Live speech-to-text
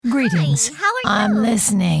Greetings. Hi, how are you? I'm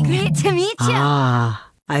listening. Great to meet you.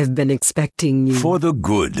 I've been expecting you. For the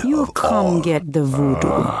good You of come all. get the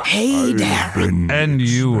voodoo. Hey there. And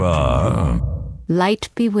you are? Light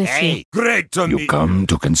be with you. Great to You meet come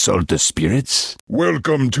to consult the spirits?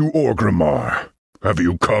 Welcome to Orgrimmar. Have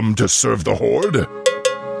you come to serve the Horde?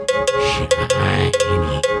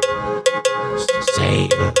 Shiny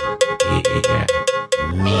sail here,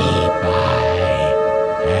 me buy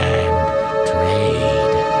and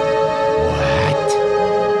trade.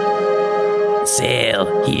 What?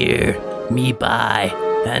 Sail here, me buy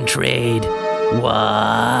and trade.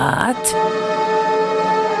 What?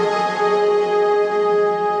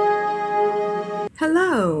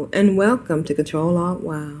 Hello, and welcome to Ctrl Alt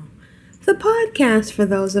WoW, the podcast for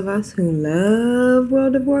those of us who love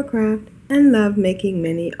World of Warcraft and love making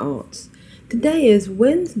many alts. Today is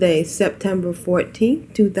Wednesday, September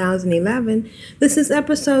 14th, 2011. This is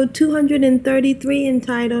episode 233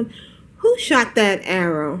 entitled, Who Shot That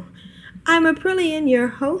Arrow? I'm Aprillian, your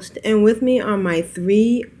host, and with me are my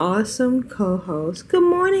three awesome co-hosts. Good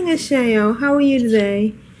morning, Ashayo. How are you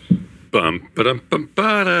today? I'm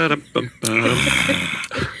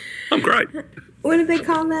great. What do they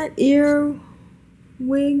call that? Ear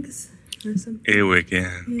wigs or something? Earwig,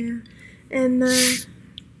 yeah. Yeah. And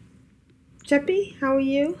Jeppy, how are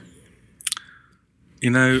you? You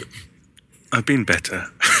know, I've been better.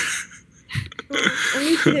 Well, at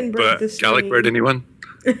least you didn't break the But stream. garlic bread, anyone?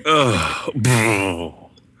 Oh, no,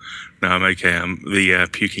 I'm okay. The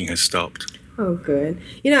puking has stopped. Oh, good.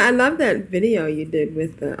 You know, I love that video you did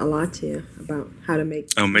with Alatia about how to make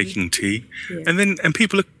tea. Making tea, Yeah. and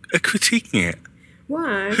people are critiquing it.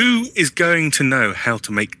 Why? Who is going to know how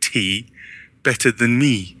to make tea better than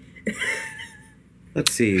me?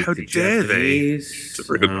 Let's see. How the dare they? Japanese, It's a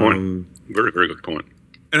very good point. Very, very good point.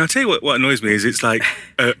 And I'll tell you what annoys me is it's like,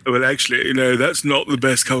 well, actually, you know, that's not the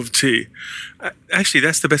best cup of tea. Actually,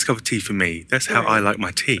 that's the best cup of tea for me. That's how I like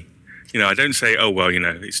my tea. You know, I don't say, oh, well, you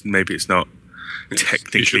know, maybe it's not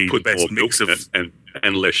technically you should put the best more mix milk of...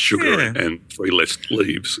 and less sugar Yeah. and 3 less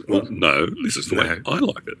leaves. Well, no, this is the way I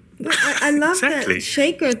like it. But I love Exactly. that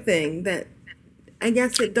shaker thing that I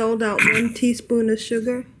guess it doled out 1 teaspoon of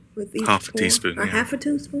sugar with each Half a pour. teaspoon, Or yeah. half a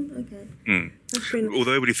teaspoon? Okay. That's pretty nice.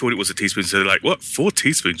 Although everybody thought it was a teaspoon, so they're like, what, 4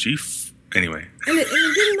 teaspoons? Anyway. And it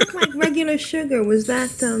didn't look like regular sugar. Was that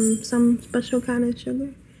some special kind of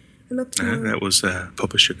sugar? It looked No, more that was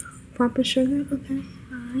proper sugar. proper sugar. Okay,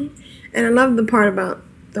 all right. And I love the part about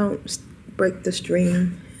don't break the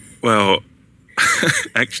stream. Well,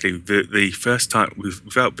 actually, the first time,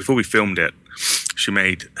 before we filmed it, she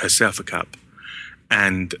made herself a cup.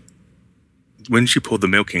 And when she poured the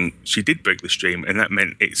milk in, she did break the stream, and that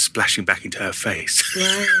meant it splashing back into her face.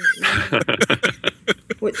 Right.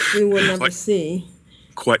 Which we will never see.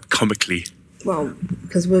 Quite comically. Well,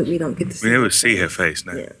 because we don't get to see We never her see her face,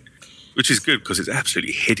 no. Yeah. Which is good, because it's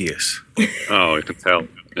absolutely hideous. Oh, I can tell.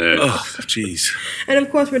 Yeah. Oh, jeez. And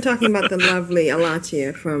of course, we're talking about the lovely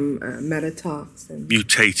Alatia from Meta Talks and The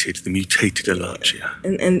mutated Alatia.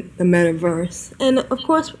 the Metaverse. And of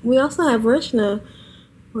course, we also have Rishna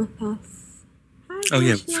with us. Hi, Oh,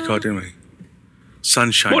 yeah, Rishna. we forgot, didn't we?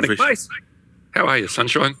 Sunshine. Morning, Vision. mate. How are you,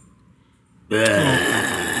 sunshine?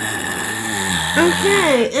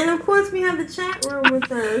 Okay, and of course, we have the chat room with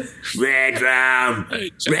us. Red rum!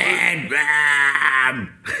 Red rum!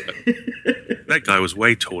 That guy was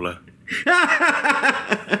way taller. Good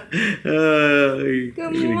We're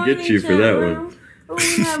morning, gonna get you for chat that room. one. Oh,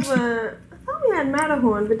 we have I thought we had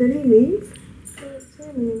Matterhorn, but did he leave? I didn't see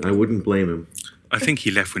him anymore. I wouldn't blame him. I think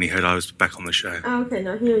he left when he heard I was back on the show. Oh, okay,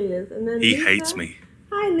 now here he is. And then He Lisa. hates me.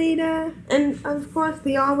 Hi, Lita. And of course,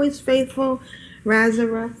 the always faithful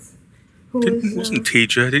Razarus, who is. Wasn't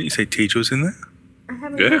Tidra? Didn't you say Tidra was in there? I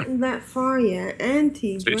haven't Yeah. gotten that far yet. And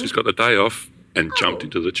Tidra. Teacher's got the day off and jumped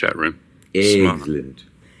into the chat room. Smart. Excellent.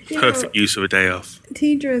 You know, Perfect use of a day off.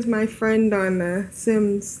 Tidra is my friend on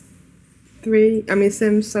Sims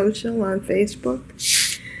Social on Facebook.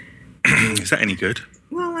 Is that any good?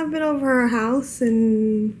 Well, I've been over her house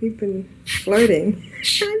and we've been flirting.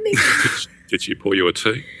 Did she pour you a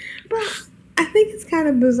tea? But I think it's kind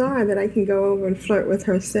of bizarre that I can go over and flirt with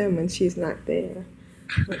her sim when she's not there.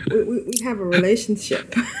 But we have a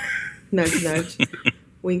relationship. Nudge, nudge.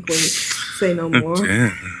 Wink, wink. Say no more.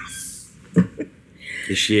 Yeah.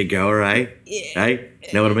 Is she a goer, eh? Yeah. Hey?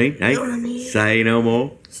 Know what I mean? Hey? Know what I mean. Say no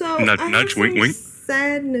more. So Nudge, I have nudge, some wink, wink.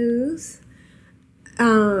 sad news.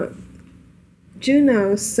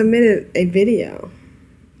 Juno submitted a video,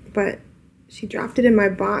 but she dropped it in my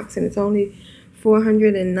box, and it's only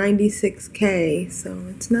 496K, so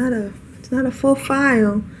it's not a full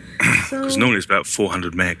file. So Because normally it's about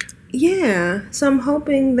 400 meg. Yeah, so I'm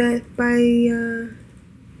hoping that by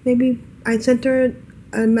maybe I sent her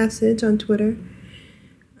a message on Twitter,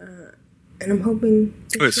 and I'm hoping.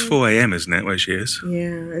 Oh, it's 4 a.m., isn't it, where she is? Yeah,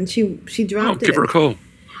 and she Oh, dropped it. give her a call.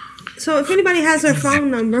 So if anybody has her phone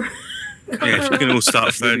number, Yeah, she can all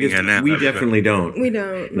start phoning her now. We definitely don't. we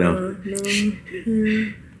don't. No. No.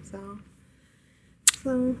 Yeah,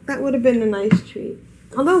 so that would have been a nice treat.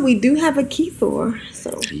 Although we do have a Keythor,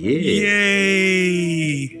 so Yeah.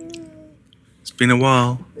 Yay! It's been a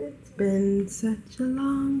while. it's been such a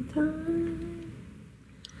long time.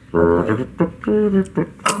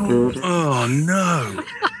 Oh, no.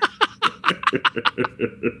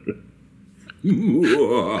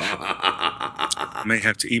 I may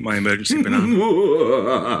have to eat my emergency banana.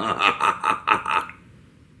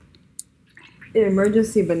 An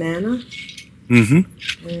emergency banana?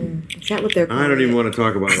 Mm-hmm. Is that what they're calling I don't even it? want to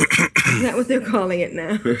talk about it. Is that what they're calling it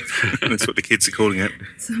now? That's what the kids are calling it.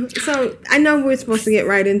 So I know we're supposed to get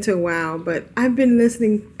right into WoW, but I've been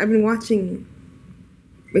watching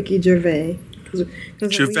Ricky Gervais.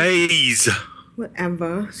 Gervais.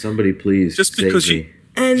 Whatever. Somebody please Just save because me.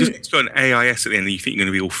 And Just it's got an AIS at the end and you think you're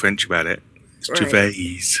going to be all French about it. It's Right.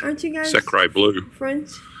 Gervais. aren't you guys Sacre Blue.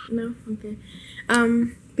 French? No? Okay.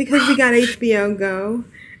 Because we got HBO Go,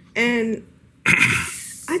 and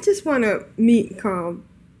I just want to meet Carl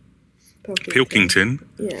Pilkington.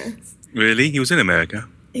 Yes. Really? He was in America.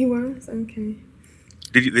 He was? Okay.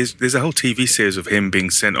 There's a whole TV series of him being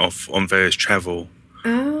sent off on various travel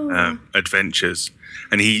Oh. adventures.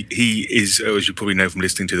 And he is, as you probably know from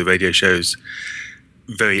listening to the radio shows,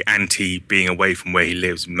 very anti being away from where he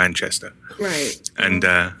lives in Manchester. Right. And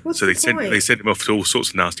What's so the they point? sent him off to all sorts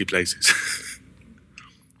of nasty places.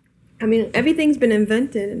 I mean, everything's been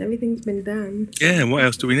invented and everything's been done. Yeah, what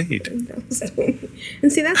else do we need?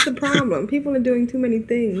 And see, that's the problem. People are doing too many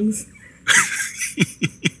things.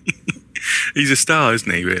 He's a star,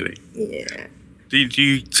 isn't he, really? Yeah. Do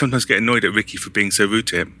you sometimes get annoyed at Ricky for being so rude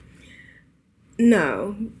to him?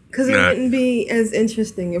 No, because it No. wouldn't be as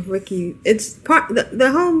interesting if Ricky. It's part.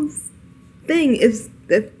 The whole thing is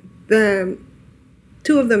that the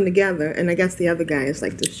two of them together, and I guess the other guy is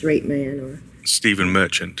like the straight man, or Stephen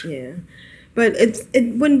Merchant. yeah. But it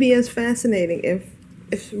wouldn't be as fascinating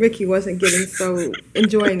if Ricky wasn't getting so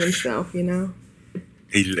enjoying himself, you know.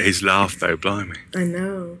 His laugh, though, blimey. I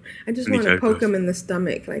know. I just And he want to goes poke him in the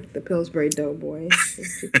stomach like the Pillsbury Doughboy.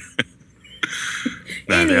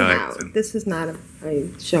 No, they are Anyhow, excellent. this is not a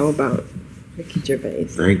show about Ricky Gervais.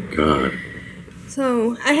 Thank God.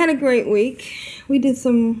 So I had a great week. We did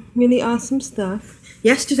some really awesome stuff.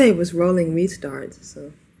 Yesterday was rolling restarts,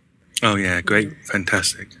 so Oh, yeah, great,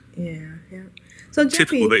 fantastic. yeah. So Jeffy,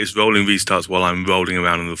 Typical that it's rolling restarts while I'm rolling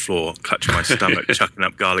around on the floor, clutching my stomach, chucking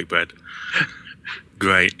up garlic bread.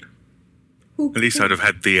 Great. who, At least I'd have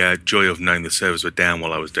had the joy of knowing the servers were down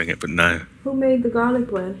while I was doing it, but no. who made the garlic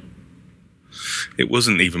bread? It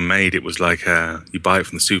wasn't even made. It was like you buy it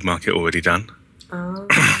from the supermarket already done. Oh,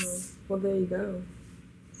 well, there you go.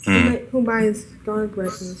 Hmm. Who buys garlic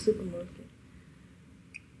bread from the supermarket?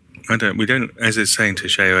 We don't, as it's saying to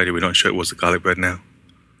Shay earlier, we're not sure it was the garlic bread now.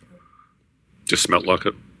 Just smelt like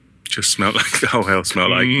it. Just smelled like the whole hell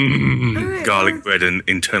smelled like All right, garlic bread and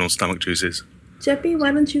internal stomach juices. Jeppy,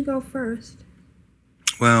 why don't you go first?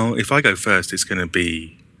 Well, if I go first, it's going to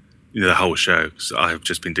be the whole show because I've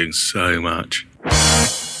just been doing so much.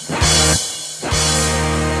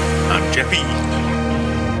 I'm Jeppy.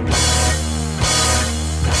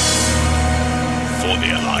 For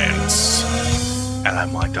the Alliance. Hello,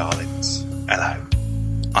 my darlings. Hello.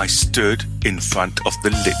 I stood in front of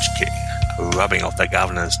the Lich King, rubbing off the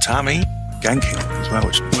governor's tummy, ganking as well,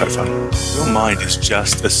 which is quite fun. Your mind is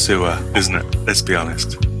just a sewer, isn't it? Let's be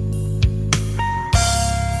honest.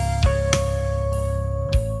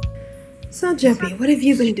 So, Jeppy, what have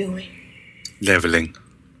you been doing? Leveling.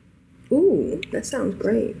 Ooh, that sounds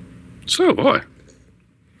great. So have I.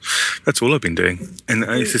 That's all I've been doing. And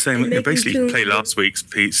it's the same. And I making basically tunes. play last week's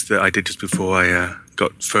piece that I did just before I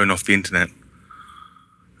got thrown off the internet.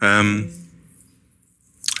 How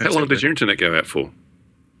long did your internet go out for?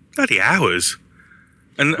 Bloody hours.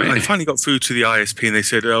 And I finally got through to the ISP and they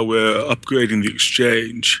said, oh, we're upgrading the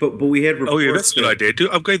exchange. But we had reports. Oh, yeah, that's a good idea. Do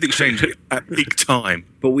upgrade the exchange at peak time.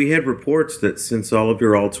 But we had reports that since all of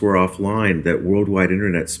your alts were offline, that worldwide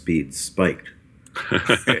internet speeds spiked.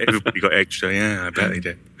 Everybody got extra. Yeah, I bet they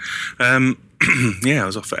did. Yeah, I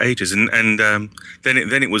was off for ages. And then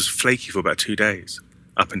it was flaky for about 2 days.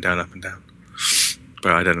 Up and down, up and down.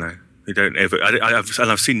 But I don't know. They don't ever...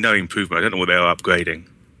 I've seen no improvement. I don't know what they are upgrading.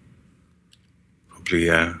 Probably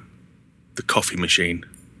the coffee machine.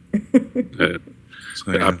 Uh,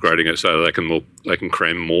 So, They're upgrading it so they can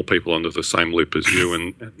cram more people onto the same loop as you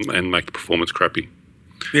and make the performance crappy.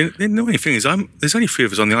 The annoying thing is, there's only 3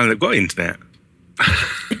 of us on the island that got internet.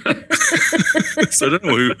 So I don't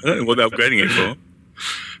know what they're upgrading it for.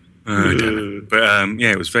 I don't know. But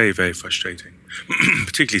it was very, very frustrating,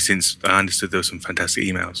 particularly since I understood there were some fantastic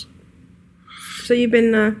emails. So you've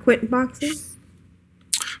been quitting boxing?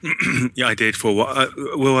 Yeah, I did for a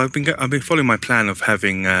while. I've been following my plan of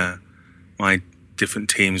having my different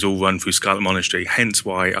teams all run through Scarlet Monastery. Hence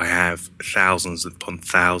why I have thousands upon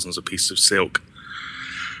thousands of pieces of silk,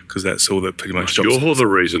 because that's all that pretty much. You're the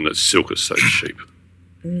reason that silk is so cheap.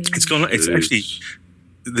 It's gone. It's actually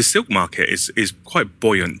the silk market is quite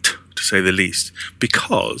buoyant, to say the least,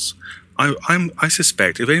 because I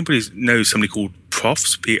suspect if anybody knows somebody called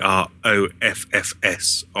Profs,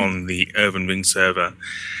 Proffs, on the Urban Ring server,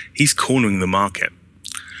 he's cornering the market,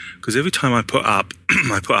 because every time I put up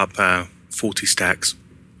 40 stacks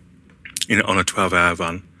on a 12-hour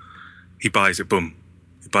run, he buys it. Boom,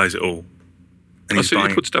 he buys it all. And I see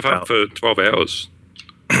you put stuff up for 12 hours.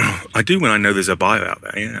 I do when I know there's a buyer out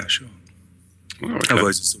there. Yeah, sure. Oh, okay.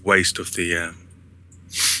 Otherwise, it's a waste of the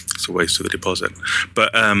deposit.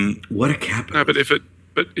 But what a capital! No, but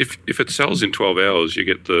if it sells in 12 hours, you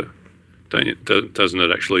get doesn't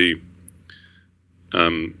it actually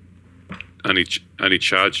only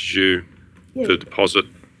charge you the deposit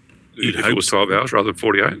if it was 12 hours rather than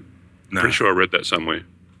 48? No. Pretty sure I read that somewhere.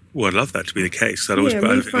 Well, I'd love that to be the case. I'd always put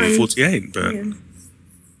everything in 48, but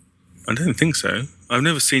I don't think so. I've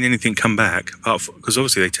never seen anything come back, because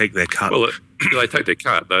obviously they take their cut. Well, they take their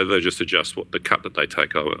cut. They just adjust the cut that they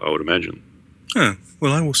take, I would imagine. Oh,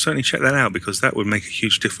 well, I will certainly check that out, because that would make a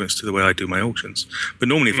huge difference to the way I do my auctions. But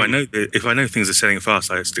normally, if I know things are selling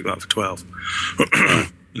fast, I stick that up for 12.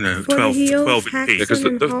 12 in because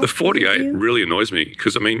the 48 really annoys me,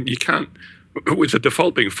 because I mean, you can't, with the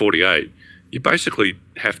default being 48, you basically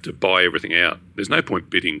have to buy everything out. There's no point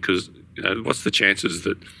bidding, because what's the chances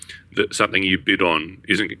that something you bid on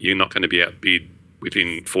you're not going to be outbid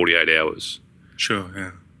within 48 hours? Sure,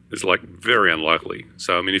 yeah. It's like very unlikely.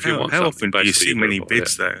 So I mean, if you want how something, often do you see many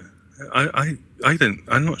bids though?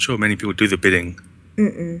 I'm not sure many people do the bidding.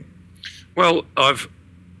 Well, I've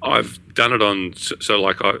done it on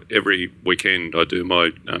every weekend I do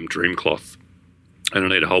my dream cloth, and I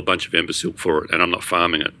need a whole bunch of ember silk for it, and I'm not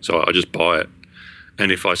farming it, so I just buy it.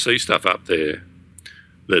 And if I see stuff up there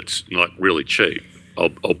that's like really cheap,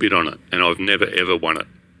 I'll bid on it, and I've never ever won it.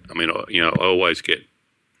 I mean, I always get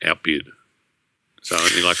outbid. So I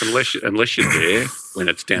mean, like unless you're there when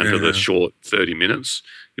it's down to the short 30 minutes,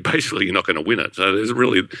 you're not going to win it. So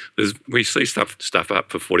we see stuff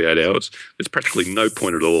up for 48 hours. There's practically no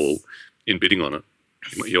point at all in bidding on it.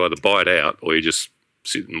 You either buy it out or you just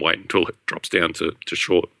sit and wait until it drops down to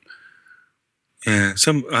short. Yeah,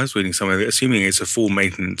 I was reading somewhere that assuming it's a full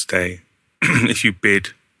maintenance day, if you bid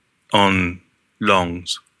on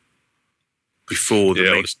longs before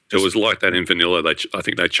the it was like that in vanilla. I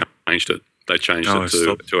think they changed it. They changed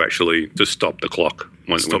it to actually stop the clock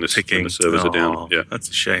when the servers are down. Yeah, that's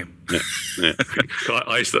a shame. Yeah.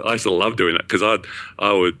 I used to love doing that, because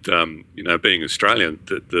I would being Australian,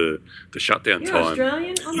 the shutdown You're time.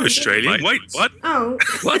 Australian? Oh, You're Australian? Wait, what? Oh.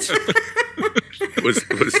 What?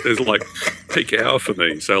 There's like peak hour for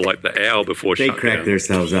me. So like the hour before shutdown. They crack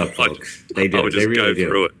themselves up, folks. They do. I would just really go do.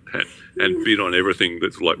 through it and bid on everything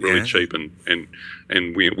that's like really cheap and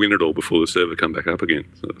win it all before the server come back up again.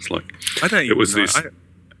 So it's like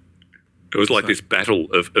it was like this battle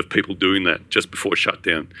of people doing that just before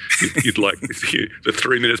shutdown. You'd like the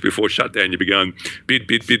 3 minutes before shutdown, you'd be going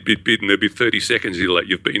bid, and there'd be 30 seconds. You're like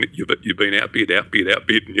you've been outbid,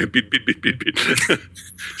 and you bid.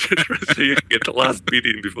 So you get the last bid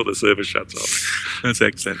in before the server shuts off. That's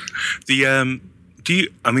excellent. Do you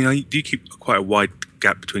keep quite a wide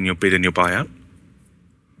gap between your bid and your buyout?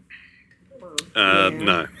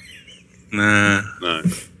 No. No.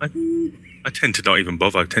 I tend to not even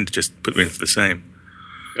bother. I tend to just put them in for the same.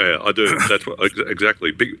 Yeah, I do. That's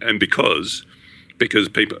exactly. And because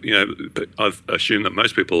people, I've assumed that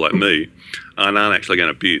most people like me aren't actually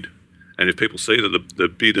going to bid. And if people see that the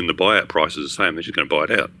bid and the buyout price is the same, they're just going to buy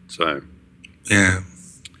it out. So yeah.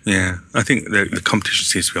 I think the competition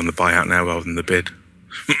seems to be on the buyout now rather than the bid.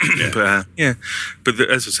 But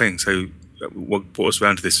as I was saying, so what brought us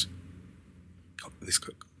around to this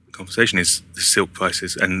conversation is the silk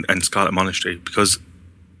prices and Scarlet Monastery, because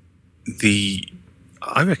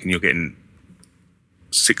I reckon you're getting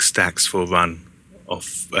 6 stacks for a run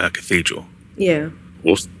of Cathedral. Yeah.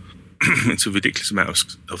 Awesome. It's a ridiculous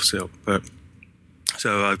amount of silk, but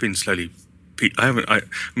so I've been slowly. I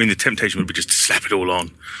mean, the temptation would be just to slap it all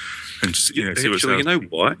on, and just, see what's Actually, you know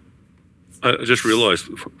why? I just realised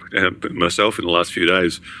myself in the last few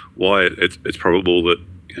days why it's probable that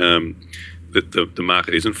that the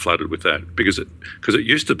market isn't flooded with that, because it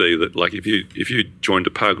used to be that, like, if you joined a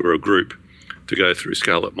pug or a group to go through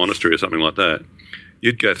Scarlet Monastery or something like that,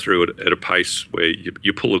 you'd go through it at a pace where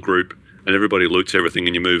you pull a group and everybody loots everything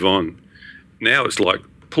and you move on. Now it's like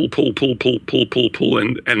pull,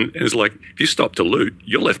 and it's like if you stop to loot,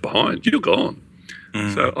 you're left behind, you're gone.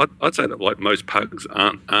 So I'd say that, like, most pugs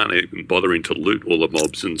aren't even bothering to loot all the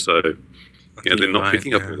mobs, and so they're not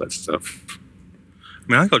picking up all that stuff. I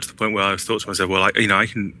mean, I got to the point where I thought to myself, well, you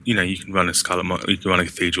can run a you can run a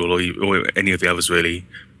Cathedral or any of the others really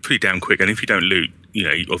pretty damn quick, and if you don't loot,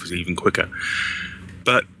 obviously even quicker.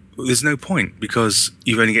 But there's no point, because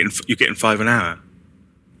you're getting 5 an hour,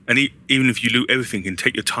 and even if you loot everything and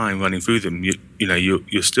take your time running through them,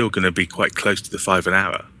 you're still going to be quite close to the 5 an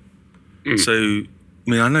hour. So, I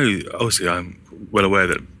mean, I know, obviously, I'm well aware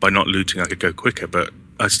that by not looting I could go quicker, but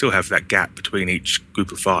I still have that gap between each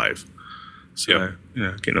group of 5. So,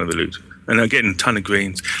 getting all the loot. And I'm getting a ton of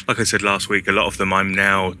greens. Like I said last week, a lot of them I'm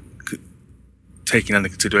now taking under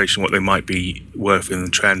consideration what they might be worth in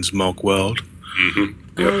the transmog world.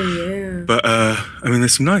 Mm-hmm. Yep. Oh, yeah. But, I mean,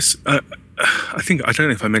 there's some nice... I don't know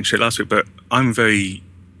if I mentioned it last week, but I'm very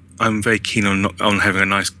keen on having a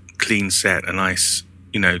nice clean set, a nice,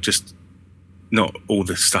 just... not all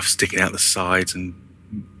the stuff sticking out the sides and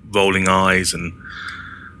rolling eyes and,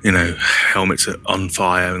 helmets are on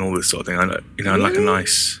fire and all this sort of thing. I like a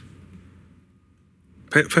nice,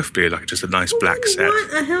 preferably like just a nice black set.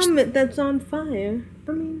 Want a helmet that's on fire?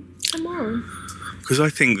 I mean, come on. Because I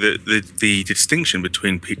think that the distinction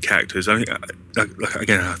between characters, I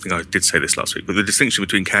think I did say this last week, but the distinction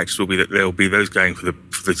between characters will be that there will be those going for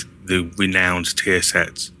the renowned tier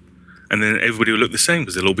sets. And then everybody will look the same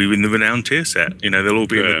because they'll all be in the renowned tier set. They'll all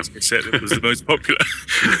be in the tier set that was the most popular.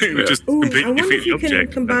 Just I completely wonder if you object.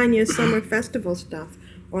 can combine your summer festival stuff,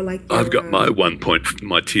 or like. I've got my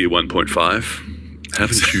my tier 1.5.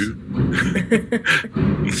 Haven't you?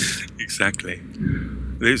 Exactly.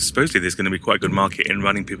 Supposedly there's going to be quite a good market in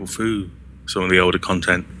running people through some of the older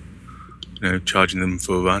content. Charging them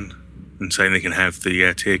for a run and saying they can have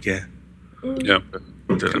the tier gear. Yeah,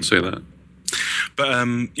 I can see that. But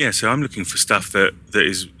so I'm looking for stuff that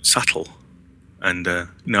is subtle, and I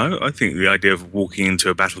think the idea of walking into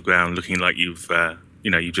a battleground looking like you've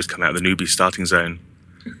just come out of the newbie starting zone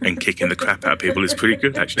and kicking the crap out of people is pretty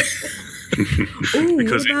good, actually.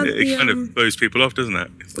 Because it kind of throws people off, doesn't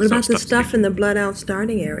it? What about the stuff in the blood out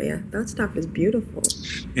starting area? That stuff is beautiful.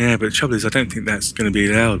 Yeah, but the trouble is, I don't think that's going to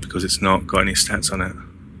be allowed because it's not got any stats on it.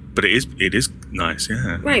 But it is nice,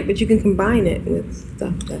 yeah. Right, but you can combine it with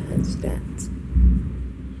stuff that has stats.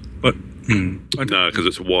 But no, because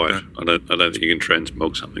it's white. I don't think you can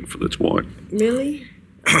transmog something that's white. Really?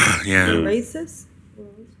 Yeah. Racist? Well,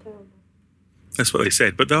 that's terrible. That's what they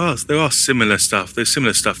said. But there are similar stuff. There's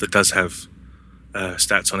similar stuff that does have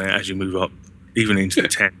stats on it as you move up, even into the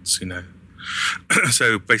tens.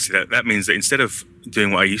 So basically, that means that instead of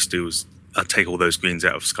doing what I used to do, was I'd take all those greens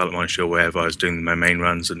out of Scarlet Monastery or wherever I was doing my main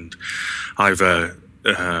runs, and either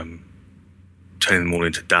turning them all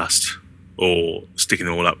into dust or sticking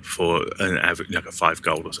them all up for an average, like a 5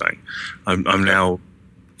 gold or something. I'm now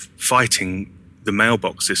fighting the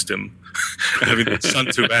mailbox system, having it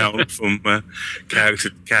shunt around from character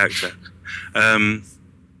to character. And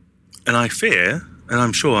I fear, and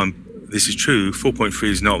I'm sure this is true, 4.3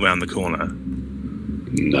 is not around the corner.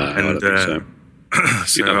 No, I don't think so.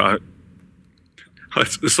 I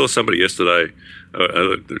saw somebody yesterday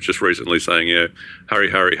just recently saying,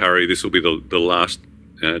 hurry, this will be the last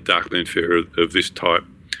Dark Moon Fair of this type,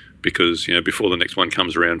 because before the next one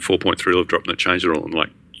comes around, 4.3 will have dropped and changed it all. I'm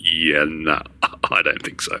like, I don't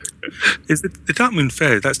think so. Is the Dark Moon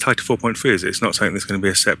Fair, that's tied to 4.3, is it? It's not something that's going to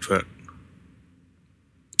be a separate...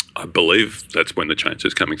 I believe that's when the change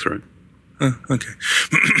is coming through. Oh, okay.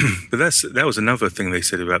 But that was another thing they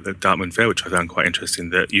said about the Dark Moon Fair, which I found quite interesting,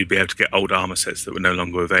 that you'd be able to get old armor sets that were no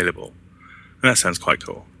longer available. And that sounds quite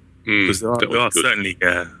cool. Because there are certainly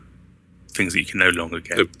things that you can no longer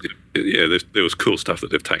get. There was cool stuff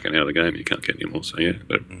that they've taken out of the game you can't get anymore, so yeah,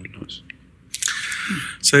 that'd be nice.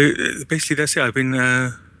 So basically that's it. I've been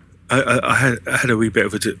I had a wee bit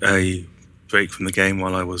of a break from the game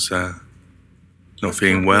while I was not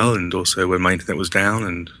feeling well, and also when my internet was down,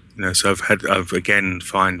 and so I've again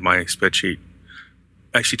find my spreadsheet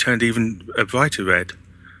actually turned even a brighter red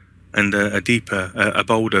and a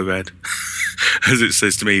bolder red. As it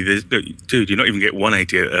says to me, look, dude, you're not even get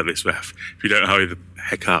 180 at this ref if you don't hurry the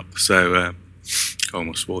heck up. So I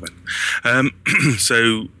almost swore then.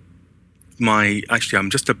 So I'm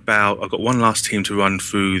just about. I've got one last team to run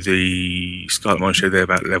through the Scarlet Monastery. They're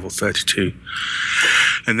about level 32,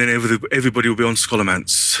 and then everybody will be on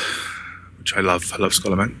Scholomance, which I love. I love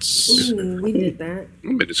Scholomance. Ooh, we did that. I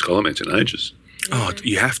haven't been to Scholomance in ages. Oh,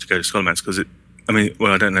 you have to go to Scholomance because it. I mean,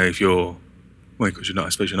 well, I don't know if you're. Well, because you're not. I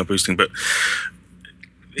suppose you're not boosting, but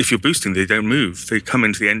if you're boosting, they don't move. They come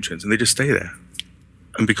into the entrance and they just stay there.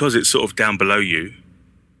 And because it's sort of down below you,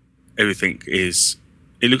 everything is.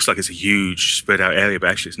 It looks like it's a huge spread out area, but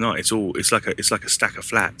actually it's not. It's like a stack of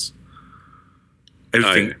flats.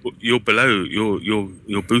 Everything you're below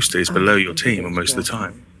your booster is below your team most of the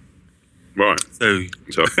time. Right. So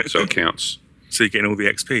it counts. So you're getting all the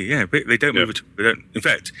XP. Yeah, but they don't move. They don't. In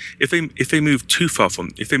fact, if they move too far from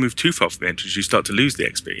the entrance, you start to lose the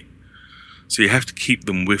XP. So you have to keep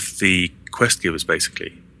them with the quest givers,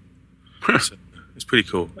 basically. So it's pretty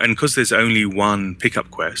cool. And because there's only one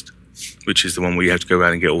pickup quest, which is the one where you have to go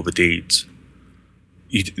around and get all the deeds,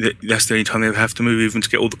 that's the only time they ever have to move even to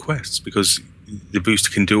get all the quests, because the booster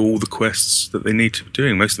can do all the quests that they need to be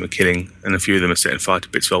doing. Most of them are killing, and a few of them are setting fire to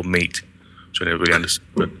bits of old meat, which I never really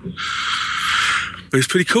understood. But it's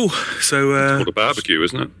pretty cool. So it's called a barbecue,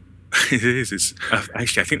 isn't it? It is. It's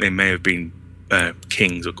actually, I think they may have been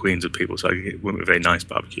kings or queens of people, so it went with a very nice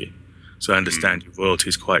barbecue. So I understand your royalty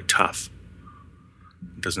is quite tough.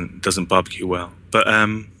 It doesn't barbecue well, but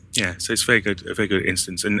yeah. So it's a very good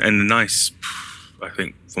instance, and a nice. I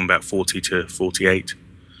think from about 40 to 48,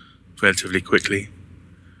 relatively quickly,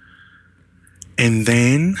 and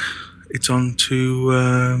then it's on to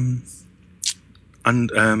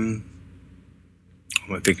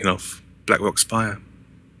what am I thinking of? Blackrock Spire.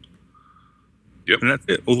 Yep. And that's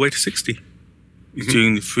it, all the way to 60. He's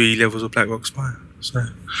doing the 3 levels of Blackrock Spire. So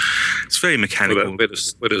it's very mechanical. Where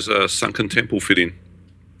does Sunken Temple fit in?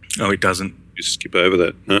 Oh, it doesn't. You skip over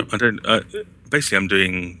that. No? I don't. Basically, I'm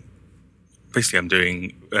doing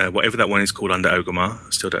whatever that one is called under Ogrimmar. I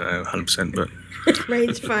still don't know 100%, but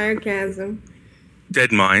Rage Fire Chasm.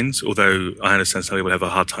 Dead Mines, although I understand some people have a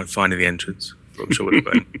hard time finding the entrance. But I'm sure we'll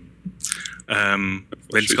go.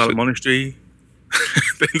 Then Scarlet Monastery,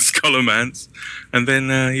 then Scholomance, and then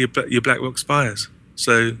your Blackrock Spires.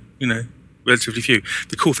 So, relatively few.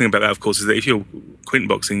 The cool thing about that, of course, is that if you're quint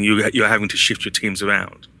boxing, you're having to shift your teams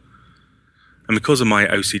around. And because of my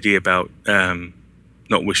OCD about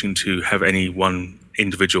not wishing to have any one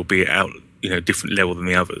individual be out, different level than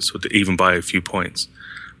the others, or even by a few points,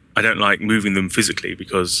 I don't like moving them physically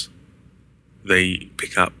because they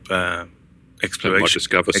pick up exploration. Might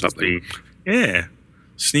discover something. Yeah,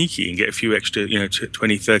 sneaky and get a few extra,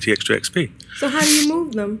 20, 30 extra XP. So how do you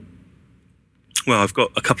move them? Well, I've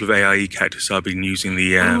got a couple of AIE characters, so I've been using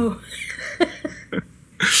the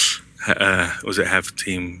was it have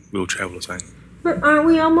team will travel or something? But aren't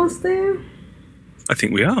we almost there? I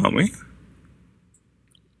think we are, aren't we?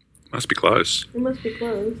 Must be close. It must be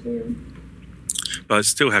close, yeah. But I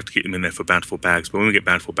still have to keep them in there for bountiful bags. But when we get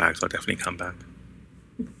bountiful bags, I'll definitely come back.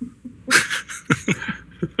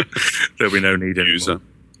 There'll be no need anymore.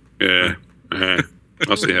 Yeah.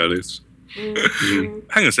 I'll see how it is.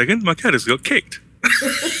 Hang on a second, my cat has got kicked.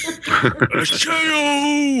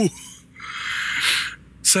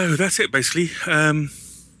 So that's it, basically.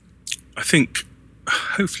 I think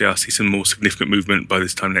hopefully I'll see some more significant movement by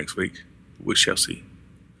this time next week. We shall see.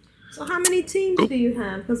 So how many teams do you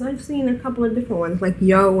have? Because I've seen a couple of different ones, like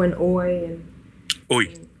Yo and Oi and...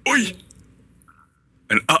 Oi!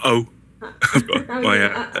 And Uh-oh. I've got my,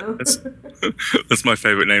 that's my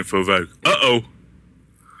favourite name for a Vogue. Uh-oh!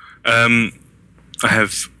 I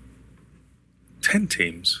have 10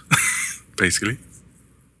 teams, basically.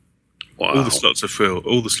 Wow. All the slots are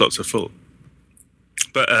full.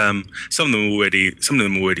 But some of them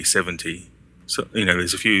are already 70. So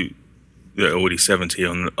there's a few that are already 70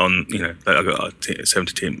 on like I've got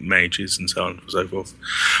 70 team mages and so on and so forth.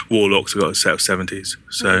 Warlocks have got a set of 70s.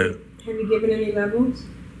 So have you given any levels?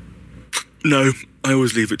 No, I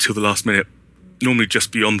always leave it till the last minute. Normally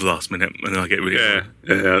just beyond the last minute, and then I get really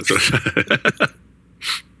that's right.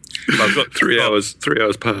 I've got 3 hours. 3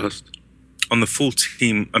 hours past. On the full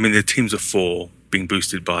team, I mean the teams of 4 being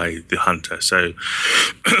boosted by the hunter. So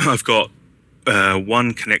I've got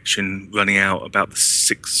one connection running out about the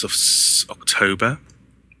 6th of October,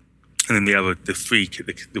 and then the 3,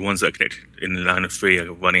 the ones that are connected in the line of 3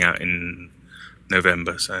 are running out in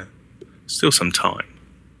November. So still some time.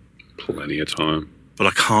 Plenty of time. But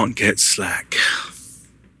I can't get Slack.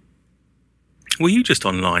 Were you just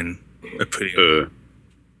online a pretty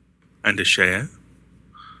and a share?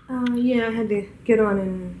 Yeah, I had to get on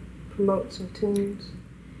and promote some tunes.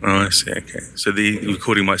 Oh, I see. Okay, so the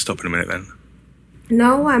recording might stop in a minute then.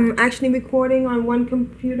 No, I'm actually recording on one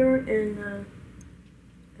computer and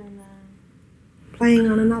playing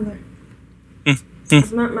on another.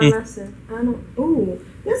 It's not my lesson. I don't. Ooh,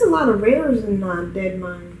 there's a lot of rares in Dead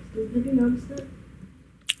Mines. Have you noticed that?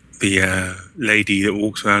 The lady that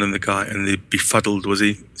walks around and the befuddled, was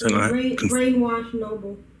he? Something like that? Brainwashed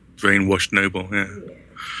noble. Brainwashed noble, yeah.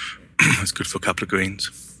 That's good for a couple of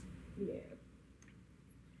greens. Yeah.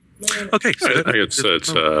 Okay, so I think it's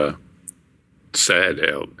sad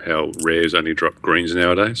how rares only drop greens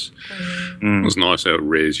nowadays. It was nice how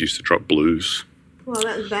rares used to drop blues. Well,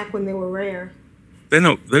 that was back when they were rare. They're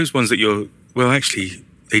not those ones that you're. Well, actually,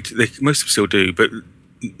 they most of them still do, but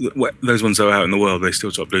those ones that are out in the world, they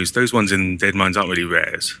still drop blues. Those ones in Dead Mines aren't really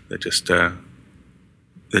rares. They're just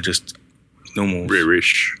normal.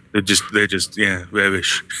 Rare-ish. They're just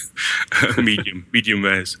rare-ish. medium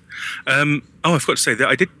rares. I forgot to say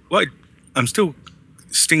that I'm still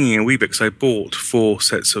stinging a wee bit because I bought 4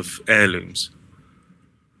 sets of heirlooms.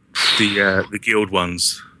 The guild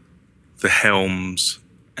ones, the helms,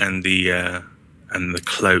 and the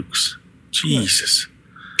cloaks. Jesus.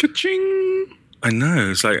 Ka-ching! I know.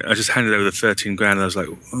 It's like I just handed over the 13 grand and I was like,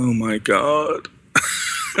 oh my God.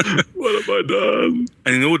 What have I done?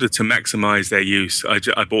 And in order to maximize their use, I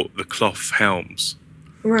bought the cloth helms.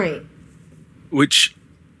 Right. Which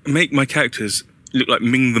make my characters look like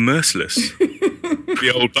Ming the Merciless.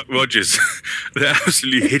 The old Buck Rogers. They're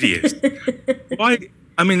absolutely hideous. Why?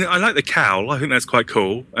 I mean, I like the cowl. I think that's quite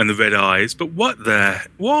cool. And the red eyes. But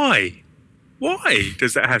why? Why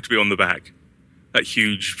does that have to be on the back? That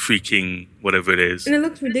huge freaking whatever it is. And it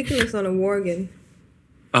looks ridiculous on a worgen.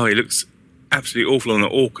 Oh, it looks absolutely awful on an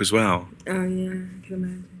orc as well. Oh yeah, I can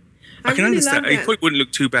imagine. I can understand. It probably wouldn't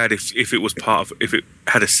look too bad if it was if it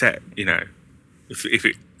had a set, you know, if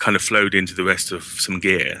it kind of flowed into the rest of some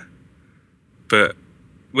gear. But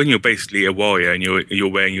when you're basically a warrior and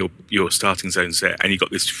you're wearing your starting zone set and you've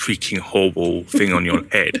got this freaking horrible thing on your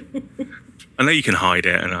head, I know you can hide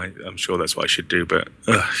it, and I'm sure that's what I should do, but.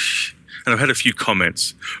 And I've had a few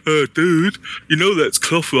comments. Dude, you know that's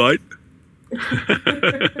cloth, right?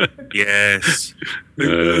 Yes.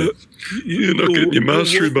 You're not getting your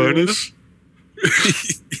mastery bonus.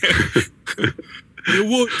 Your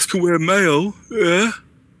warriors can wear mail. Yeah.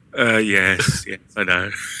 Yes, I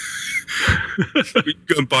know.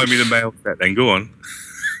 Go and buy me the mail set then. Go on.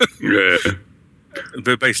 Yeah.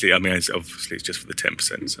 But basically, I mean, it's just for the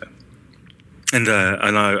 10%. So. And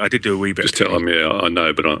I did do a wee bit. Just tell them, I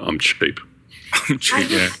know, but I'm cheap. I'm cheap,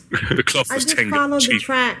 yeah. The cloth was 10 I just followed the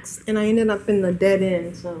tracks, and I ended up in the dead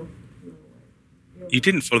end, so... You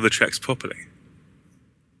didn't follow the tracks properly.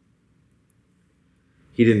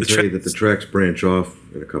 He didn't tell you that the tracks branch off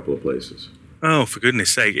in a couple of places. Oh, for goodness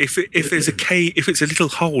sake. If there's a cave, if it's a little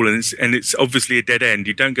hole and it's obviously a dead end,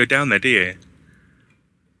 you don't go down there, do you?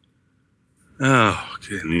 Oh,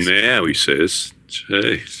 goodness. Now he says...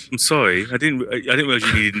 Jeez. I'm sorry. I didn't realize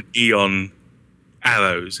you needed neon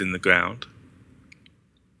arrows in the ground.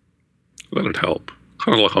 That'd help.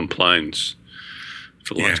 Kind of like on planes. If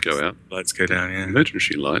the lights go out. Lights go down, yeah.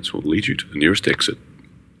 Emergency lights will lead you to the nearest exit.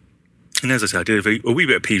 And as I said, I did a wee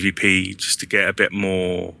bit of PvP just to get a bit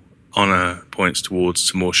more honor points towards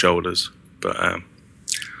some more shoulders. But I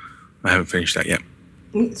haven't finished that yet.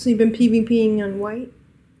 So you've been PvPing on white?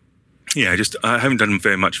 Yeah, I haven't done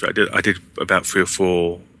very much of it. I did about 3 or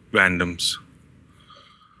 4 randoms,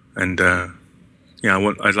 and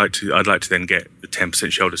I'd like to then get the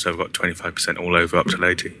 10% shoulder, so I've got 25% all over up to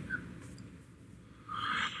 80.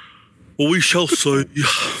 Well, we shall see.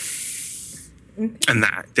 Okay. And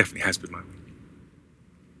that definitely has been mine.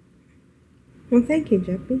 Well, thank you,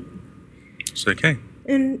 Jeffy. It's okay.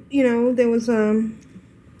 And there was a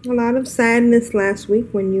lot of sadness last week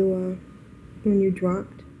when you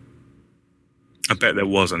dropped. I bet there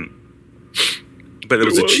wasn't. I bet there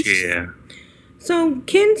was a cheer. So,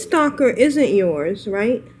 Kinstalker isn't yours,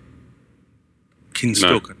 right?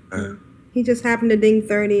 Kinstalker? No. He just happened to ding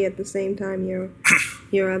 30 at the same time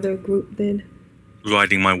your other group did.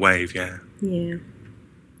 Riding my wave, yeah. Yeah.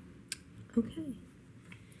 Okay.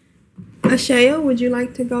 Asheo, would you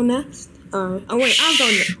like to go next? Oh, wait, I'll go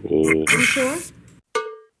next. Sure. You sure?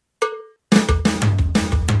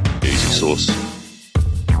 Easy sauce.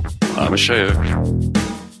 I'm a Sheo.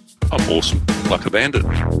 I'm awesome. Like a bandit.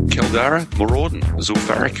 Keldara, Maraudin,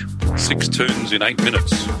 Zulfarik. 6 tunes in 8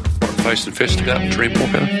 minutes. Face Investigator,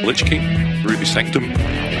 Dreamwalker, Lich King, Ruby Sanctum,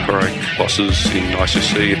 Heroic bosses in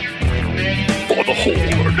ICC. For the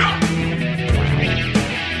Horde.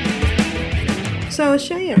 So,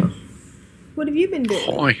 Asheo, what have you been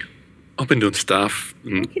doing? Hi. I've been doing stuff,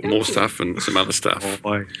 and more stuff, and some other stuff.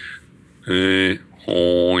 Hi.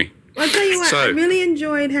 Hi. I'll tell you what, So- I really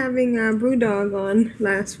enjoyed having Brewdog on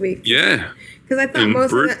last week. Yeah. Because I thought And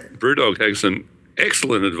most of that... Brewdog had some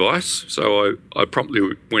excellent advice, so I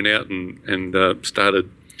promptly went out and started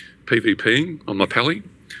PvPing on my pally,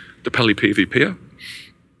 the pally PvPer,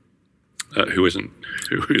 who isn't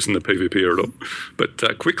a PvPer at all,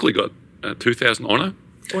 but quickly got 2,000 honour.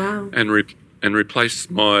 Wow. And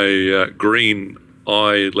replaced my green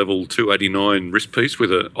I level 289 wrist piece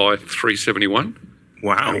with a I 371.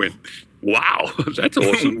 Wow. I went, wow, that's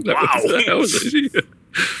awesome. That was easy.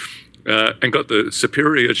 And got the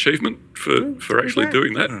superior achievement for actually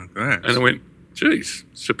doing that. Oh, great. And I went, geez,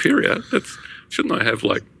 superior? Shouldn't I have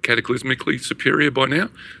like cataclysmically superior by now?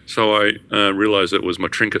 So I realised it was my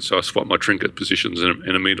trinket, so I swapped my trinket positions and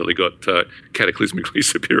immediately got cataclysmically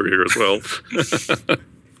superior as well.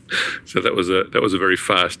 So that was a very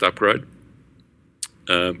fast upgrade.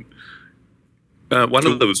 What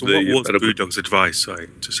was Brewdog's advice? Sorry,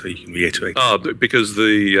 just so you can reiterate. Oh, because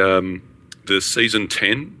the season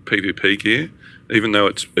 10 PvP gear, even though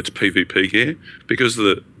it's PvP gear, because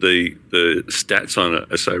the stats on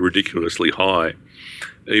it are so ridiculously high,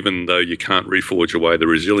 even though you can't reforge away the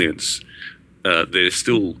resilience, they're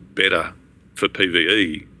still better for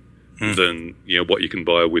PvE than what you can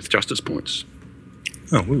buy with justice points.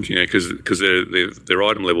 Oh, because they're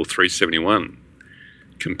item level 371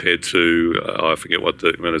 compared to I forget what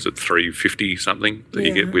is it 350 something that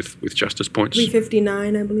you get with justice points.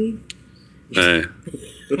 359, I believe.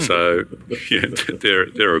 So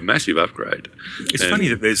they're a massive upgrade. It's funny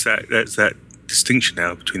that there's that distinction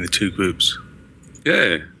now between the two groups.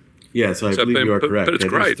 Yeah. Yeah, so I believe you are correct. But it's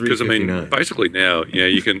great because basically now,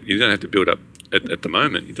 you don't have to build up at the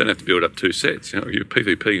moment. You don't have to build up two sets. Your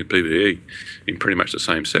PvP and PvE in pretty much the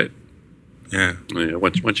same set. Yeah.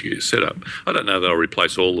 Once you get your setup, I don't know that I'll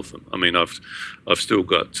replace all of them. I mean, I've still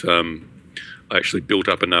got. I actually built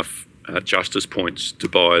up enough justice points to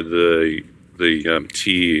buy the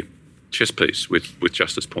tier chess piece with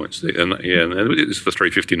justice points, and it's for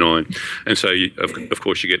 359. And so of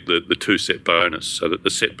course you get the two set bonus. So that the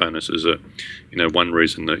set bonus is one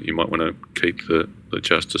reason that you might want to keep the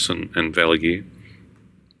justice and valor gear.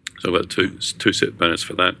 So I've got two set bonus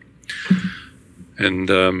for that, and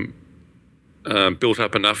built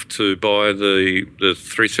up enough to buy the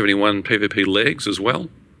 371 PvP legs as well.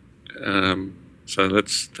 So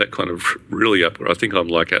that kind of really up. I think I'm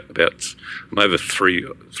like I'm over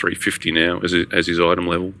 350 now as his item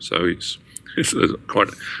level. So it's quite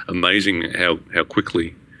amazing how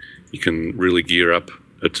quickly you can really gear up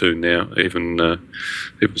a toon now. Even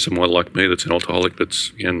someone like me that's an alcoholic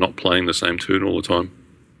that's not playing the same toon all the time.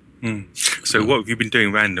 So what have you been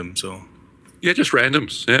doing? Randoms or? Yeah, just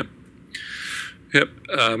randoms. Yeah. Yep.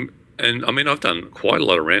 And I mean, I've done quite a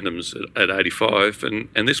lot of randoms at 85,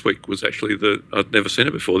 and this week was actually I'd never seen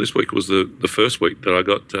it before. This week was the first week that I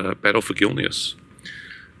got Battle for Gilneas.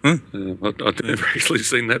 I'd never actually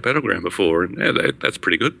seen that battleground before, and that's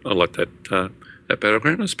pretty good. I like that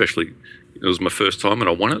battleground, especially it was my first time and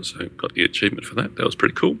I won it, so got the achievement for that. That was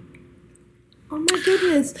pretty cool. Oh my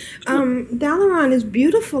goodness. Dalaran is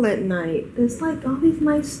beautiful at night. There's like all these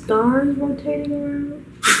nice stars rotating around.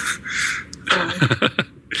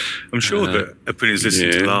 I'm sure that everybody's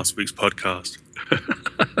listening to last week's podcast.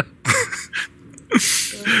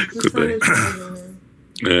 Could be.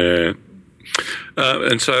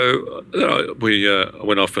 And so we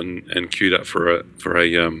went off and queued up for a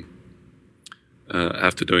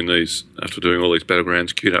after doing all these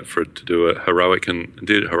battlegrounds, queued up to do a heroic and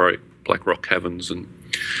did heroic Black Rock Caverns and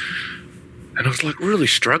I was like really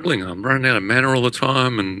struggling. I'm running out of mana all the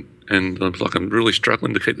time and I'm really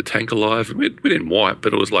struggling to keep the tank alive. We didn't wipe,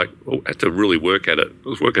 but it was like I had to really work at it. I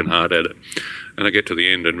was working hard at it. And I get to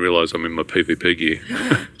the end and realise I'm in my PvP gear.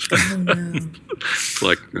 Oh, no. It's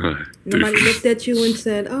like... Nobody looked at you and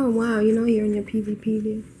said, oh, wow, you're in your PvP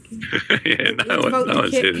gear. Yeah, no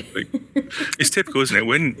one said anything. It's typical, isn't it?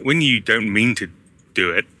 When you don't mean to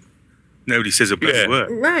do it, nobody says a bloody word.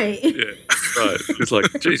 Right. Yeah, right. It's like,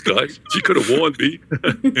 geez, guys, you could have warned me.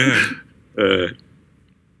 Yeah.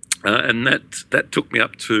 And that took me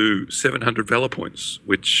up to 700 Valor points,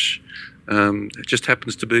 which it just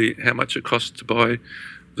happens to be how much it costs to buy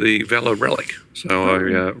the Valor Relic. So I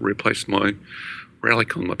replaced my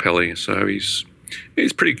Relic on my pally. So he's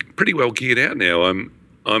pretty well geared out now.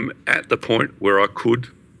 I'm at the point where I could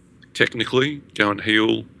technically go and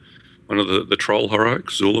heal one of the troll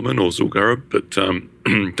heroics, Zulaman or Zul'Gurub, but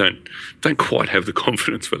don't quite have the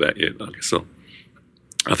confidence for that yet. I guess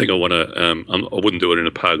I think I want to. I wouldn't do it in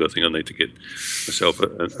a pug. I think I need to get myself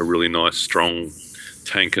a really nice, strong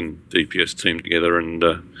tank and DPS team together and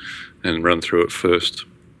run through it first.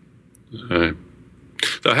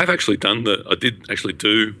 Though I have actually done I did actually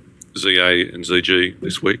do ZA and ZG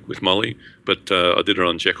this week with Molly, but I did it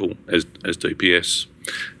on Jekyll as DPS,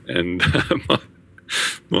 and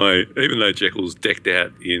my even though Jekyll's decked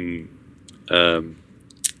out in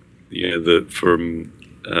from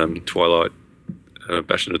Twilight,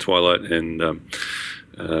 Bastion of Twilight, and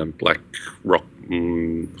Black Rock.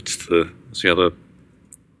 What's the other?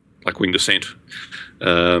 Blackwing Descent.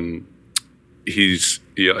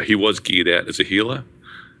 He was geared out as a healer,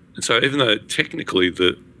 and so even though technically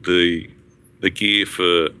the gear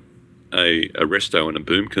for a resto and a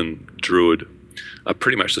boomkin druid are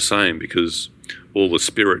pretty much the same because all the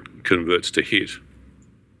spirit converts to hit.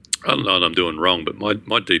 I don't know what I'm doing wrong, but my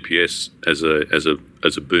DPS as a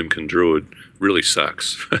boomkin druid really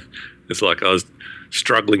sucks. It's like I was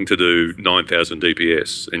struggling to do 9,000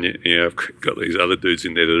 DPS, and I've got these other dudes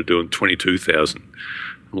in there that are doing 22,000.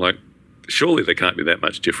 I'm like, surely there can't be that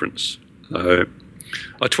much difference. So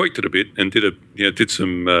I tweaked it a bit and did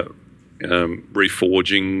some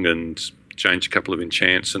reforging and changed a couple of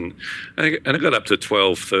enchants, and I got up to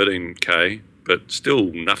 12, 13k, but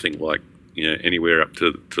still nothing like anywhere up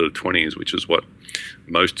to the 20s, which is what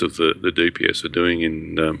most of the DPS are doing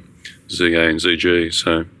in ZA and ZG.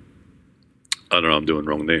 So I don't know, I'm doing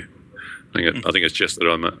wrong there. I think it's just that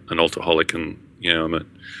I'm an alcoholic, and I'm a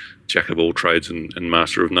jack of all trades and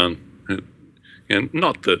master of none. And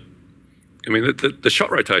not that, I mean, the shot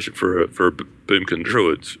rotation for a boomkin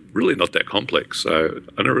druid's really not that complex. So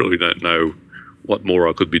I don't know what more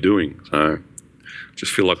I could be doing. So I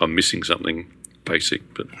just feel like I'm missing something basic.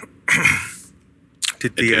 But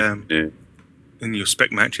did in your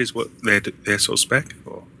spec matches what their sort of spec,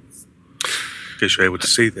 or because you're able to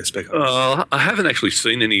see their spec? I haven't actually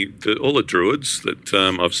seen any. All the druids that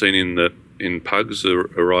I've seen in pugs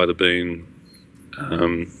are either been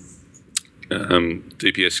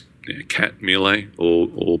DPS cat melee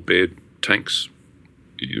or bear tanks.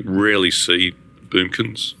 You rarely see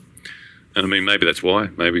boomkins, and I mean maybe that's why.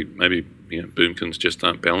 Maybe boomkins just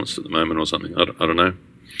aren't balanced at the moment or something. I don't know.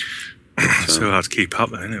 So hard to keep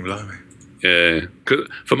up, then, isn't it? Blimey. Yeah, 'cause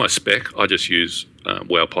for my spec, I just use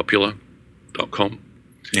wowpopular.com.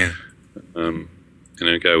 Yeah, and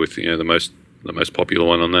then go with the most popular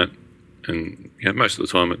one on that, and most of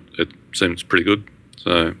the time it seems pretty good.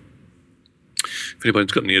 So if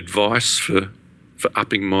anybody's got any advice for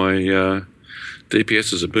upping my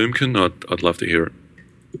DPS as a boomkin, I'd love to hear it.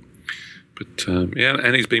 But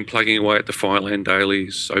and he's been plugging away at the Fireland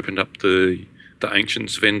dailies, opened up the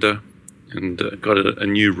Ancients vendor, and got a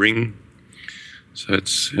new ring. So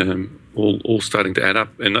it's all starting to add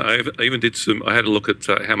up. And I even did I had a look at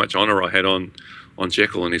how much honor I had on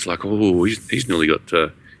Jekyll, and he's like, oh, he's nearly got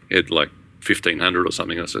he had like 1,500 or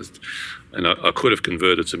something. And I could have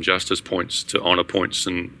converted some justice points to honor points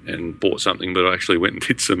and bought something, but I actually went and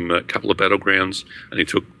did a couple of battlegrounds, and he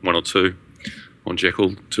took 1 or 2 on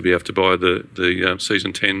Jekyll to be able to buy the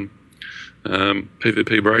season 10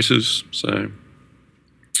 PvP braces. So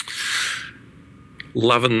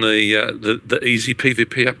loving the easy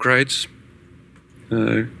PvP upgrades.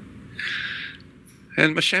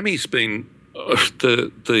 And my chamois been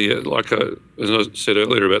like as I said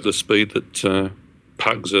earlier about the speed that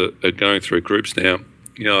pugs are going through groups now.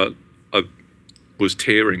 I was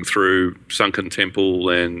tearing through Sunken Temple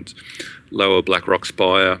and Lower Blackrock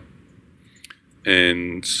Spire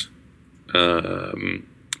and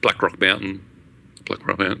Black Mountain.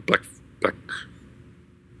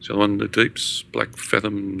 Is the one in the deeps? Black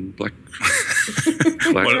Fathom, Black.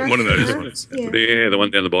 one of those ones. Yeah, the one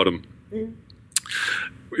down the bottom. Yeah.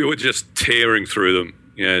 We were just tearing through them.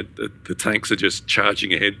 The tanks are just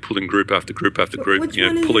charging ahead, pulling group after group after group. Which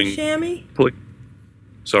one is your chamois?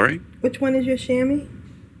 Sorry? Which one is your chamois?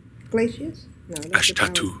 Glacius? No,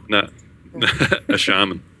 Ashtatu. No, a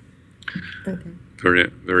shaman. Okay. Very,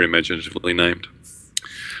 very imaginatively named.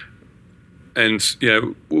 And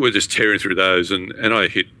we were just tearing through those, and I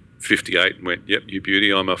hit 58 and went, "Yep, you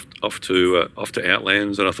beauty. I'm off to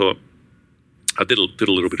Outlands." And I thought I did a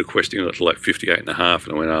little bit of questing to like 58 and a half,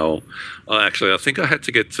 and I went, I think I had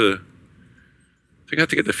to get to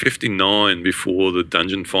 59 before the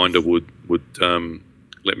Dungeon Finder would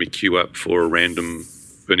let me queue up for a random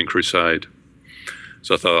Burning Crusade.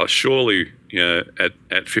 So I thought, surely at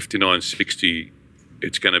 59.60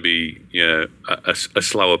 it's going to be a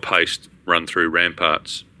slower paced run through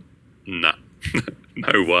ramparts. Nah,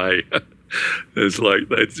 no way. It's like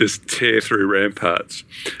they just tear through ramparts.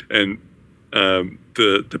 And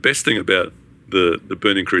the best thing about the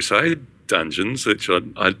Burning Crusade dungeons, which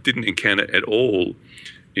I didn't encounter at all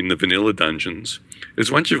in the vanilla dungeons, is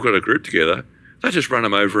once you've got a group together, they just run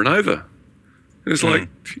them over and over. It's like,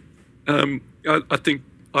 I think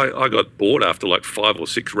I got bored after like 5 or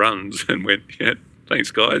 6 runs and went, yeah,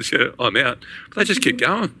 thanks guys, yeah, I'm out. But they just keep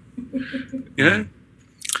going. Yeah.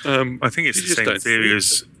 I think it's the same theory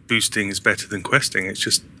as boosting is better than questing. It's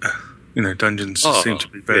just, dungeons seem to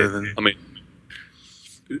be better than. I mean,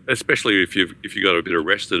 especially if you got a bit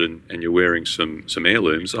arrested and you're wearing some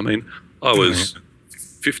heirlooms. I mean, I was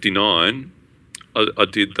 59. I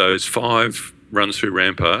did those 5 runs through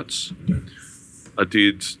Ramparts. I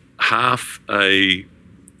did half I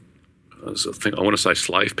want to say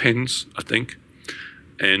slave pens, I think.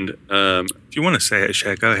 And if you want to say it,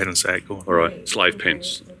 Shaq, go ahead and say it. Go on. All right, slave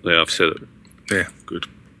pens. Yeah, I've said it. Yeah, good.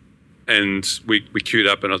 And we queued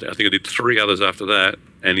up, and I think I did 3 others after that,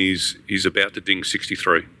 and he's about to ding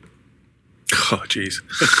 63. Oh, jeez.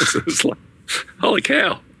 It's like, holy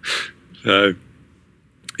cow. So,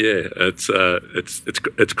 yeah,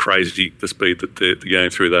 it's crazy the speed that they're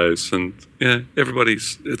going through those. And, yeah, nobody,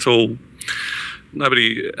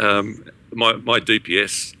 my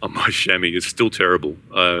DPS on my chamois is still terrible.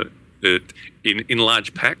 In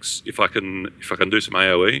large packs, if I can do some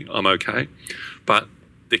AoE, I'm okay. But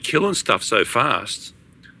they're killing stuff so fast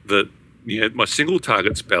that my single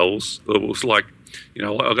target spells, it was like, I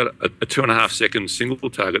got a 2.5 second single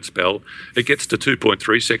target spell. It gets to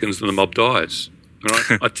 2.3 seconds and the mob dies.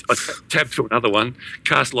 Right? I tab to another one,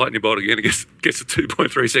 cast lightning bolt again. It gets to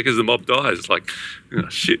 2.3 seconds. The mob dies. It's like,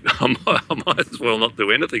 shit. I might as well not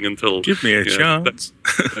do anything until give me a chance.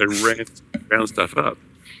 They round stuff up.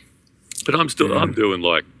 But I'm doing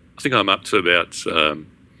like, I think I'm up to about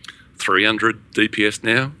 300 DPS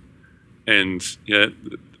now, and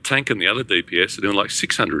the tank and the other DPS are doing like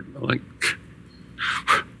 600. I'm like,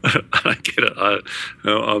 I don't get it.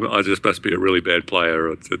 I just must be a really bad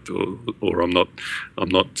player, or I'm not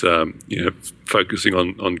focusing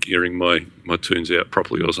on gearing my tunes out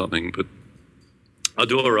properly or something. But I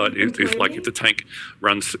do all right if the tank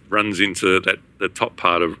runs into the top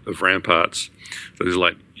part of Ramparts. So there's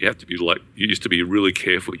like, you have to be like, you used to be really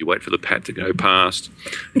careful. You wait for the pad to go past,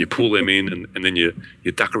 and you pull them in, and then you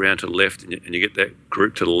duck around to the left, and you get that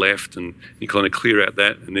group to the left, and you kind of clear out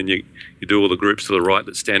that, and then you do all the groups to the right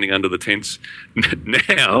that's standing under the tents.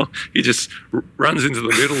 Now he just runs into the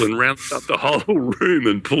middle and rounds up the whole room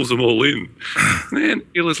and pulls them all in. Man,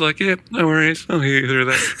 Healer's like, yeah, no worries, I'll hear you through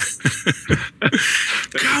that.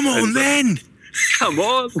 Come on, then. Come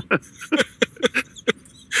on.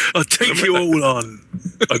 I'll take you all on.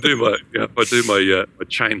 I do my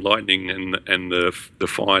chain lightning and the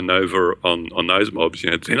fire nova on those mobs.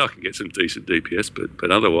 Then I can get some decent DPS,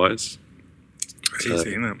 but otherwise, it's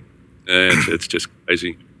easy, isn't it? It's just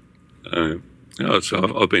crazy. So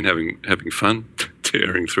I've been having fun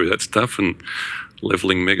tearing through that stuff and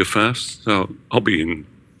leveling mega fast. So I'll be in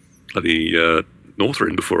bloody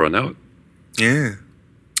Northrend before I know it. Yeah.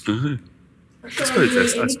 Uh-huh. I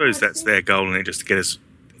suppose that's their goal, and just to get us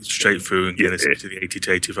straight through and get us into the 80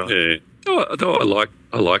 to 85. Yeah. Though I like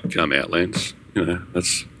Outlands.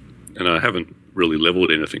 That's, and I haven't really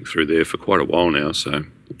leveled anything through there for quite a while now. So.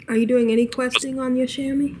 Are you doing any questing on your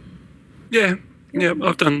chamois? Yeah,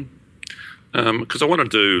 I've done because I want to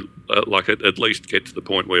do at least get to the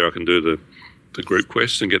point where I can do the group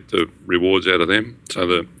quests and get the rewards out of them. So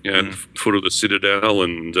the Foot of the Citadel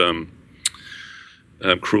and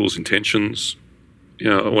Cruel's Intentions.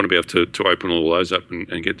 I want to be able to open all those up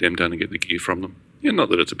and get them done and get the gear from them. Yeah, not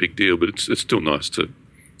that it's a big deal, but it's still nice to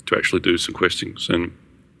actually do some questings and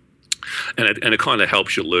it kind of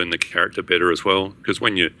helps you learn the character better as well. Because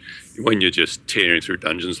when you're just tearing through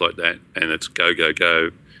dungeons like that and it's go,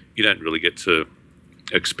 you don't really get to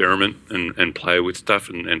experiment and play with stuff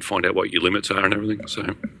and find out what your limits are and everything. So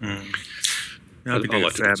I've been doing a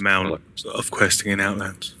fair amount of questing in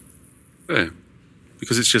Outlands. Yeah,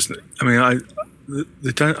 because it's just, I mean, I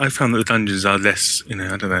found that the dungeons are less,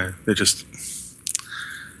 I don't know, they're just,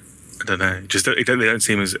 I don't know, just they don't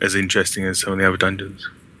seem as interesting as some of the other dungeons.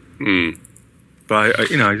 But I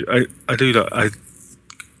do that.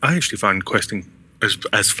 I actually find questing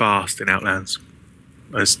as fast in Outlands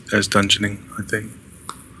as dungeoning, I think.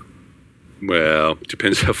 Well, it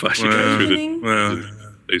depends how fast you go through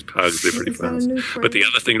these parts. They're pretty fast. But the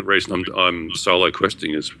other reason I'm solo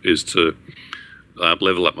questing is to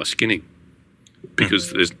level up my skinning,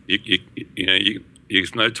 because there's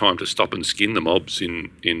there's no time to stop and skin the mobs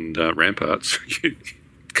in Ramparts.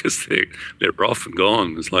 Because they're off and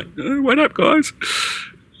gone. It's like, oh, wait up, guys.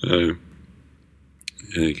 You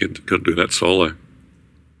got to do that solo.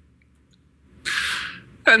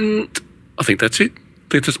 And I think that's it. I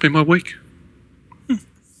think that's been my week.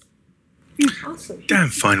 Awesome. Damn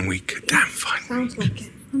fine week. Damn fine. Sounds like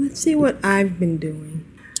it. Well, let's see what I've been doing.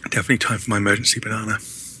 Definitely time for my emergency banana.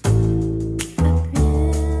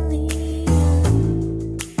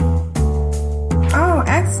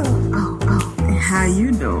 How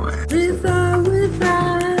you doing? With or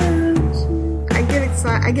without you. I get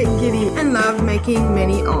excited, I get giddy, and love making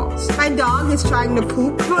many alts. My dog is trying to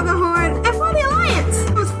poop for the Horde and for the Alliance.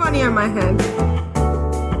 It was funny on my head.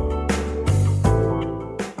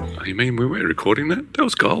 You mean we weren't recording that? That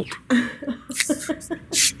was gold.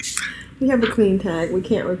 We have a clean tag. We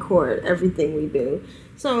can't record everything we do.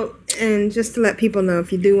 So, and just to let people know,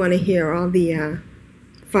 if you do want to hear all the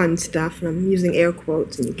fun stuff, and I'm using air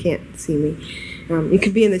quotes and you can't see me, you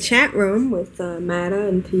could be in the chat room with Mata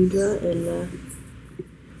and Tidra and,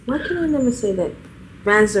 why can I never say that?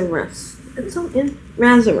 Razarus. It's so in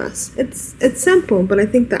Razarus. It's simple, but I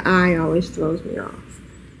think the I always throws me off.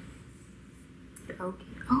 Okay.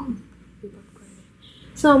 Oh,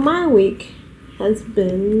 so my week has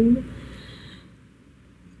been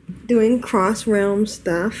doing cross-realm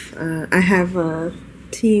stuff. I have a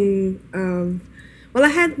team of, well, I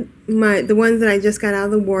had the ones that I just got out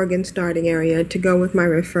of the Worgen starting area to go with my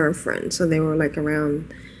refer friends. So they were like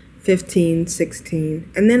around 15, 16.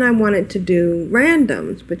 And then I wanted to do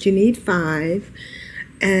randoms, but you need 5.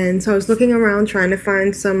 And so I was looking around trying to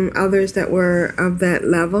find some others that were of that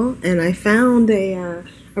level. And I found a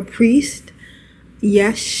priest,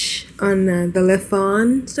 Yesh, on the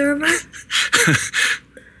Lithon server.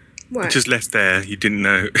 What? I just left there. You didn't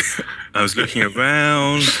know. I was looking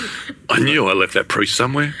around. I knew I left that priest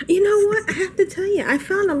somewhere. You know what? I have to tell you, I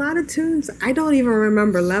found a lot of tunes I don't even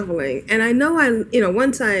remember leveling. And I know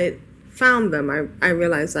once I found them, I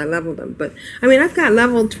realized I leveled them. But, I mean, I've got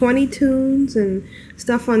level 20 tunes and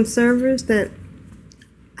stuff on servers that,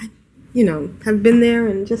 have been there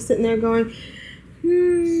and just sitting there going,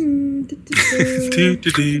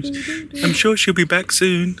 I'm sure she'll be back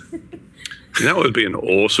soon. That would be an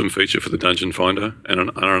awesome feature for the Dungeon Finder.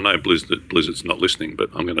 And I don't know Blizzard's not listening, but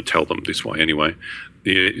I'm going to tell them this way anyway.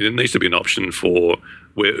 There needs to be an option for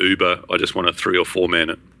where Uber, I just want a 3 or 4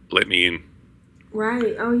 man, let me in.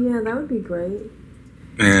 Right. Oh, yeah, that would be great.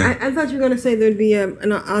 Yeah. I thought you were going to say there'd be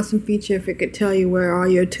an awesome feature if it could tell you where all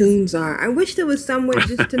your tunes are. I wish there was some way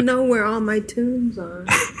just to know where all my tunes are.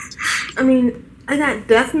 I mean, I got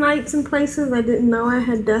Death Knights in places I didn't know I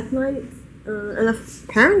had Death Knights. And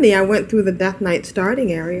apparently I went through the Death Knight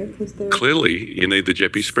starting area. Clearly, you need the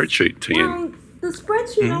Jeppy spreadsheet, TN. Well, the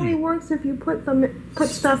spreadsheet only works if you put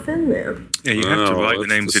stuff in there. Yeah, you have to write the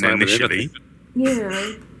names in initially.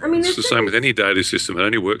 Yeah. I mean, it's the same with any data system. It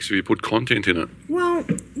only works if you put content in it. Well,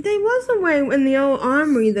 there was a way in the old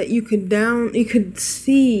Armory that you could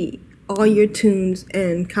see all your tunes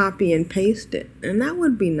and copy and paste it, and that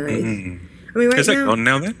would be nice. I mean, right Is that gone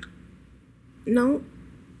now then? No.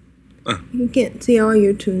 You can't see all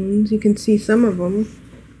your tunes. You can see some of them,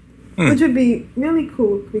 which would be really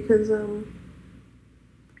cool because,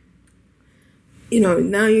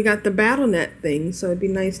 now you got the BattleNet thing, so it'd be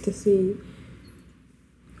nice to see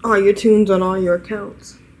all your tunes on all your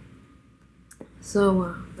accounts. So,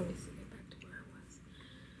 let me see, get back to where I was.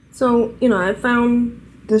 So, I found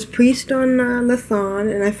this priest on Lithon,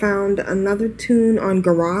 and I found another tune on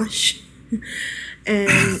Garrosh.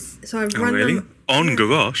 And so I've run them. On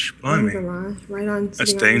Garrosh? On Garrosh, right on.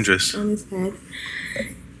 That's dangerous. On his head.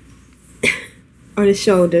 On his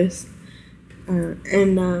shoulders. So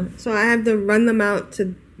I have to run them out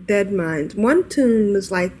to Dead Mines. One tune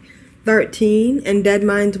was like 13, and Dead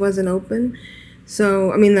Mines wasn't open.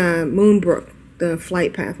 So, I mean, the Moonbrook, the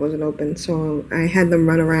flight path wasn't open. So I had them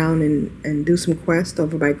run around and do some quests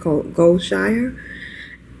over by Goldshire.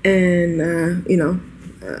 And,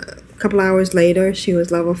 a couple hours later, she was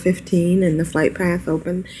level 15 and the flight path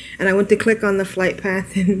opened. And I went to click on the flight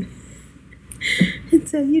path and it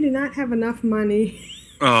said, "You do not have enough money."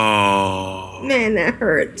 Oh. Man, that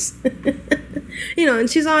hurts. And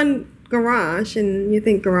she's on Garrosh, and you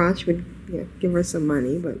think Garrosh would give her some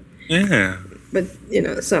money, but... Yeah. But,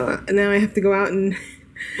 so now I have to go out and...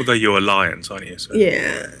 Although you're Alliance, aren't you? So.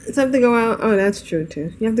 Yeah. So I have to go out... Oh, that's true,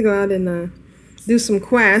 too. You have to go out and do some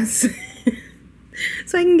quests.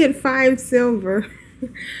 So I can get 5 silver.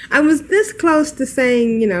 I was this close to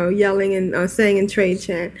saying, yelling and saying in trade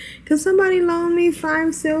chat, "Can somebody loan me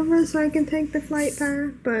 5 silver so I can take the flight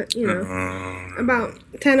path?" But, about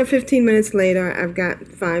 10 or 15 minutes later, I've got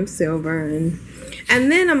 5 silver. And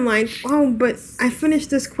then I'm like, oh, but I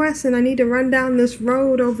finished this quest and I need to run down this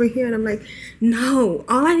road over here. And I'm like, no,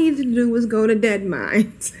 all I needed to do was go to Dead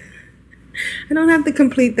Mines. I don't have to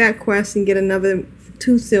complete that quest and get another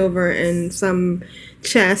 2 silver and some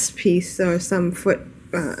chest piece or some foot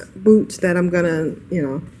boots that I'm gonna,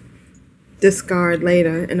 discard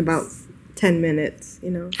later in about 10 minutes,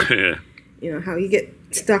 Yeah. How you get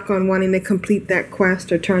stuck on wanting to complete that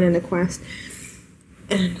quest or turn in a quest.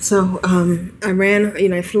 And so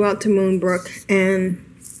I flew out to Moonbrook, and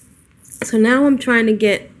so now I'm trying to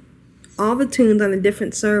get all the tunes on the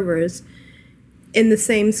different servers in the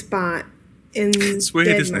same spot in It's weird,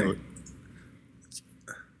 isn't it?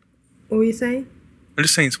 What were you saying? I'm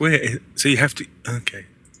just saying it's weird. So you have to... Okay.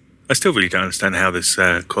 I still really don't understand how this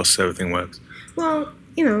cross-server thing works. Well,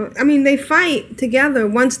 they fight together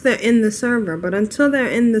once they're in the server, but until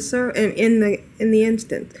they're in the in the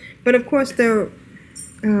instance. But of course they're...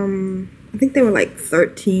 I think they were like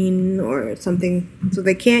 13 or something, so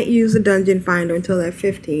they can't use the dungeon finder until they're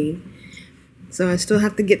 15. So I still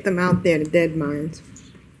have to get them out there to Dead Mines.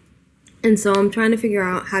 And so I'm trying to figure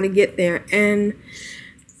out how to get there, and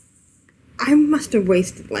I must have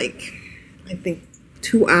wasted I think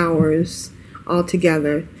 2 hours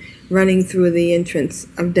altogether running through the entrance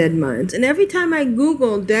of Dead Mines. And every time I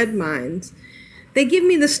Google Dead Mines, they give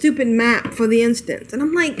me the stupid map for the instance, and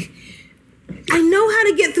I'm like, I know how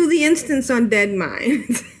to get through the instance on Dead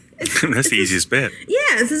Mines. That's the easiest bit.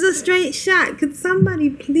 Yeah, this is a straight shot. Could somebody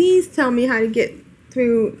please tell me how to get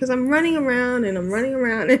through? Because I'm running around and I'm running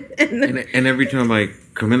around. And every time I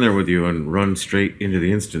come in there with you and run straight into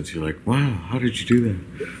the instance, you're like, wow, how did you do that?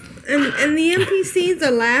 And the NPCs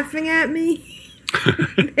are laughing at me.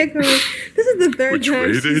 They're going, this is the third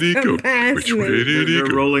time she's come past me. They're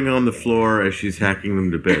rolling on the floor as she's hacking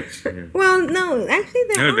them to bits. Yeah. Well, no, actually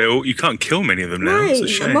you can't kill many of them now. Right. It's a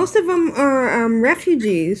shame. Most of them are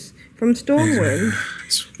refugees from Stormwind.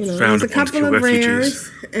 There's a couple of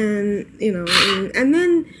rares, and and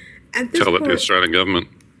then at this Tell point, it the Australian government.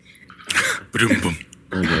 Boom.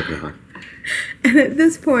 Oh my god. And at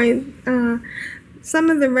this point, some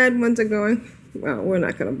of the red ones are going, well, we're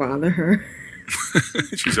not going to bother her.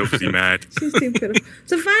 She's obviously mad. She's too pitiful.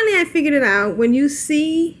 So finally I figured it out. When you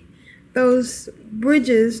see those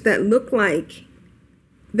bridges that look like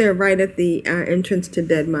they're right at the entrance to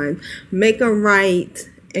Dead Mines, make a right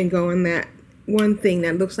and go in that one thing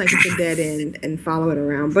that looks like it's a dead end and follow it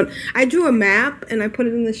around. But I drew a map and I put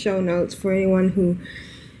it in the show notes for anyone who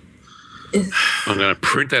is... I'm going to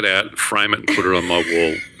print that out, frame it, and put it on my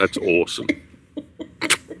wall. That's awesome.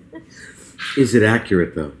 Is it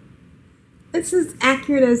accurate, though? It's as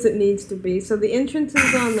accurate as it needs to be. So the entrance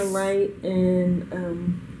is on the right, and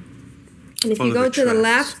if you go to the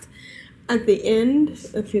left at the end,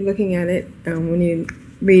 if you're looking at it when you're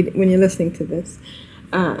listening to this,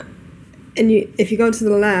 if you go to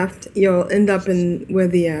the left, you'll end up in where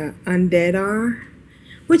the undead are.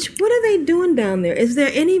 What are they doing down there? Is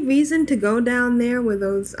there any reason to go down there where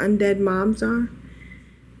those undead mobs are?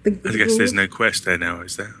 I guess there's no quest there now,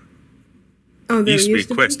 is there? Oh, there used to be a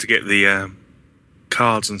quest to get the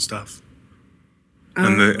cards and stuff.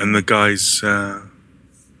 And the guys,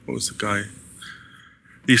 what was the guy?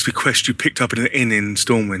 There used to be a quest you picked up in an inn in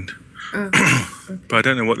Stormwind. Okay. But I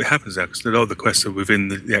don't know what happens there, because a lot of the quests are within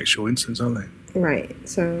the actual instance, aren't they? Right.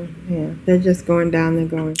 So, yeah, they're just going down there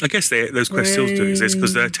going... I guess those quests still do exist,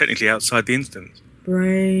 because they're technically outside the instance.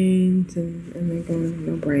 Brains, and they're going,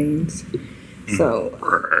 no brains. So...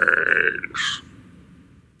 Brains.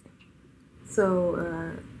 So,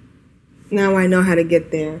 now I know how to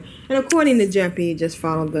get there. And according to Jeppy, you just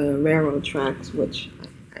follow the railroad tracks, which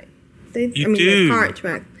the cart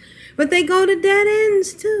track. But they go to dead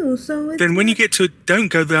ends too, so then when you get to don't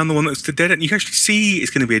go down the one that's the dead end. You can actually see it's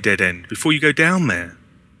going to be a dead end before you go down there.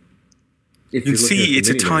 You can see it's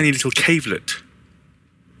a tiny little cavelet.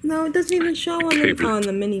 No, it doesn't even show on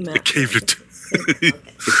the mini map. A cavelet. It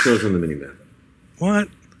shows on the mini map. What?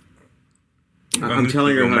 I'm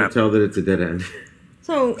telling her how to tell that it's a dead end.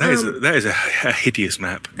 So that is a hideous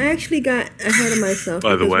map. I actually got ahead of myself.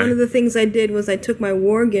 By the way, one of the things I did was I took my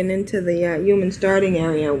Worgen into the human starting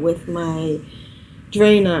area with my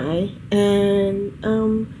Draenei,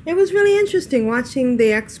 and it was really interesting watching the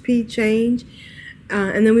XP change.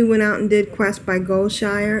 And then we went out and did quest by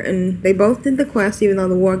Goldshire, and they both did the quest, even though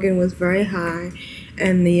the Worgen was very high,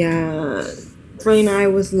 and the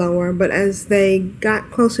Draenei was lower. But as they got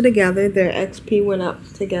closer together, their XP went up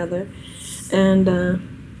together. And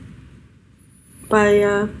by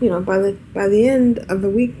the end of the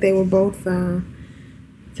week, they were both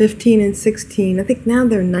 15 and 16. I think now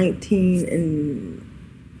they're 19 and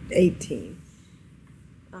 18.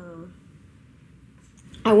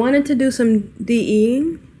 I wanted to do some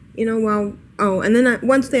DEing, and then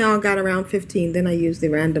once they all got around 15, then I used the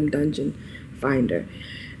random dungeon finder,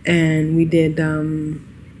 and we did Dead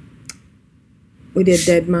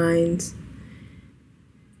Mines.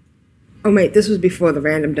 Oh, wait, this was before the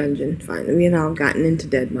random dungeon finder. We had all gotten into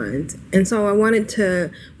Dead Mines. And so I wanted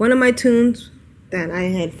to... One of my tunes that I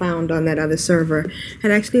had found on that other server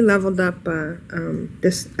had actually leveled up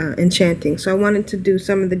this enchanting. So I wanted to do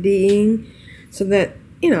some of the DEing so that,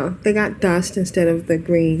 they got dust instead of the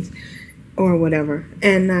greens or whatever.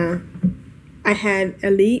 And I had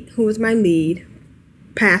Elite, who was my lead,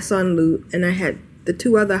 pass on loot, and I had the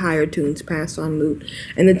 2 other higher tunes pass on loot.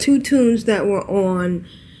 And the 2 tunes that were on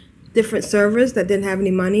different servers that didn't have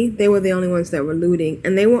any money, they were the only ones that were looting.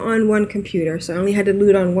 And they were on one computer, so I only had to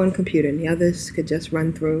loot on one computer, and the others could just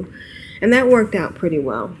run through. And that worked out pretty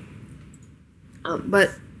well.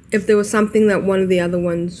 But if there was something that one of the other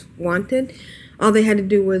ones wanted, all they had to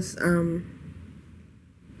do was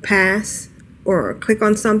pass or click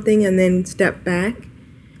on something and then step back,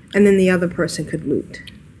 and then the other person could loot.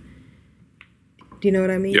 Do you know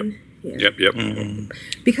what I mean? Yep. Yeah. Yep.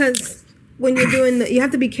 Because when you're doing you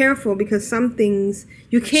have to be careful because some things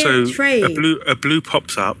you can't trade. A blue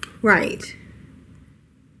pops up. Right.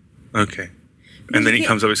 Okay. And then it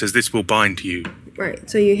comes up, it says, this will bind you. Right.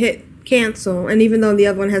 So you hit cancel, and even though the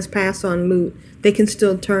other one has pass on loot, they can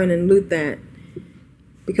still turn and loot that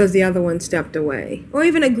because the other one stepped away. Or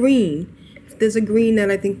even a green. If there's a green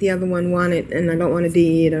that I think the other one wanted and I don't want to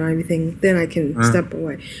DE it or everything, then I can step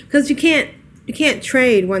away. Because you can't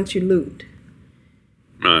trade once you loot.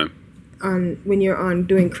 No. When you're on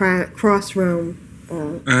doing cross realm.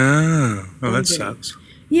 That sucks.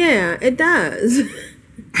 Yeah, it does.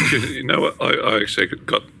 You know what? I actually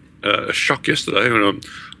got a shock yesterday when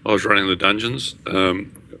I was running the dungeons.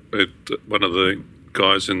 One of the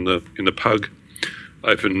guys in the pug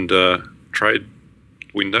opened a trade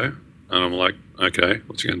window, and I'm like, okay,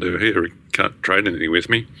 what's he going to do here? He can't trade anything with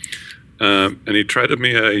me. And he traded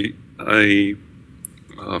me I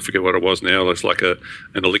forget what it was now. It's like an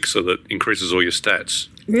elixir that increases all your stats.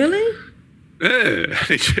 Really? Yeah.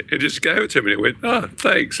 He just gave it to me and he went,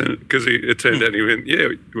 thanks. And because it turned out, he went, yeah,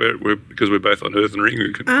 because we're both on Earth and Ring,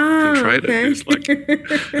 we can trade it.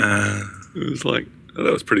 It was like, oh,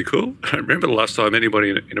 that was pretty cool. I don't remember the last time anybody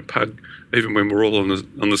in a pug, even when we're all on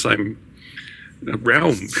the same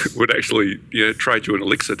realm, would actually trade you an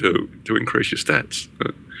elixir to increase your stats.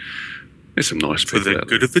 But there's some nice people for the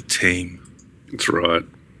good of the team. That's right.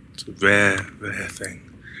 It's a rare thing.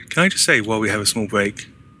 Can I just say, while we have a small break,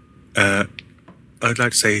 I'd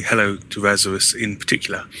like to say hello to Razarus in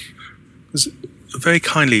particular. Very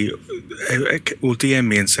kindly will DM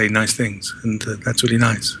me and say nice things, and that's really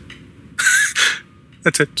nice.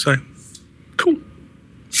 That's it. Sorry. Cool.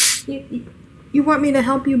 You want me to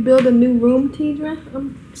help you build a new room, Tidra?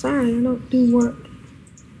 I'm sorry, I don't do work.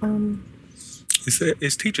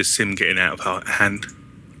 Is Tidra's sim getting out of her hand?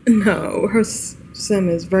 No, her sim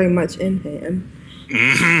is very much in hand.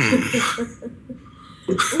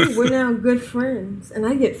 Ooh, we're now good friends, and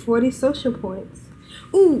I get 40 social points.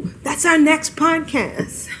 Ooh, that's our next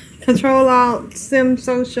podcast. Control Alt Sim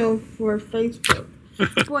Social for Facebook.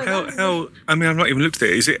 Boy, I mean, I've not even looked at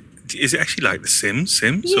it. Is it actually like the Sims?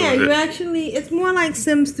 Yeah, it's more like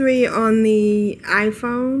Sims 3 on the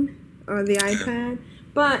iPhone or the iPad,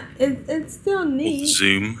 but it's still neat.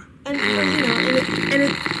 Zoom. And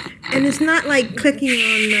it's not like clicking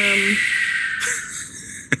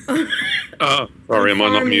on sorry, am I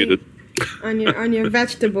not muted? on your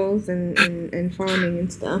vegetables and farming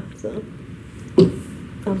and stuff. So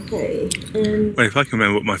okay. And well, if I can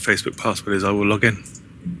remember what my Facebook password is, I will log in.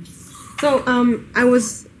 So I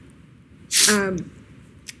was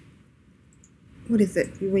what is it?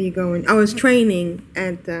 Where you going? I was training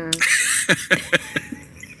at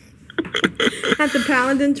at the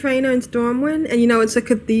Paladin Trainer in Stormwind, and it's a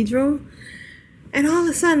cathedral. And all of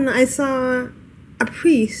a sudden, I saw a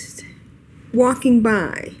priest walking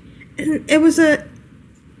by, and it was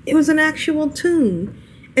an actual tomb,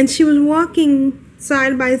 and she was walking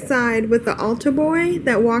side by side with the altar boy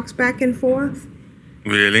that walks back and forth.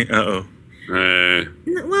 Really? No, she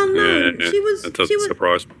was. That doesn't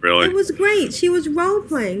surprise me, really. It was great. She was role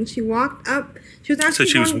playing. She walked up. She was actually.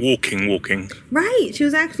 So she was walking. Right. She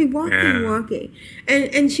was actually walking,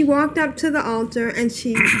 and she walked up to the altar, and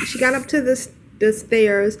she got up to the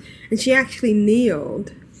stairs, and she actually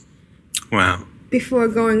kneeled. Wow. Before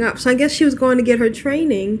going up, so I guess she was going to get her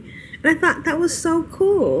training, and I thought that was so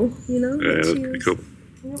cool. Yeah, that's pretty cool.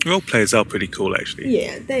 Role players are pretty cool, actually.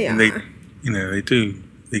 Yeah, they are. And they do.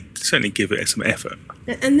 They certainly give it some effort.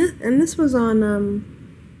 And this was on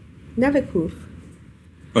Nevercoof.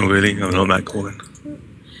 Oh really? Oh, not that cool then.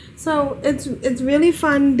 So it's really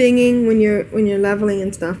fun dinging when you're leveling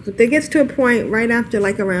and stuff. But there gets to a point right after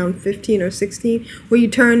like around 15 or 16 where you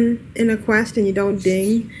turn in a quest and you don't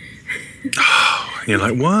ding. Oh, you're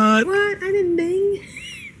like, what? What? I didn't ding.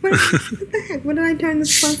 What the heck? What did I turn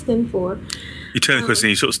this quest in for? You turn the question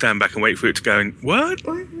and you sort of stand back and wait for it to go and, what?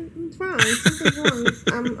 What? What's wrong? Something's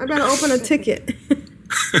wrong. I gotta open a ticket.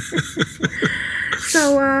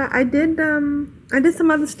 So I did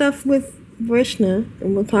some other stuff with Vrishna,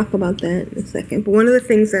 and we'll talk about that in a second. But one of the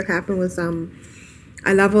things that happened was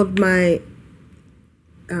I leveled my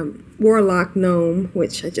warlock gnome,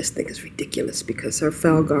 which I just think is ridiculous because her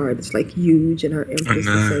fell guard is like huge and her imp is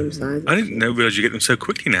the same size. I didn't realize you get them so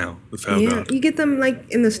quickly now, the fell guard. You get them like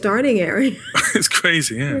in the starting area. It's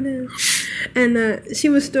crazy, yeah. It is. And she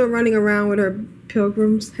was still running around with her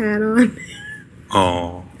pilgrim's hat on.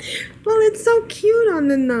 Oh. Well, it's so cute on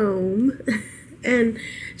the gnome. And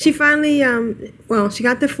she finally, she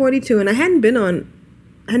got to 42, and I hadn't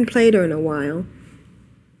played her in a while.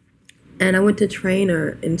 And I went to train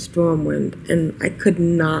her in Stormwind, and I could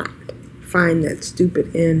not find that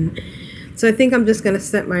stupid inn. So I think I'm just going to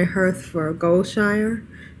set my hearth for Goldshire,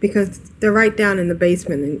 because they're right down in the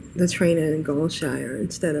basement, in the trainer in Goldshire,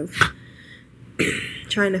 instead of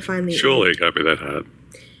trying to find the Surely it can't be that hard.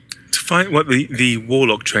 To find what the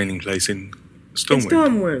warlock training place in Stormwind? In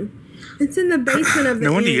Stormwind. It's in the basement of the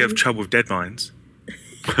No wonder inn. you have trouble with dead mines.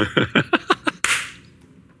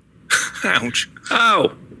 Ouch.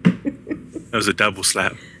 Oh! That was a double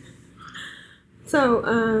slap.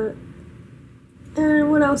 So,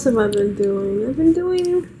 what else have I been doing? I've been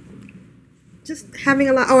doing just having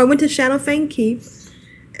a lot. Oh, I went to Shadowfang Keep,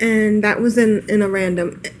 and that was in a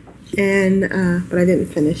random, and but I didn't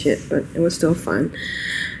finish it, but it was still fun.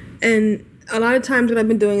 And a lot of times what I've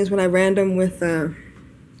been doing is when I random with, and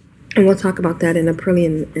we'll talk about that in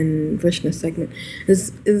Aprillian and Vrishna segment,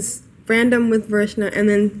 is random with Vrishna, and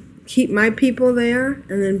then keep my people there,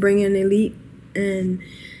 and then bring in Elite, and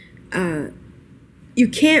you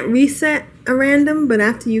can't reset a random, but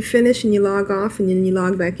after you finish and you log off and then you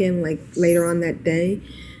log back in like later on that day,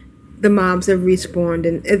 the mobs have respawned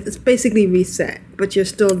and it's basically reset, but you're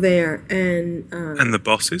still there. And the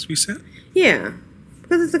bosses reset? Yeah,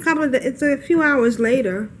 because it's a few hours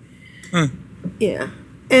later. Yeah,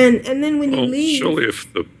 and then when you leave, surely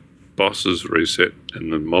if the bosses reset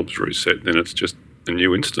and the mobs reset, then it's just a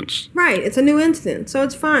new instance. Right, it's a new instance, so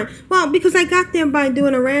it's fine. Well, because I got there by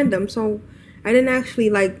doing a random, so I didn't actually,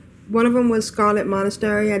 one of them was Scarlet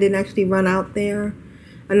Monastery. I didn't actually run out there.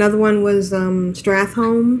 Another one was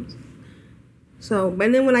Strathholm. So,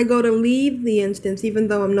 and then when I go to leave the instance, even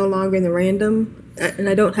though I'm no longer in the random, and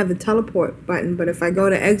I don't have the teleport button, but if I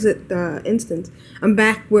go to exit the instance, I'm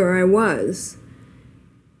back where I was.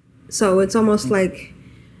 So it's almost like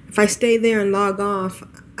if I stay there and log off,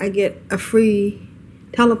 I get a free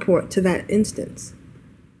teleport to that instance.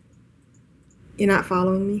 You're not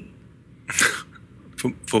following me?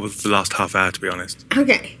 For the last half hour, to be honest.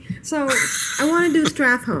 Okay, so I want to do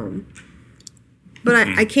Strathholm, but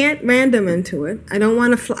I can't random into it. I don't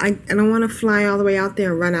want to fly. I don't want to fly all the way out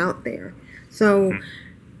there and run out there. So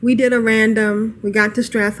we did a random. We got to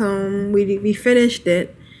Strathholm. We finished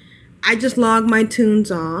it. I just logged my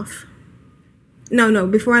tunes off. No.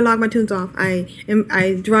 Before I log my tunes off,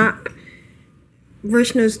 I drop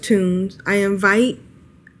Vrishna's tunes. I invite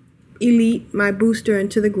Elite, my booster,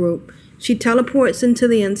 into the group. She teleports into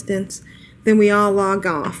the instance. Then we all log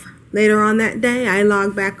off. Later on that day, I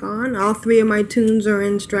log back on. All three of my tunes are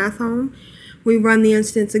in Strathholm. We run the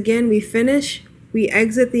instance again. We finish. We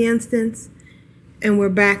exit the instance, and we're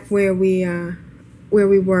back where we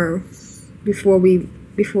were before we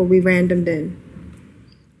randomed in.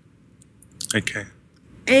 Okay.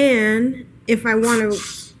 And if I want to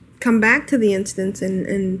come back to the instance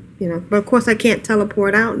and but of course I can't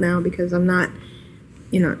teleport out now because I'm not,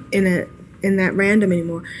 in that random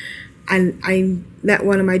anymore. I let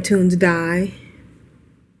one of my tunes die,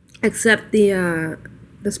 except the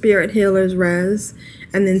spirit healer's res,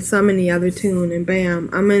 and then summon the other tune, and bam,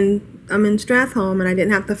 I'm in Strathholm, and I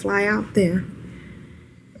didn't have to fly out there.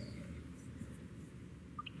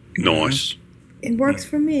 Nice. It works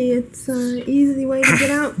for me. It's an easy way to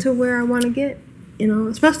get out to where I want to get,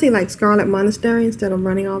 especially like Scarlet Monastery instead of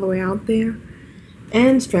running all the way out there,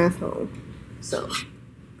 and Strathholm. So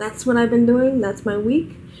that's what I've been doing. That's my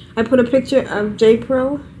week. I put a picture of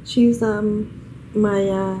J-Pro. She's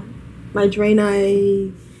my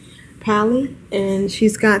Draenei Pally, and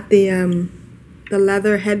she's got the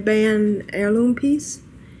leather headband heirloom piece.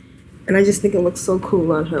 And I just think it looks so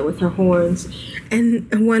cool on her with her horns. And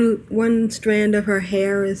one strand of her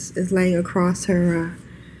hair is laying across her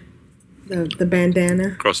the bandana.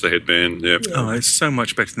 Across the headband, yep. Yeah. Oh, it's so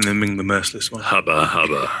much better than the Ming the Merciless one. Hubba,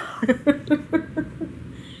 hubba.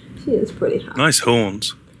 She is pretty hot. Nice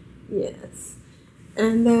horns. Yes.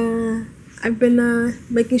 And I've been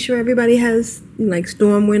making sure everybody has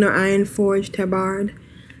Stormwind or Ironforge Tabard.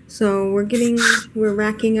 So we're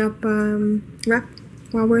racking up rep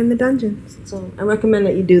while we're in the dungeons. So I recommend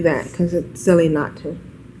that you do that because it's silly not to.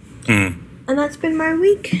 Mm. And that's been my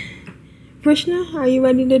week. Krishna, are you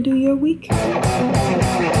ready to do your week?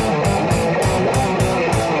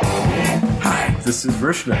 Hi, this is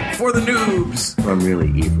Vrishna for the noobs. I'm really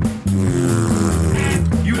evil.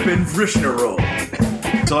 You've been Vrishna rolled.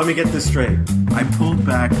 So let me get this straight. I pulled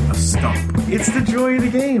back a stump. It's the joy of the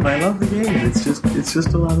game. I love the game. It's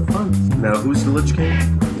just a lot of fun. Now, who's the Lich King?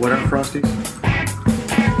 What are Frosties?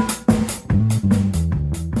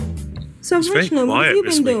 So It's very Vrishna, what have quiet you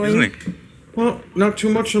this been week, doing? isn't it? Well, not too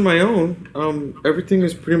much on my own. Everything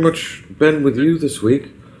has pretty much been with you this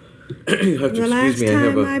week. You have to The last excuse me. I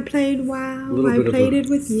have time a I played WoW, little I bit played of it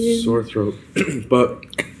with you. sore throat, but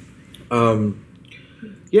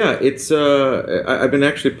yeah, it's I've been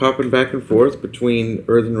actually popping back and forth between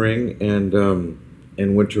Earthen Ring and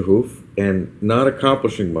Winterhoof, and not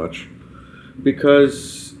accomplishing much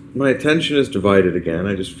because my attention is divided again.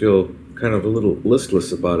 I just feel kind of a little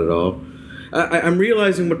listless about it all. I'm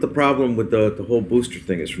realizing what the problem with the whole booster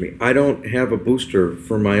thing is for me. I don't have a booster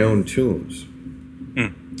for my own tunes.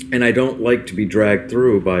 And I don't like to be dragged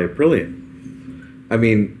through by Aprillian. I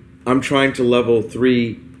mean, I'm trying to level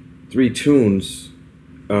three tunes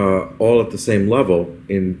all at the same level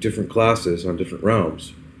in different classes on different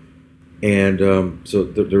realms. And so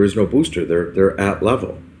there is no booster. They're at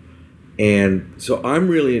level. And so I'm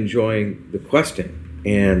really enjoying the questing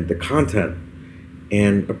and the content.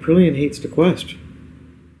 And Aprillian hates to quest.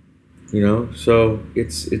 You know, so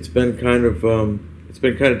it's been kind of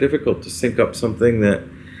difficult to sync up something that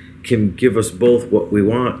can give us both what we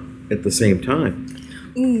want at the same time.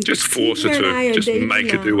 Just force it to. Just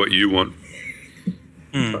make it do what you want.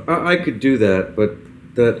 I could do that, but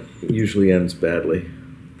that usually ends badly.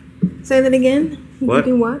 Say that again. You What?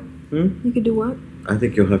 could do what? You could do what? I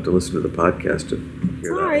think you'll have to listen to the podcast to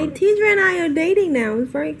hear Sorry, that Tidra and I are dating now.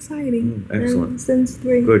 It's very exciting. excellent. And since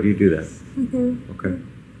 3. one. Good, you do that. Okay.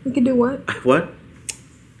 We could do what? What?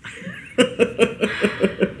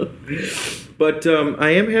 But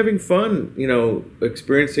I am having fun, you know,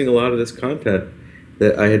 experiencing a lot of this content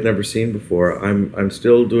that I had never seen before. I'm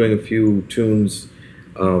still doing a few tunes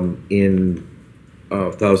in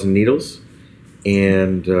Thousand Needles,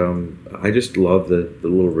 and I just love the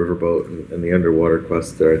little riverboat and the underwater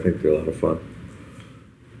quests there. I think they're a lot of fun.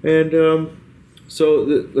 And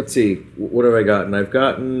let's see, what have I gotten? I've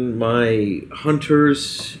gotten my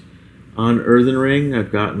hunters on Earthen Ring.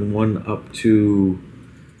 I've gotten one up to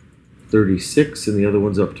 36 and the other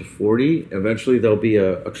one's up to 40. Eventually there'll be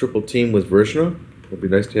a triple team with Vrishna. It'll be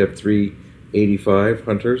nice to have 385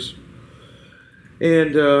 hunters.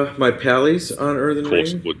 And my pallies on Earthen Ring. Of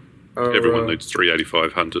course it would. Everyone needs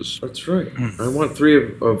 385 hunters. That's right. I want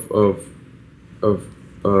 3 of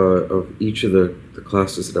each of the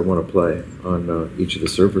classes that I want to play on each of the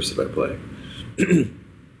servers that I play.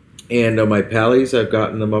 And my pallies, I've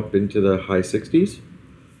gotten them up into the high 60s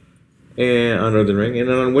and on Earthen Ring. And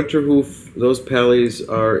then on Winterhoof, those pallies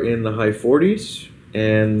are in the high 40s,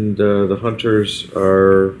 and the hunters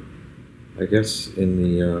are, I guess, in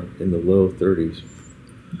the low 30s.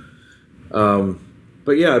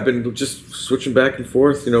 But yeah, I've been just switching back and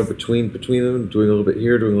forth, you know, between them, doing a little bit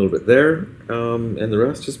here, doing a little bit there, and the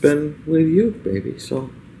rest has been with you, baby. So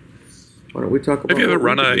why don't we talk about? Have you ever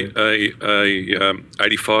what run we do? a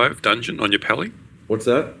 85 dungeon on your pally? What's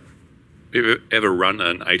that? Have you ever run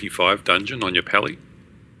an 85 dungeon on your pally?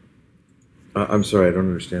 I'm sorry, I don't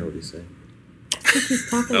understand what he's saying. I think he's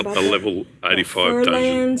talking about A level 85 Furland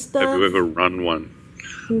dungeon. stuff. Have you ever run one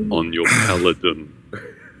on your paladin?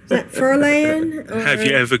 Is that Furland? Have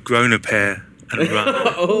you ever grown a pair and run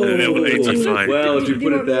Oh, level 85? well, if you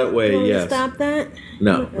put it that way, yes. Stop that?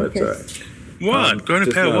 No, Okay. that's all right. What? Grown a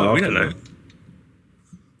just pair of not what? We don't often. know.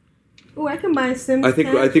 Oh, I can buy a Sims I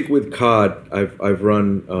think with COD, I've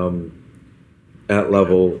run at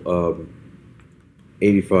level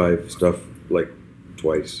 85 stuff like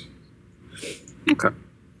twice. Okay.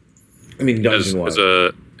 I mean, As dungeon-wise.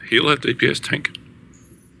 a healer, DPS tank?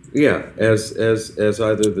 Yeah, as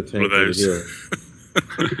either the tank One of or the those. healer.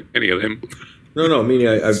 Any of them? No, meaning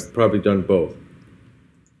I've probably done both.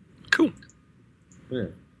 Cool. Yeah.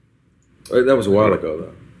 That was a while ago,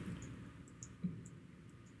 though.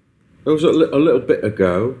 It was a little bit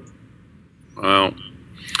ago. Well,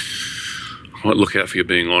 I might look out for you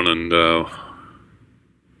being on and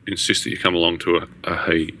insist that you come along to a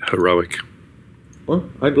heroic. Well,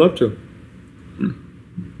 I'd love to.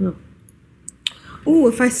 Yeah. Ooh,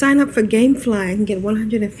 if I sign up for Gamefly, I can get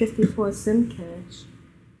 154 Sim cash.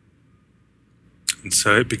 And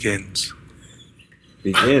so it begins.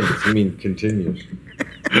 Begins. I mean, continues.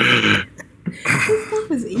 This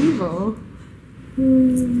stuff is evil.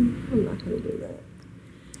 I'm not going to do that.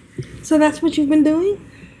 So that's what you've been doing?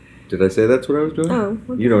 Did I say that's what I was doing? Oh.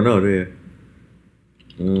 You don't know, do you?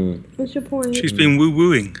 What's your point? She's been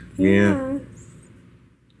woo-wooing. Yeah.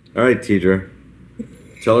 All right, Tidra.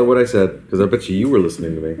 Tell her what I said, because I bet you were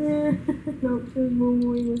listening to me. No, she was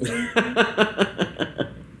woo-wooing with me.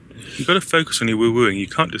 You've got to focus on your woo-wooing. You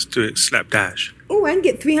can't just do it slapdash. Oh, I can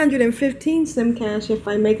get 315 sim cash if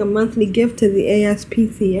I make a monthly gift to the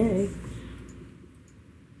ASPCA.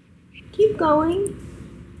 Keep going.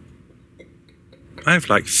 I have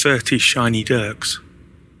like 30 shiny dirks.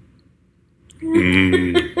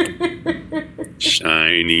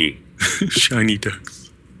 Shiny. Shiny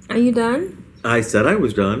dirks. Are you done? I said I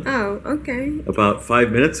was done. Oh, okay. About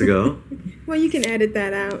 5 minutes ago. Well, you can edit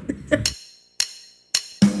that out.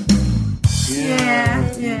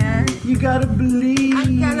 Yeah. You gotta believe. I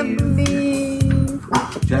gotta believe.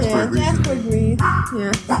 Jasper agrees. Jasper agrees.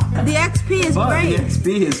 Yeah. The XP is great. The XP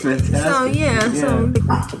is fantastic. So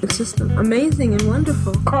it's just amazing and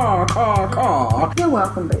wonderful. Caw. You're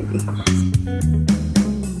welcome, baby.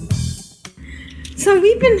 So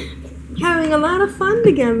we've been having a lot of fun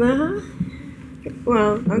together, huh?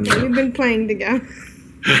 Well, okay, we've been playing together.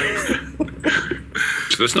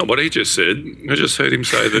 So that's not what he just said. I just heard him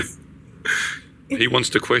say that he wants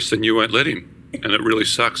to quest and you won't let him. And it really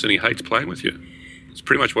sucks and he hates playing with you. It's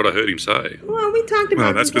pretty much what I heard him say. Well, we talked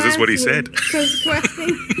about that's because that's what he said. Because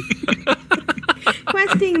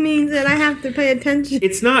questing means that I have to pay attention.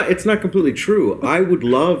 It's not completely true. I would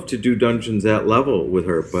love to do dungeons at level with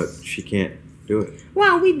her, but she can't do it.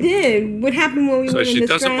 Well, we did. What happened when we So went in she the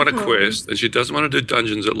doesn't want to Stratholme? quest and she doesn't want to do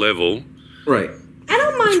dungeons at level. Right. I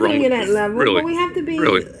don't mind wrong doing it with at you? level, Really? but we have to be.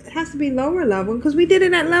 Really? It has to be lower level because we did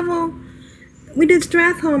it at level. We did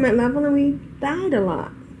Stratholme at level and we died a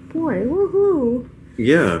lot. Boy, woohoo!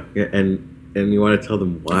 Yeah, and you want to tell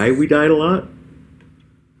them why we died a lot?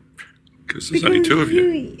 Because there's only two of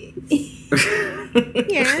you.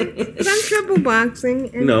 Yeah, because I'm triple boxing.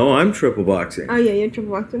 And No, I'm triple boxing. Oh yeah, you're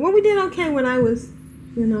triple boxing. Well, we did okay when I was,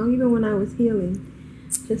 even when I was healing.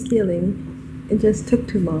 Just healing. It just took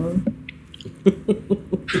too long.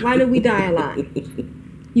 Why did we die a lot?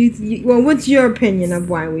 Well, what's your opinion of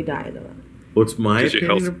why we died a lot? What's my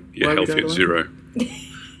Because opinion? your health hit zero.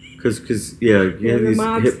 Because you have these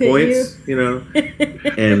mobs hit hit points,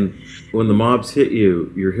 and when the mobs hit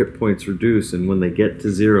you, your hit points reduce, and when they get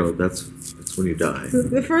to zero, that's when you die.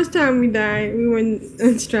 The first time we died, we were in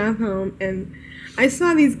Stratholme, and I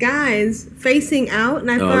saw these guys facing out,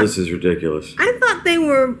 and I thought, this is ridiculous. I thought they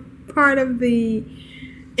were part of the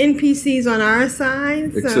NPCs on our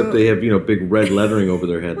side. Except they have big red lettering over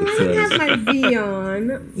their head that I says. have my V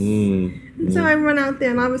on. So I run out there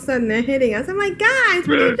and all of a sudden they're hitting us. I'm like, guys,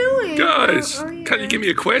 what are you doing? Guys, yeah. can't you give me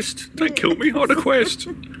a quest? Don't kill me. I want a quest.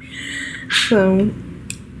 So,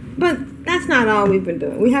 but that's not all we've been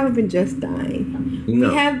doing. We haven't been just dying. No,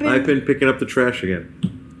 We have been. I've been picking up the trash again.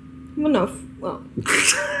 Well, no.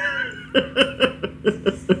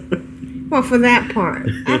 Well, for that part.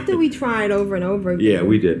 After we tried over and over again. Yeah,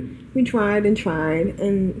 we did. We tried and tried.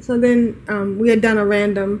 And so then we had done a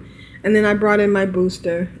random. And then I brought in my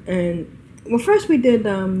booster. And, well, first we did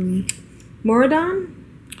Moradon?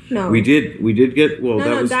 No. We did get,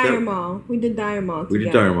 that was... Dire Maul. We did Dire Maul together. We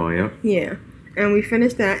did Dire Maul, yeah. Yeah. And we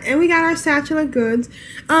finished that. And we got our satchel of goods.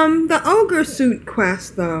 The ogre suit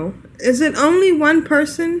quest, though. Is it only one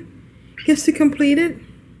person gets to complete it?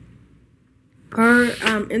 Per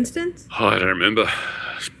instance? Oh, I don't remember.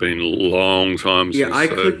 It's been a long time since. Yeah, I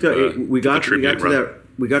clicked. We got to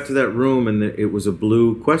that room, and it was a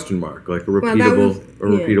blue question mark, like a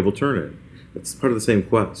repeatable turn-in. It's part of the same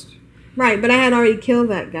quest. Right, but I had already killed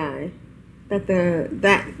that guy.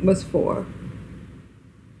 That was for.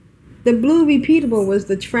 The blue repeatable was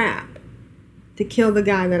the trap to kill the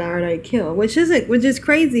guy that I already killed, which is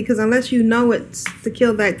crazy because unless you know it's to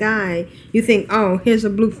kill that guy, you think, oh, here's a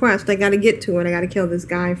blue quest, I got to get to it, I got to kill this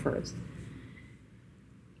guy first.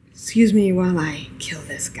 Excuse me while I kill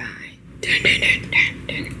this guy.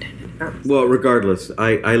 Well, regardless,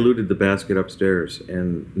 I looted the basket upstairs,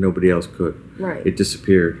 and nobody else could. Right. It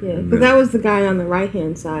disappeared. Yeah, because that was the guy on the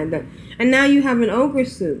right-hand side. And now you have an ogre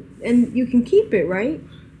suit, and you can keep it, right?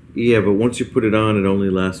 Yeah, but once you put it on, it only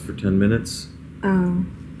lasts for 10 minutes. Oh.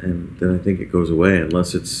 And then I think it goes away,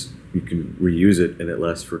 unless you can reuse it, and it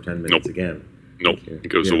lasts for 10 minutes again. Nope, it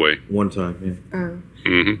goes away. One time, yeah. Oh.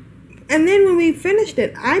 Mm-hmm. And then when we finished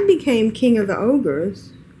it, I became king of the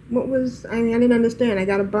ogres. I didn't understand. I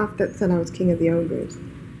got a buff that said I was king of the ogres.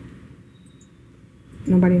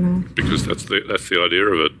 Nobody knows. Because that's the idea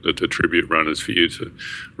of it. That the tribute run is for you to,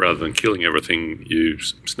 rather than killing everything, you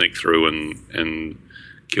sneak through and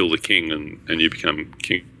kill the king, and you become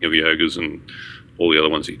king of the ogres, and all the other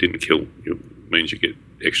ones that you didn't kill means you get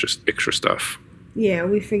extra stuff. Yeah,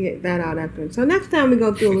 we figured that out after. So next time we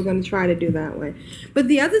go through, we're going to try to do that way. But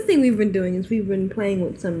the other thing we've been doing is we've been playing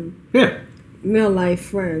with some real life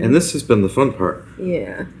friends. And this has been the fun part.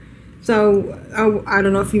 Yeah. So I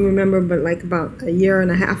don't know if you remember, but like about a year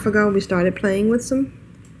and a half ago, we started playing with some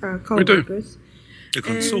co-workers. The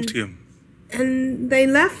consortium. And they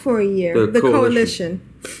left for a year. The coalition.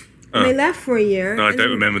 And they left for a year. No, I don't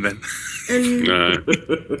remember then.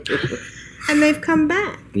 And they've come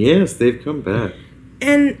back. Yes, they've come back.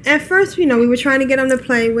 And at first, we were trying to get them to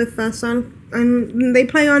play with us and they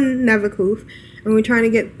play on Nevercoof, and we're trying to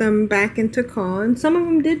get them back into Caw. And some of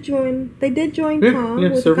them did join. They did join Caw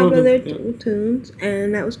with a couple of their tunes,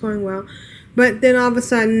 and that was going well. But then all of a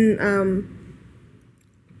sudden,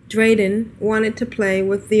 Drayden wanted to play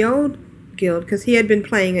with the old guild because he had been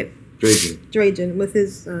playing it. Drayden with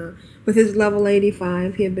his level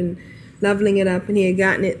 85. He had been leveling it up, and he had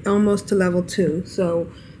gotten it almost to level 2.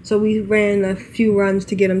 So we ran a few runs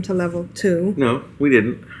to get him to level 2. No, we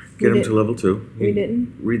didn't get him to level 2. We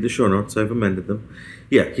didn't? Read the show notes. I've amended them.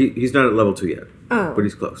 Yeah, he's not at level 2 yet. Oh. But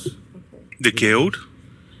he's close. Okay. The guild?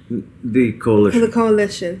 The coalition. The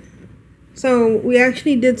coalition. So we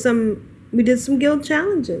actually did some guild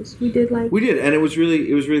challenges. We did, and it was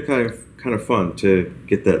really kind of fun to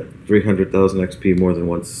get that 300,000 XP more than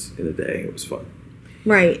once in a day. It was fun.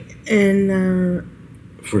 Right, and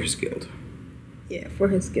for his guild. Yeah, for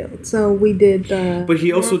his guild. So we did. But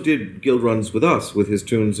he also did guild runs with us, with his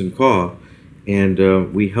tunes and Caw, and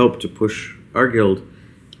we helped to push our guild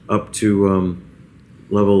up to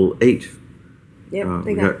level 8. Yep,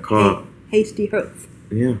 they got Caw. Hasty Hearth.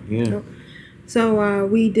 Yeah. Yep. So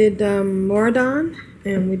we did Moradon,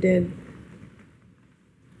 and we did.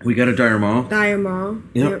 We got a Dire Maul.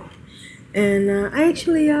 Yep. And I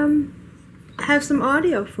actually have some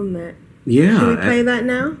audio from that. Yeah. Should we play that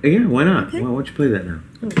now? Yeah, why not? Okay. Why don't you play that now?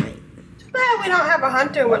 Okay. Too bad we don't have a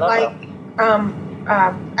hunter with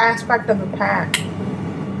aspect of the pack.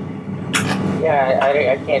 Yeah,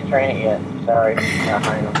 I can't train it yet. Sorry. Not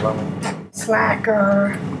high enough level.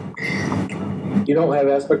 Slacker. You don't have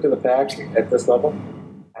aspect of the pack at this level?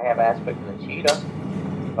 I have aspect of the cheetah,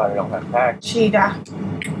 but I don't have pack. Cheetah.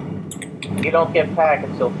 You don't get pack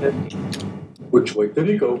until 50. Which way did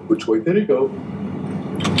he go? Which way did he go?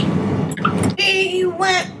 He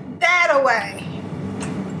went that way.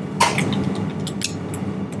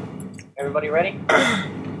 Everybody ready?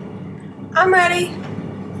 I'm ready.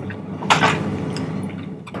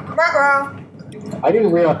 Ruh-roh. I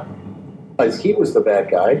didn't realize he was the bad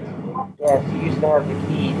guy. Yes, he used to have the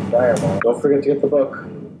key to Diamond. Don't forget to get the book.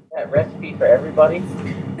 That recipe for everybody?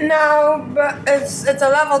 No, but it's a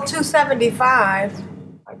level 275.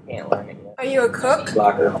 I can't learn it yet. Are you a cook?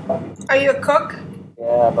 Locker. Are you a cook?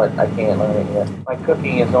 Yeah, but I can't learn it yet. My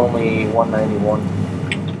cooking is only 191.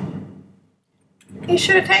 You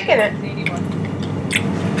should have taken it. 81.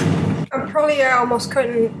 Aprilia almost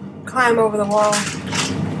couldn't climb over the wall.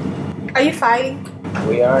 Are you fighting?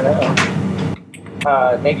 We are now.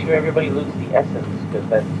 Make sure everybody loses the essence, because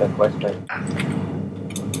that's the question.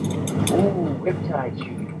 Ooh, Riptide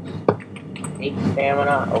shoes. 8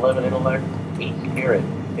 stamina, 11 intellect, 8 spirit.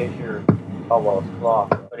 There's your, it's cloth.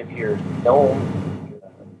 But if you're gnome,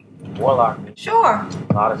 you're warlock. Sure.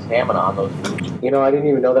 A lot of stamina on those boots. You know, I didn't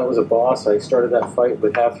even know that was a boss. I started that fight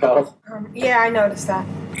with half health. Yeah, I noticed that.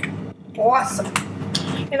 Awesome.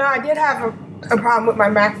 You know, I did have a problem with my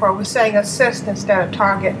macro with saying assist instead of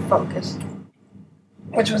target focus,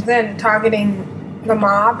 which was then targeting the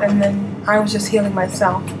mob, and then I was just healing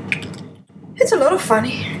myself. It's a little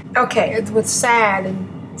funny. Okay, it was sad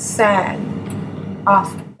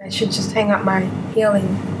off. I should just hang up my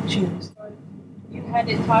healing shoes. You had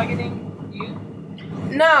it targeting you?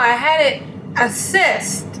 No, I had it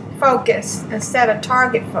assist focus instead of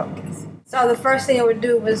target focus. So the first thing I would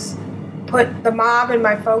do was put the mob in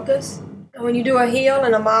my focus. And when you do a heal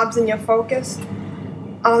and the mob's in your focus,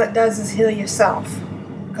 all it does is heal yourself,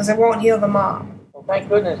 because it won't heal the mob. Well, thank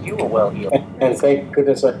goodness you were well healed. And thank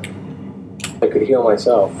goodness I could heal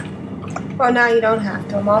myself. Well, now you don't have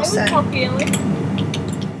to. I'm all set. Healing.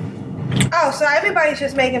 Oh, so everybody's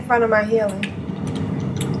just making fun of my healing.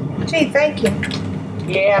 Gee, thank you.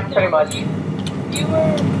 Yeah, pretty much. You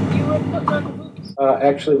were putting on the boots.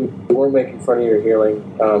 Actually, we weren't making fun of your healing.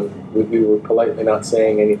 We were politely not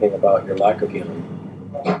saying anything about your lack of healing.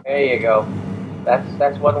 There you go.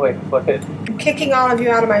 That's one way to put it. I'm kicking all of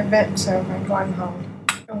you out of my vent server and going home.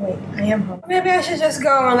 Oh wait, I am home. Maybe I should just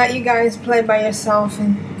go and let you guys play by yourself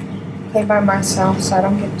and play by myself so I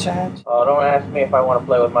don't get judged. Oh, don't ask me if I want to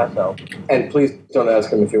play with myself. And please don't ask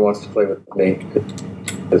him if he wants to play with me,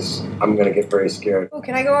 because I'm going to get very scared. Oh,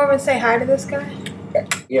 can I go over and say hi to this guy?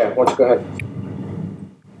 Yeah, why don't you go ahead?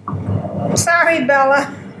 Sorry,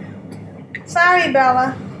 Bella. Sorry,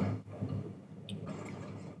 Bella.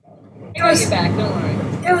 It was back, don't worry.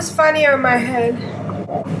 It was funnier in my head.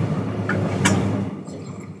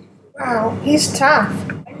 Wow, he's tough.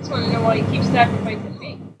 I just want to know why he keeps sacrificing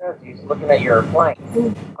me. Because he's looking at your flank.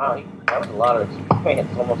 Wow, that was a lot of experience,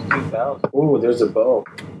 almost 2,000. Ooh, there's a bow.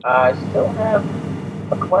 I still have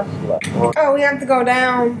a quest left. Oh, we have to go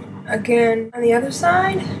down again on the other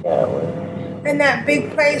side? Yeah, well, In that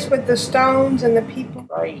big place with the stones and the people.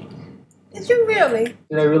 right. Did you really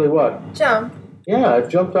Did I really what? jump? Yeah, I've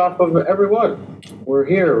jumped off of everyone. We're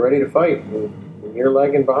here, ready to fight. And you're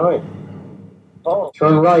lagging behind. Oh.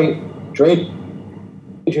 Turn right.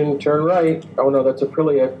 Trajan, turn right. Oh no, that's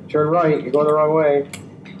Aprilia. Turn right. You're going the wrong way.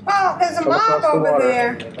 Oh, there's a Come mob across the over water.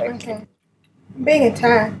 there. Okay. I'm being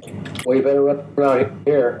attacked. Well, you better run out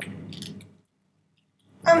here.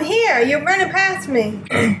 I'm here. You're running past me.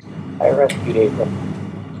 I rescued April.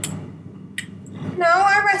 No,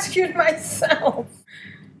 I rescued myself.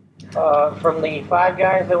 From the 5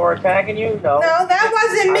 guys that were attacking you? No. No, that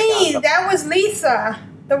wasn't I me. got them. That was Lisa.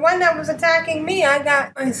 The one that was attacking me, I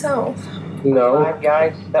got myself. No. 5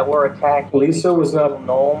 guys that were attacking Lisa was not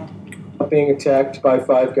Gnome. being attacked by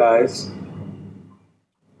 5 guys.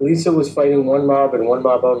 Lisa was fighting one mob and one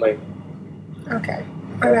mob only. Okay.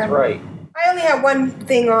 That's Whatever. right. I only had one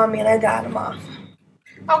thing on me and I got him off.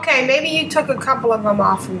 Okay, maybe you took a couple of them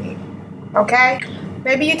off of me. Okay?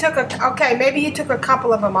 Maybe you took a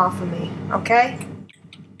couple of them off of me. Okay?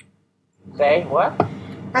 Say what?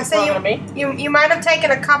 I say you might have taken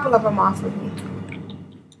a couple of them off of me.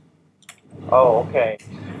 Oh, okay.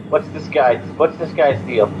 What's this guy's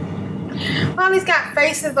deal? Well, he's got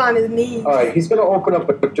faces on his knees. All right, he's going to open up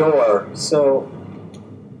a door. So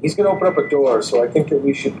I think that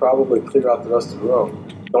we should probably clear out the rest of the room.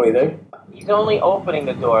 Don't you think? He's only opening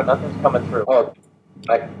the door. Nothing's coming through. Oh,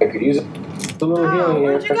 I could use it. A little healing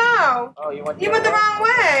here. Where'd you go? Oh, you went You went the wrong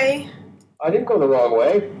way. I didn't go the wrong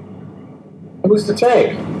way. Who's the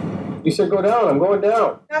tank? You said go down. I'm going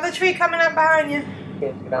down. Another tree coming up behind you.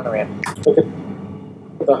 Kids, get on the ramp. Look at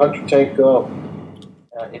the hunter tank go.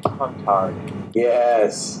 It's Huntard.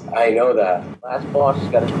 Yes, I know that. Last boss has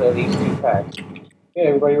got to clear these 2 packs. Okay,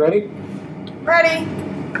 everybody ready? Ready.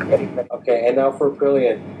 Ready. Okay, and now for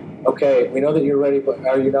Brilliant. Okay, we know that you're ready, but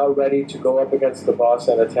are you now ready to go up against the boss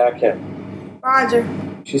and attack him? Roger.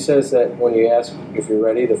 She says that when you ask if you're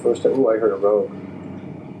ready, the first time... Ooh, I heard a rogue.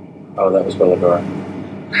 Oh, that was Belladora.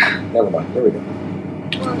 Never mind, here we go.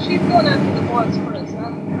 Well, she's going after the boss first.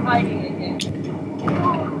 I'm hiding again.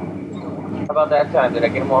 How about that time? Did I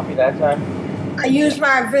get him off you that time? I used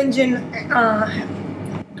my avenging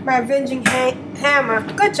hammer.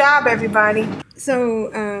 Good job, everybody.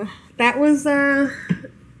 So that was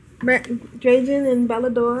Trajan and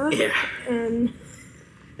Belladora. Yeah. And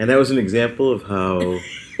that was an example of how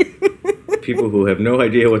people who have no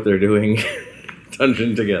idea what they're doing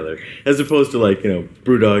dungeon together, as opposed to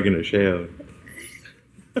Brewdog and a Shao.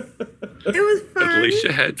 it was fun. At least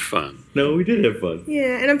you had fun. No, we did have fun.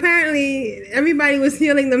 Yeah, and apparently everybody was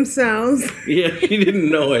healing themselves. Yeah, she didn't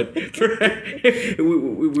know it.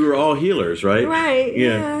 we were all healers, right? Right,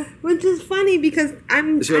 yeah. Which is funny because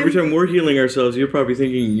So every time we're healing ourselves, you're probably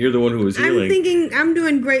thinking you're the one who was healing. I'm thinking I'm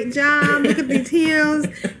doing a great job. Look at these heals.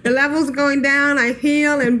 The levels going down. I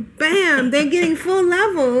heal, and bam, they're getting full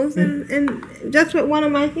levels, and just with one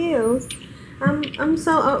of my heals, I'm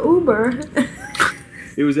so Uber.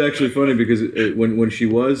 It was actually funny because when she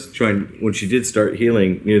did start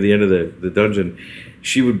healing near the end of the dungeon,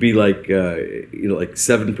 she would be like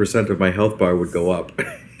 7% of my health bar would go up.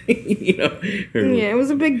 Yeah, it was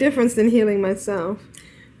a big difference than healing myself.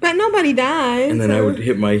 But nobody died. And then I would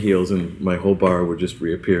hit my heals and my whole bar would just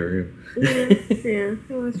reappear. Yeah, it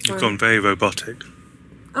was fun. You've gone very robotic.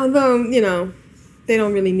 Although, they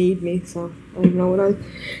don't really need me, so I don't know what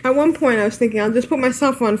At one point, I was thinking I'll just put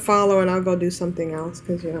myself on follow and I'll go do something else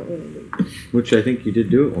because you don't really need me. Which I think you did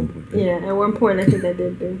do at one point. Right? Yeah, at one point I think I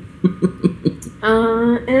did do.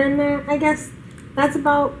 And I guess that's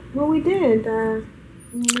about what we did.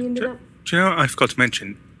 We ended up. Do you know what I forgot to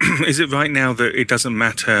mention? Is it right now that it doesn't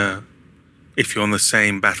matter if you're on the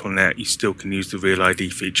same battle net, you still can use the Real ID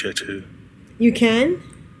feature too? You can?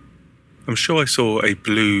 I'm sure I saw a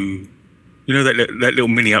blue... You know that little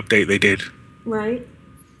mini update they did? Right.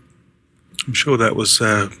 I'm sure that was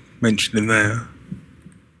mentioned in there.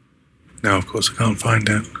 No, of course I can't find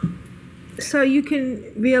it. So you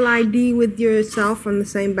can real ID with yourself on the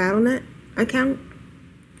same BattleNet account?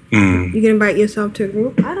 Hmm. You can invite yourself to a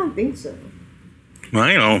group? I don't think so.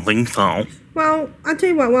 I don't think so. Well, I'll tell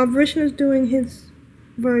you what. While Vrishna's doing his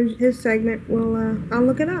segment, I'll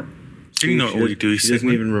look it up. Do you know what you do? She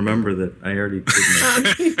doesn't even remember that I already did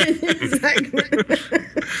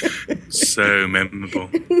that. So memorable.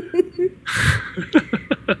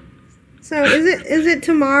 So is it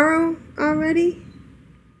tomorrow already,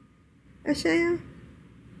 Ashaya?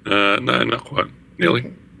 No, not quite. Nearly.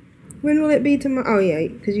 Okay. When will it be tomorrow? Oh yeah,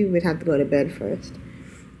 because you would have to go to bed first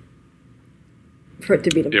for it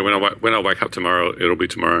to be tomorrow. Yeah, when I wake up tomorrow, it'll be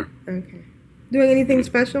tomorrow. Okay. Doing anything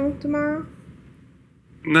special tomorrow?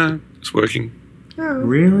 No, it's working. Oh,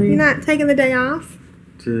 Really? You're not taking the day off?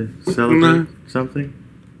 To celebrate something?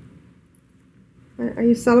 Are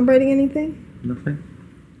you celebrating anything? Nothing?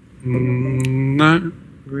 No.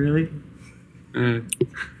 Really? Okay.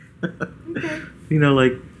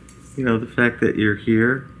 The fact that you're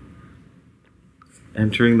here,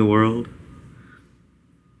 entering the world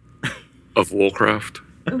of Warcraft.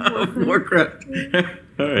 Of Warcraft.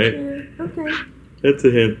 All right. Yeah, okay. That's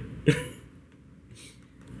a hint.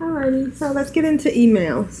 Alrighty, so let's get into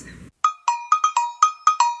emails.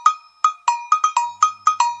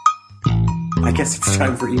 I guess it's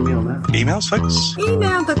time for email now. Emails, folks?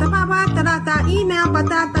 Email, email,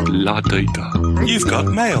 La data. You've got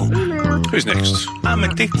mail. Email. Who's next? I'm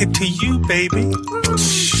addicted to you, baby.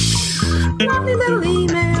 Lovely little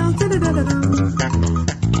email.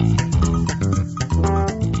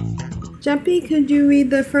 Jumpy, could you read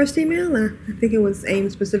the first email? I think it was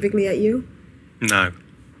aimed specifically at you. No.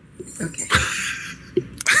 Okay.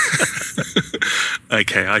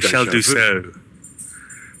 Okay, I shall do so.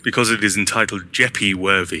 Because it is entitled Jeppy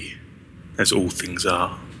Worthy, as all things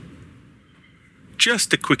are.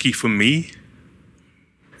 Just a quickie from me,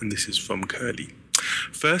 and this is from Curly.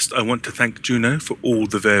 First, I want to thank Juno for all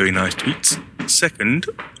the very nice tweets. Second,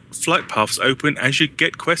 flight paths open as you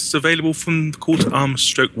get quests available from the Call to Arms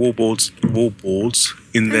stroke warboards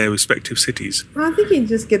in their respective cities. Well, I think you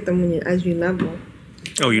just get them as you level.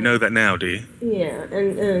 Oh, you know that now, do you? Yeah,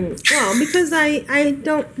 and well, because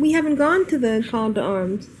we haven't gone to the Call to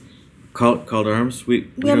Arms. Call to Arms? We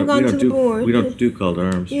haven't gone to the board. We don't do Call to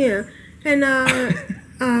Arms. Yeah, and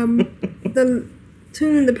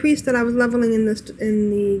the priest that I was leveling in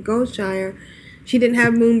the Goldshire, she didn't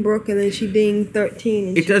have Moonbrook, and then she dinged 13.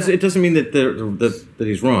 And It doesn't mean that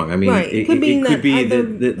he's wrong. I mean, right. It could be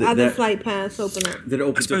that other flight paths open up.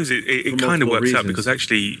 I suppose it kind of works out because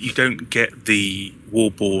actually you don't get the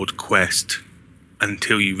warboard quest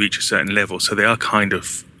until you reach a certain level, so they are kind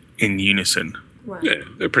of in unison. Right. Yeah,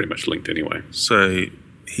 they're pretty much linked anyway. So,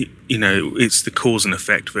 it's the cause and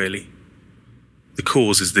effect, really. The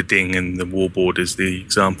cause is the ding, and the warboard is the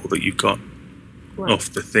example that you've got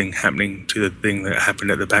of the thing happening to the thing that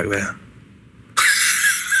happened at the back there.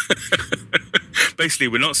 Basically,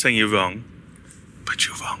 we're not saying you're wrong, but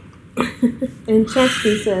you're wrong. And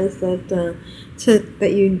Chesky says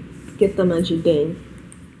that you get them as you ding.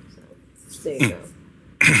 So, there you go.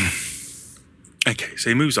 Okay, so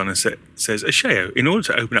he moves on and says, Asheo, in order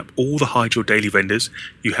to open up all the Hydro daily vendors,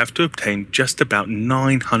 you have to obtain just about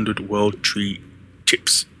 900 World Tree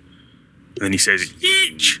chips. And then he says,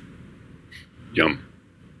 each. Yum.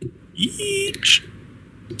 Each.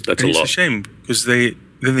 That's and a lot. It's a shame, because they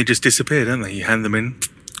just disappear, don't they? You hand them in,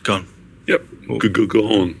 gone. Yep,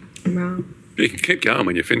 gone. Wow. You can keep going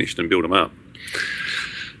when you're finished and build them up.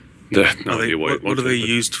 What are they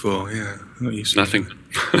used for? Yeah, not used nothing.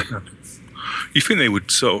 For you think they would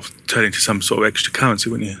sort of turn into some sort of extra currency,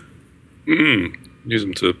 wouldn't you? Use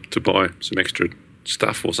them to buy some extra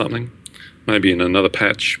stuff or something. Maybe in another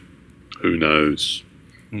patch. Who knows?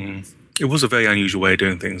 It was a very unusual way of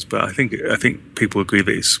doing things, but I think people agree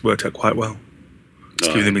that it's worked out quite well. It's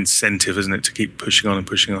giving them incentive, isn't it, to keep pushing on and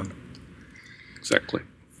pushing on. Exactly.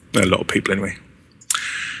 A lot of people, anyway.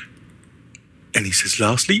 And he says,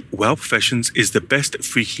 lastly, WoW Professions is the best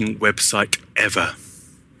freaking website ever.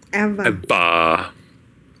 Ever.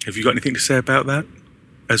 Have you got anything to say about that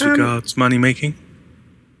as regards money making?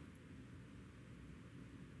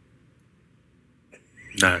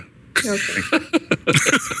 No. Okay.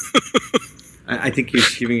 I think you're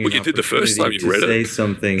giving you you did the first time you read say it.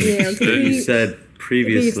 something Yeah, that you said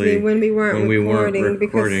previously when we weren't recording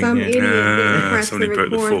because some idiot didn't press the somebody broke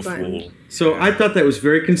the record fourth button. wall. So I thought that was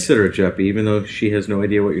very considerate, Jeppy, even though she has no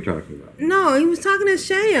idea what you're talking about. No, he was talking to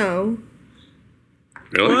Sheo.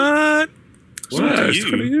 Really? What? What?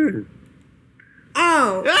 You?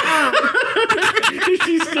 Oh.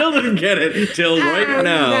 She still didn't get it till right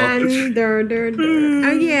now.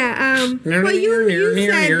 Oh yeah. Well, you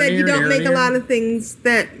said that you don't make a lot of things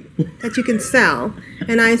that you can sell,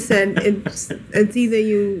 and I said it's either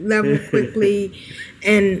you level quickly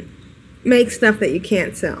and make stuff that you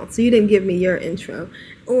can't sell. So you didn't give me your intro,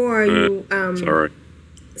 or you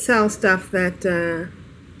sell stuff that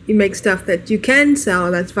you make stuff that you can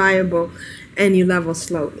sell that's viable, and you level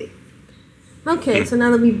slowly. Okay, so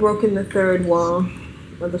now that we've broken the third wall,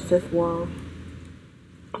 or the fifth wall,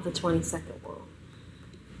 or the 22nd wall.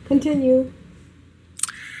 Continue.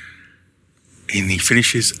 And he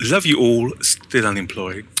finishes, love you all, still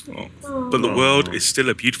unemployed. But the world is still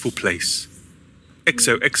a beautiful place.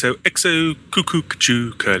 Exo, exo, exo, cuckoo,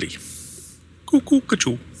 cachoo, curly. Cuckoo,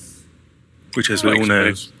 cachoo. Which, as we all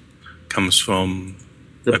know, comes from...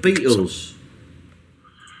 The Beatles.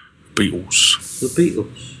 Beatles. The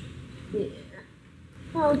Beatles. Yeah.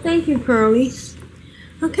 Oh, thank you, Curly.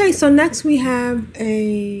 Okay, so next we have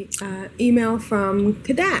a email from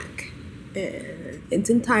Kadak. It's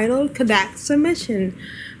entitled Kadak Submission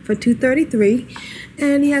for 233,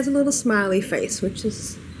 and he has a little smiley face, which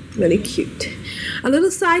is really cute. A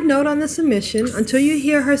little side note on the submission: until you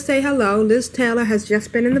hear her say hello, Liz Taylor has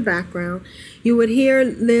just been in the background. You would hear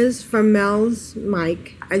Liz from Mel's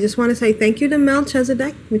mic. I just want to say thank you to Mel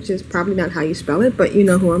Chesedek, which is probably not how you spell it, but you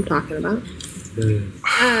know who I'm talking about.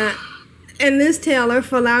 And Liz Taylor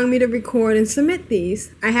for allowing me to record and submit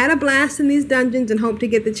these. I had a blast in these dungeons and hope to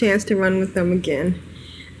get the chance to run with them again.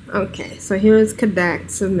 Okay, so here is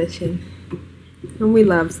Kadak's submission. And we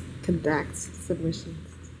love Kadak's submissions.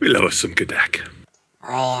 We love some Kadak.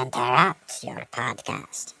 I interrupt your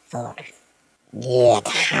podcast for It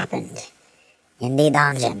Happened in the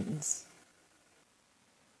Dungeons.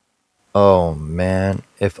 Oh man,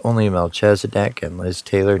 if only Melchizedek and Liz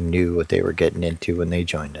Taylor knew what they were getting into when they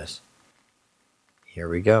joined us. Here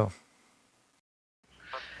we go.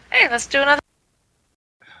 Hey, let's do another.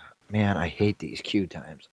 Man, I hate these queue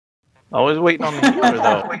times. Always waiting on the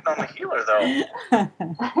healer,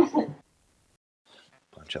 though.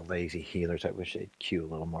 Bunch of lazy healers. I wish they'd queue a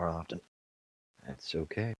little more often. That's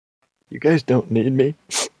okay. You guys don't need me.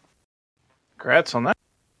 Congrats on that.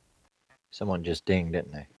 Someone just dinged,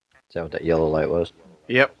 didn't they? Is that what that yellow light was?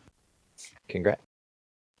 Yep. Congrats.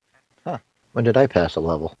 Huh. When did I pass a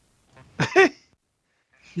level?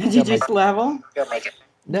 Did you just level?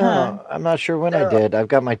 No, I'm not sure when I did. I've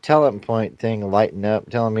got my talent point thing lighting up,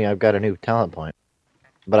 telling me I've got a new talent point.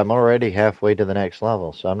 But I'm already halfway to the next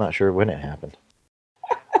level, so I'm not sure when it happened.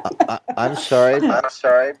 I'm sorry.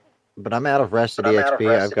 But I'm out of rested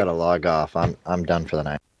EXP. I've got to log off. I'm done for the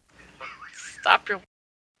night. Stop your.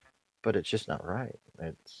 But it's just not right.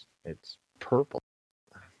 It's purple.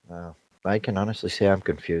 I can honestly say I'm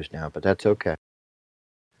confused now, but that's okay.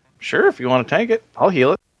 Sure, if you want to tank it, I'll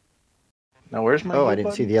heal it. Now, where's my... Oh, I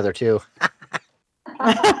didn't see the other two.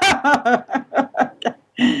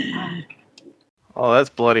 Oh, that's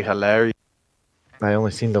bloody hilarious. I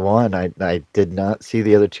only seen the one. I did not see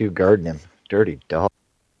the other two guarding him. Dirty dog.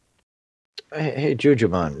 Hey,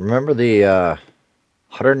 Jujubon, remember the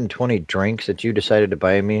 120 drinks that you decided to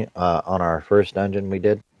buy me on our first dungeon we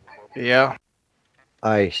did? Yeah.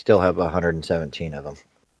 I still have 117 of them.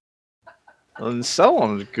 Well, then sell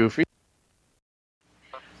them, Goofy.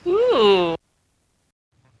 Ooh.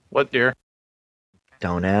 What, dear?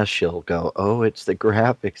 Don't ask, she'll go, oh, it's the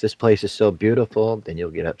graphics. This place is so beautiful. Then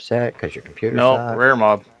you'll get upset because your computer sucks. No, rare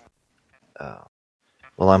mob. Oh.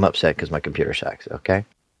 Well, I'm upset because my computer sucks, okay?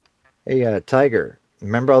 Hey, Tiger,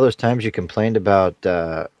 remember all those times you complained about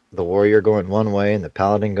the warrior going one way and the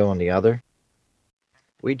paladin going the other?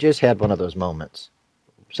 We just had one of those moments.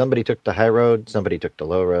 Somebody took the high road, somebody took the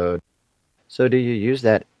low road. So do you use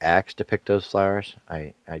that axe to pick those flowers?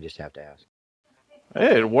 I just have to ask.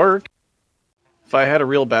 Hey, it worked. If I had a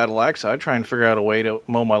real battle axe, I'd try and figure out a way to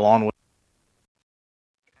mow my lawn with.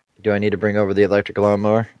 Do I need to bring over the electric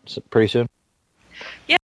lawnmower pretty soon?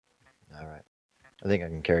 Yeah. All right. I think I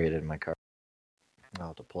can carry it in my car. I'll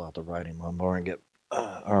have to pull out the riding lawnmower and get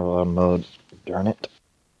our lawn mowed. Darn it.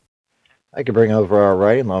 I could bring over our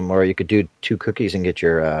riding lawnmower. You could do 2 cookies and get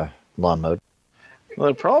your lawn mowed. Well,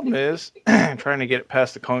 the problem is trying to get it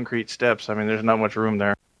past the concrete steps. I mean, there's not much room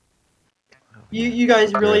there. You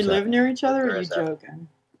guys really live near each other, or are you joking?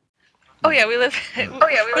 Oh yeah, we live. We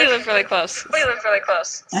live really close.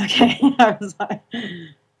 Okay. I was like...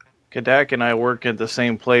 Kadak and I work at the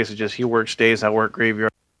same place. It's just he works days, I work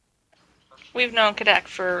graveyard. We've known Kadak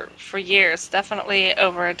for years, definitely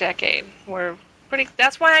over a decade. We're pretty.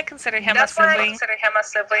 That's why I consider him a sibling.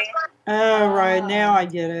 Oh, right. Now I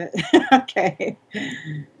get it. Okay.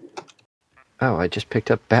 Oh, I just picked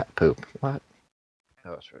up bat poop. What?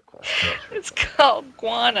 Host request. It's called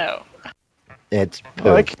guano. It's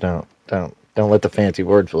poop. Don't let the fancy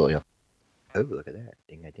word fool you. Oh, look at that.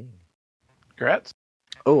 Ding a ding. Congrats.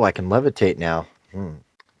 Oh, I can levitate now.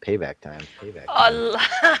 Payback time.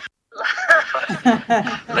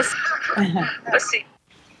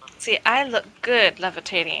 See, I look good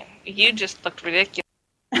levitating. You just looked ridiculous.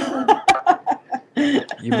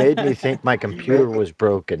 You made me think my computer was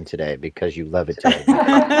broken today because you levitated.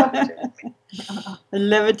 The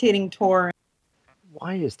levitating torrent.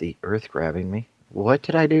 Why is the earth grabbing me? What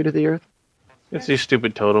did I do to the earth? It's these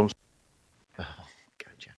stupid totems. Oh,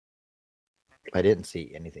 gotcha. I didn't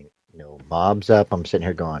see anything. No mobs up. I'm sitting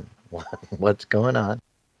here going, what's going on?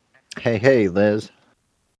 Hey, Liz.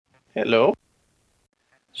 Hello.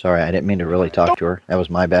 Sorry, I didn't mean to really talk to her. That was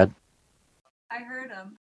my bad. I heard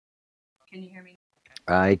him. Can you hear me?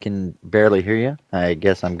 I can barely hear you. I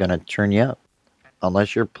guess I'm going to turn you up.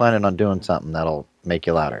 Unless you're planning on doing something that'll make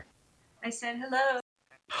you louder. I said hello.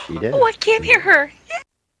 She did. Oh, I can't hear her.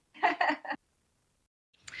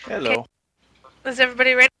 Hello. Okay. Is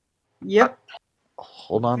everybody ready? Yep.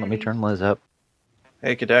 Hold on, let me turn Liz up.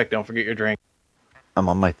 Hey, Kadak, don't forget your drink. I'm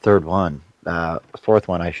on my third one. Fourth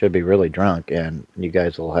one, I should be really drunk, and you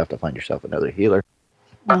guys will have to find yourself another healer.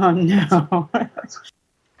 Oh, no.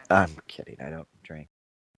 I'm kidding. I don't drink.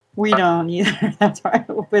 We don't either. That's right.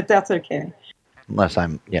 But that's okay. Unless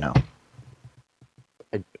I'm,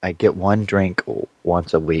 I get one drink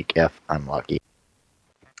once a week if I'm lucky.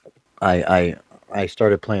 I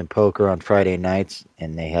started playing poker on Friday nights,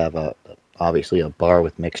 and they have obviously a bar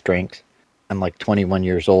with mixed drinks. I'm like 21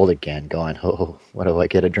 years old again, going, oh, what do I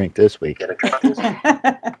get a drink this week? So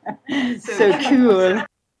cool.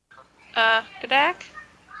 Kadak?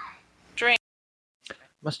 Drink.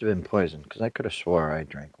 Must have been poison, because I could have swore I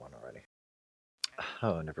drank one already.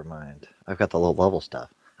 Oh, never mind. I've got the low level stuff.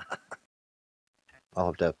 I'll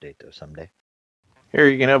have to update those someday. Here,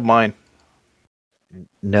 you can have mine.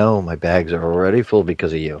 No, my bags are already full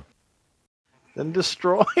because of you. Then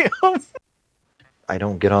destroy them. I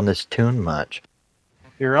don't get on this tune much.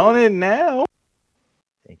 You're on it now.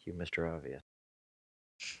 Thank you, Mr. Obvious.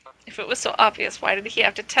 If it was so obvious, why did he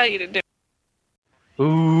have to tell you to do it?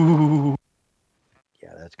 Ooh.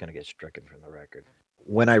 Yeah, that's going to get stricken from the record.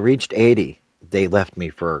 When I reached 80, they left me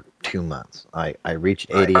for 2 months. I reached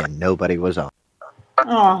 80 and nobody was on.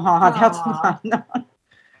 Oh, that's not. No.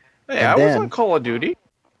 Hey, I was on Call of Duty.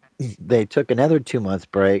 They took another 2 month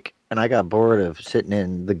break, and I got bored of sitting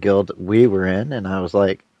in the guild we were in, and I was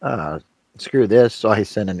like, screw this. So I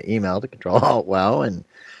sent an email to Ctrl WoW and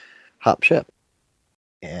hop ship,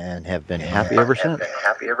 and have been happy ever since.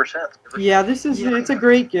 Yeah, it's a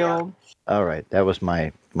great guild. All right, that was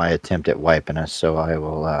my attempt at wiping us, so I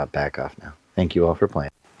will back off now. Thank you all for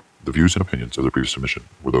playing. The views and opinions of the previous submission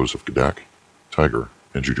were those of Kadak, Tiger,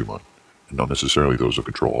 and Jujumon, and not necessarily those of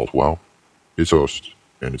Ctrl-Alt-WoW, its host,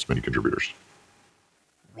 and its many contributors.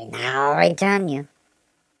 We now return you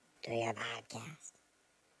to your podcast.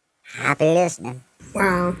 Happy listening.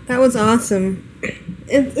 Wow, that was awesome.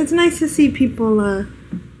 It's nice to see people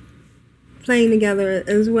playing together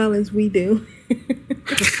as well as we do.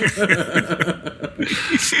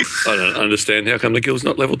 I don't understand how come the guild's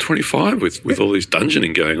not level 25 with all this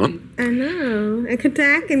dungeoning going on. I know. And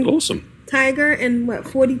Katak and Awesome. Tiger and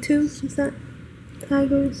 42? Is that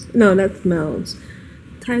Tiger's? No, that's Mel's.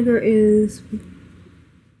 Tiger is...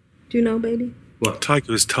 Do you know, baby? What?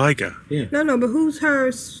 Tiger is Tiger. Yeah. No, but who's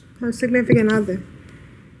her significant other?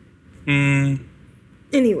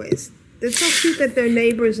 Anyways, it's so cute that they're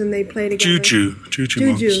neighbors and they play together. Juju.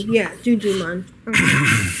 Yeah, Jujumon.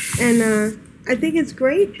 Okay. And I think it's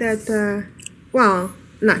great that, well,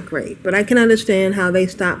 not great, but I can understand how they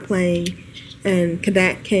stopped playing and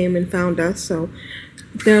Kadak came and found us, so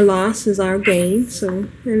their loss is our gain, so,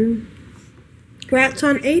 and congrats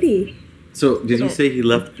on 80. So, did he say he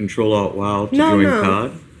left Ctrl-Alt-WoW to join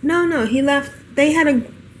COD? No, he left,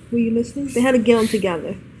 were you listening? They had a guild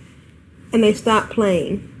together, and they stopped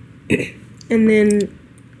playing. And then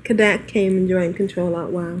Kadak came and joined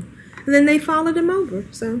Ctrl-Alt-WoW. And then they followed him over,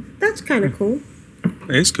 so that's kind of cool.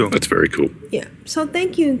 It is cool. That's very cool. Yeah, so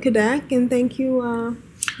thank you, Kadak, and thank you,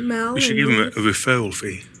 Mel. We should give him a referral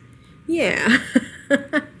fee. Yeah.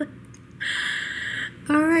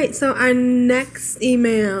 All right, so our next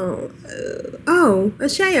email.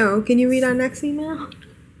 Ashayo, can you read our next email?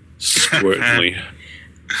 Certainly.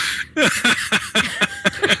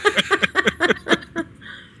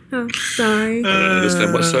 Oh, sorry. I don't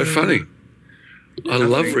understand what's so funny. I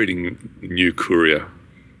love reading New Courier.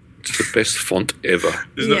 It's the best font ever.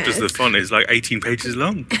 It's not just the font, it's like 18 pages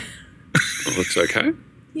long. Oh, it's okay.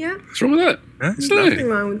 Yeah. What's wrong with that? Huh? There's nothing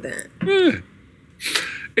wrong with that. Yeah.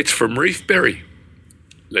 It's from Reef Berry.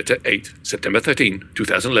 Letter 8, September 13,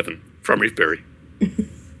 2011. From Reef Berry.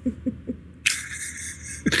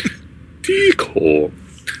 Dear Core,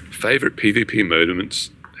 favourite PvP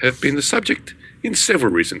moments have been the subject in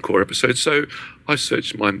several recent Core episodes, so I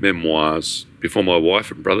searched my memoirs. Before my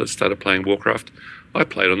wife and brother started playing Warcraft, I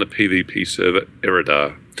played on the PvP server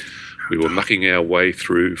Eridar. We were mucking our way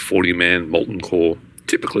through 40-man Molten Core.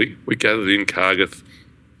 Typically, we gathered in Kargath,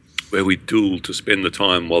 where we dueled to spend the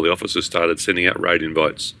time while the officers started sending out raid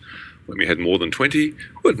invites. When we had more than 20,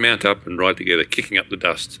 we'd mount up and ride together, kicking up the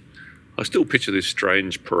dust. I still picture this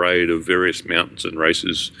strange parade of various mountains and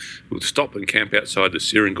races who would stop and camp outside the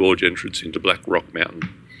Searing Gorge entrance into Black Rock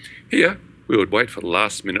Mountain. Here, we would wait for the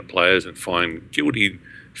last-minute players and find guilty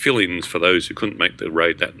fill-ins for those who couldn't make the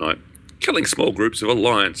raid that night. Killing small groups of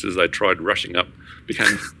alliance as they tried rushing up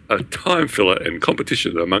became a time filler and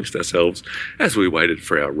competition amongst ourselves as we waited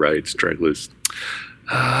for our raid stragglers.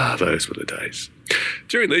 Ah, those were the days.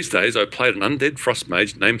 During these days, I played an undead frost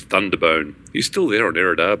mage named Thunderbone. He's still there on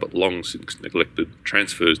Eridar, but long since neglected.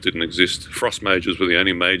 Transfers didn't exist. Frost mages were the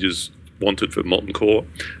only mages wanted for Molten Core.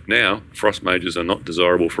 Now, frost mages are not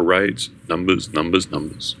desirable for raids. Numbers, numbers,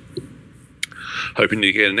 numbers. Hoping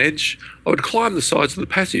to get an edge, I would climb the sides of the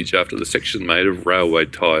passage after the section made of railway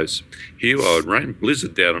ties. Here I would rain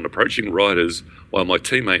blizzard down on approaching riders, while my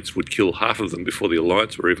teammates would kill half of them before the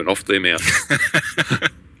Alliance were even off their mount.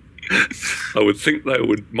 I would think they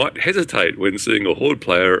might hesitate when seeing a Horde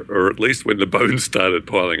player, or at least when the bones started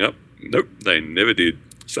piling up. Nope, they never did.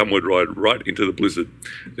 Some would ride right into the blizzard,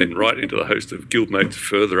 then right into the host of guildmates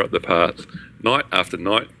further up the path. Night after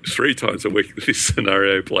night, 3 times a week, this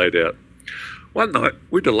scenario played out. One night,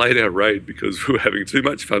 we delayed our raid because we were having too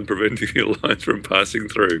much fun preventing the Alliance from passing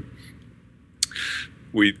through.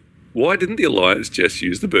 Why didn't the Alliance just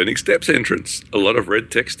use the Burning Steps entrance? A lot of red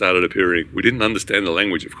text started appearing. We didn't understand the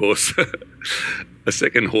language, of course. A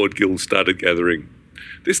second Horde guild started gathering.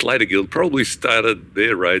 This later guild probably started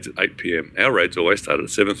their raids at 8 p.m. Our raids always started at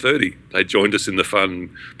 7:30. They joined us in the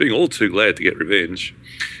fun, being all too glad to get revenge.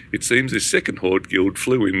 It seems this second Horde guild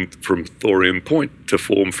flew in from Thorium Point to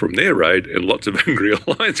form from their raid, and lots of angry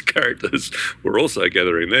Alliance characters were also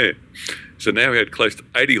gathering there. So now we had close to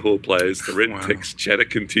 80 Horde players. The red text chatter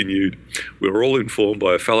continued. We were all informed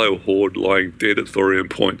by a fellow Horde lying dead at Thorium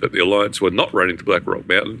Point that the Alliance were not running to Black Rock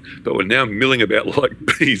Mountain, but were now milling about like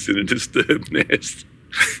bees in a disturbed nest.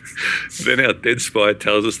 Then our dead spy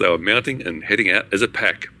tells us they were mounting and heading out as a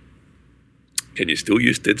pack. Can you still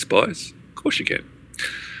use dead spies? Of course you can.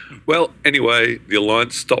 Well, anyway, the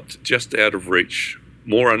Alliance stopped just out of reach.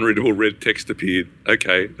 More unreadable red text appeared.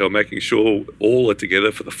 Okay, they were making sure all are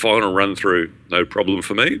together for the final run through. No problem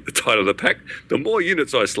for me. The tighter the pack, the more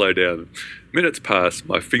units I slow down. Minutes pass.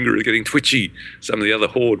 My finger is getting twitchy. Some of the other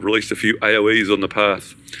Horde released a few AoEs on the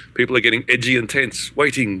path. People are getting edgy and tense.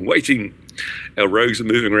 Waiting. Our rogues are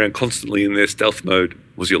moving around constantly in their stealth mode.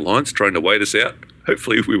 Was the Alliance trying to wait us out?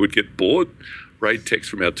 Hopefully we would get bored. Raid text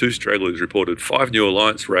from our 2 stragglers reported 5 new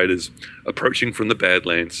Alliance raiders approaching from the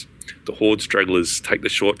Badlands. The Horde stragglers take the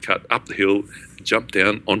shortcut up the hill and jump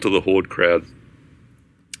down onto the Horde crowd.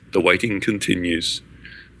 The waiting continues.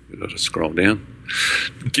 We've got to scroll down.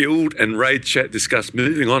 Guild and raid chat discuss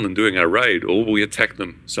moving on and doing our raid, or will we attack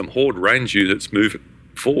them? Some Horde range units move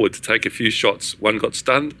forward to take a few shots. One got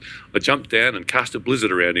stunned. I jumped down and cast a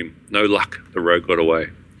blizzard around him. No luck. The rogue got away.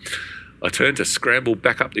 I turned to scramble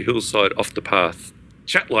back up the hillside off the path.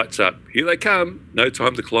 Chat lights up. Here they come. No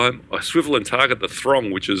time to climb. I swivel and target the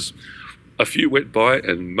throng, which is a few went by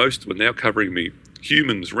and most were now covering me.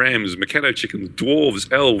 Humans, rams, mechano chickens,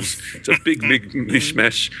 dwarves, elves. It's a big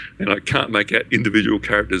mishmash and I can't make out individual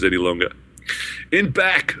characters any longer. In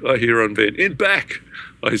back, I hear on vent. In back,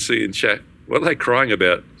 I see in chat. What are they crying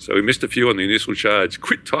about? So we missed a few on the initial charge.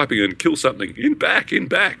 Quit typing and kill something. In back.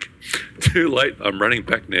 Too late. I'm running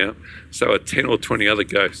back now. So are 10 or 20 other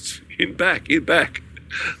ghosts. In back.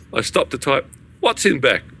 I stopped to type, what's in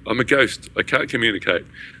back? I'm a ghost. I can't communicate.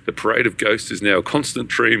 The parade of ghosts is now a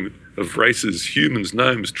constant stream of races, humans,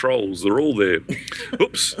 gnomes, trolls. They're all there.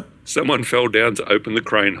 Oops. Someone fell down to open the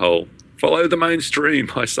crane hole. Follow the main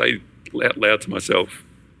stream, I say out loud to myself.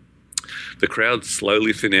 The crowds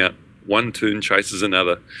slowly thin out. One toon chases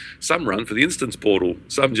another. Some run for the instance portal.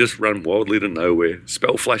 Some just run wildly to nowhere.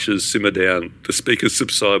 Spell flashes simmer down. The speakers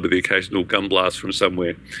subside with the occasional gun blast from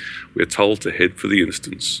somewhere. We're told to head for the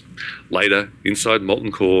instance. Later, inside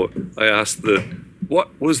Molten Core, I asked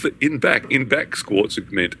what was the in back squawks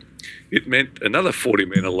meant. It meant another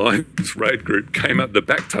 40-man Alliance raid group came up the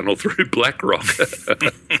back tunnel through Black Rock.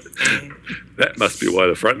 That must be why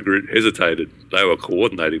the front group hesitated. They were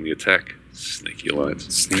coordinating the attack. Sneaky Alliance.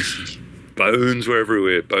 Sneaky. Bones were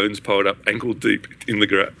everywhere. Bones piled up ankle deep in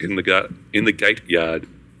the gate yard.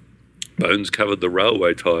 Bones covered the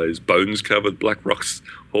railway ties. Bones covered Blackrock's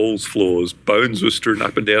hall's floors. Bones were strewn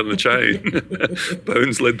up and down the chain.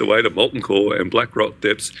 Bones led the way to Molten Core and Blackrock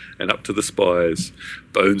depths and up to the spires.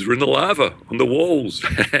 Bones were in the lava, on the walls,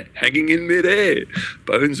 hanging in midair.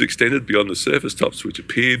 Bones extended beyond the surface tops, which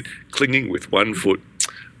appeared clinging with one foot.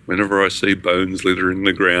 Whenever I see bones littering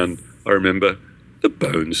the ground, I remember the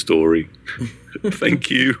Bone story.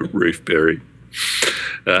 Thank you, Reefberry.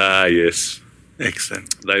 Ah, yes.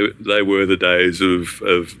 Excellent. They were the days of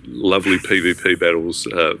lovely PvP battles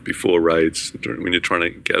before raids when you're trying to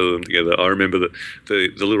gather them together. I remember the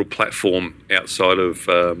little platform outside of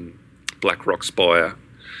Blackrock Spire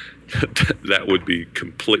that would be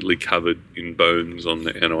completely covered in bones on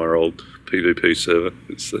our old PvP server.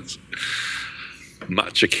 It's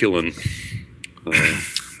much a killing.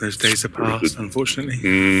 Those days are past, unfortunately.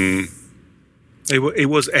 It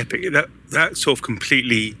was epic. That sort of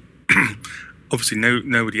completely. Obviously,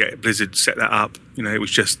 nobody at Blizzard set that up. It was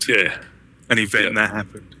just an event that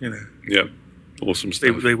happened. Yeah, awesome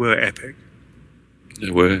stuff. They were epic.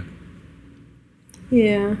 They were.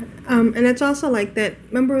 Yeah, and it's also like that.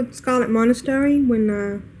 Remember Scarlet Monastery when?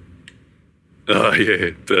 Oh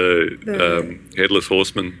yeah, the Headless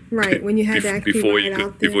Horseman. Right, when you had to actually before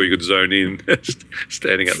you could zone in,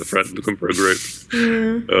 standing at the front looking for a group.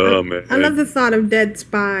 Yeah. Oh man. I love the thought of dead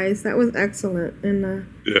spies. That was excellent, and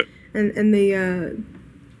yeah. And the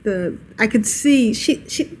I could see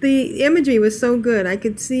the imagery was so good. I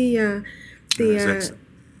could see the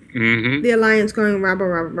alliance going rabble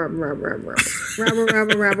rabble rabble rabble rabble rabble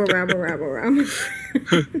rabble rabble rabble rabble.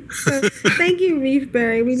 So thank you,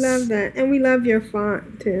 Reefberry. We love that, and we love your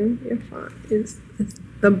font too. Your font is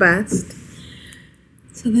the best.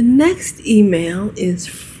 So the next email is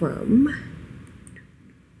from.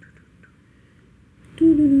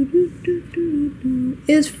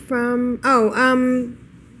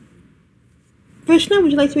 Krishna,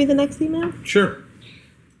 would you like to read the next email? Sure.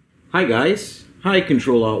 Hi guys. Hi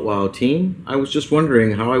Control Alt WoW team. I was just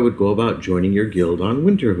wondering how I would go about joining your guild on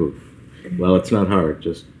Winterhoof. Well, it's not hard,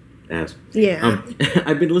 just ask. Yeah.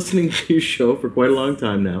 I've been listening to your show for quite a long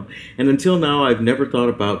time now, and until now I've never thought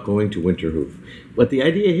about going to Winterhoof. But the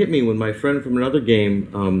idea hit me when my friend from another game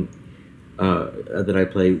that I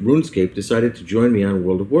play, RuneScape, decided to join me on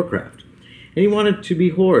World of Warcraft. And he wanted to be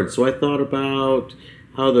Horde, so I thought about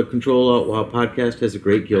how the Control Alt WoW podcast has a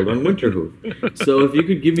great guild on Winterhoof. So if you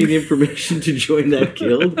could give me the information to join that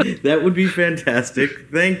guild, that would be fantastic.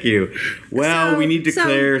 Thank you. Well, we need to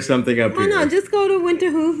clear something up here. No, just go to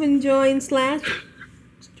Winterhoof and join /call.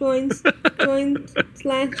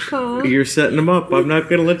 You're setting them up. I'm not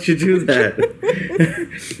going to let you do that.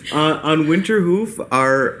 On Winterhoof,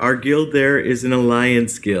 our guild there is an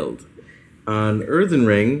alliance guild. On Earthen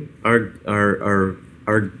Ring, our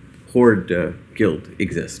Horde guild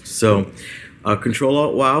exists. So, Control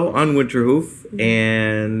Alt WoW on Winterhoof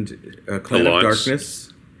and Clan of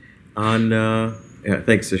Darkness on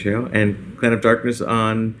thanks, Sasheo, and Clan of Darkness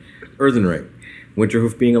on Earthen Ring.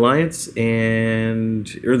 Winterhoof being Alliance and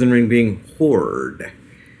Earthen Ring being Horde.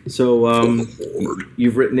 So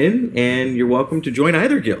you've written in, and you're welcome to join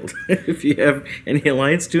either guild. If you have any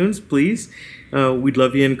Alliance tunes, please. We'd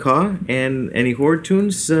love you in Caw. And any Horde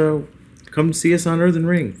tunes, come see us on Earthen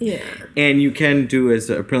Ring. Yeah. And you can do, as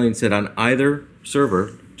Aprillian said, on either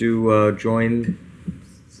server, do join,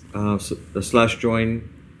 /join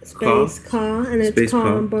Space Caw, and it's Space Caw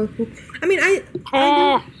Caw. on both. I mean, I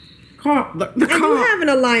do have an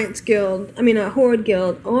alliance guild. I mean, a horde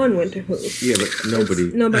guild on Winterhoof. Yeah, but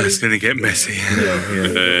nobody. It's going to get messy.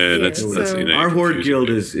 Our horde guild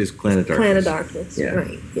is Clan of Darkness. Clan of Darkness. Yeah.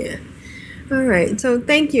 Right. Yeah. All right. So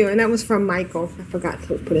thank you, and that was from Michael. I forgot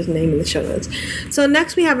to put his name in the show notes. So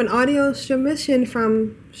next we have an audio submission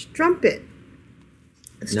from Strumpet.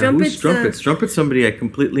 Now, who's Strumpet? Strumpet's somebody I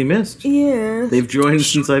completely missed. Yeah. They've joined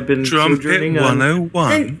since I've been Strumpet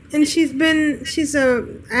 101. And she's a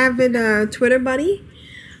avid Twitter buddy,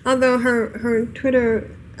 although her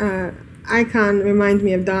Twitter icon reminds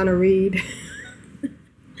me of Donna Reed.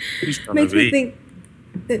 Makes me think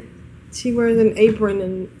that she wears an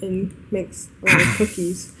apron and makes a lot of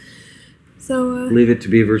cookies. So Leave It to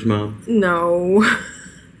Beaver's mom. No.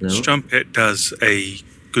 Strumpet does a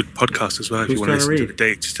good podcast as well. If you want to listen to the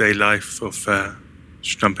day-to-day life of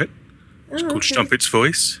Strumpet. It's called Strumpet's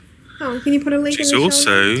Voice. Oh, can you put a link in the show notes?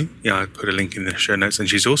 I put a link in the show notes, and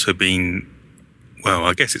she's also been, well,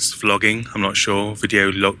 I guess it's vlogging, I'm not sure, video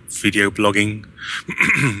blogging.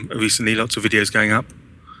 Recently, lots of videos going up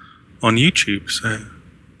on YouTube, so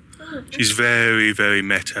she's very, very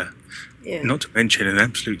meta. Yeah. Not to mention an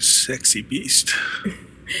absolute sexy beast.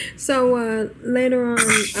 So later on,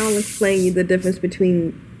 I'll explain you the difference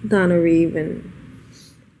between Donna Reeve and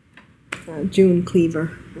June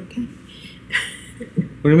Cleaver. Okay.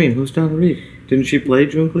 What do you mean? Who's Donna Reeve? Didn't she play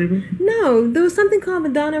June Cleaver? No, there was something called the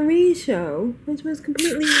Donna Reeve Show, which was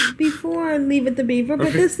completely before Leave It to Beaver,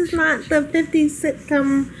 but this is not the 50s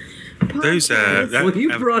sitcom Those, Well,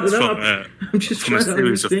 you brought it up. I'm just from a trying to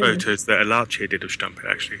series of understand. photos that Alache did of Strumpet,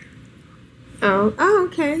 actually. Oh,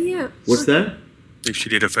 okay, yeah. What's that? She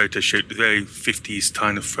did a photo shoot, very 50s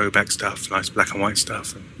kind of throwback stuff, nice black and white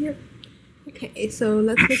stuff. Yep. Okay, so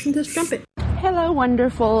let's listen to Strumpet. Hello,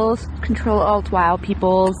 wonderful Ctrl-Alt-Wow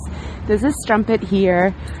peoples. This is Strumpet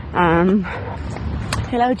here.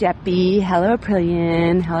 Hello, Jeppy. Hello,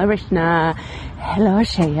 Aprillian. Hello, Rishna. Hello,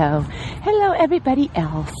 Asheo. Hello, everybody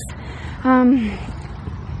else.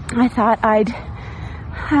 I thought I'd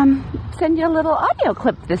send you a little audio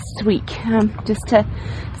clip this week, just to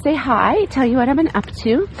say hi, tell you what I've been up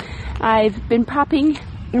to. I've been popping,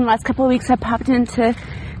 in the last couple of weeks, I popped into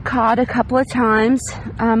COD a couple of times,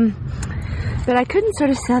 but I couldn't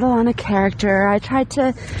sort of settle on a character. I tried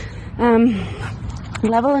to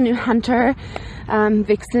level a new hunter,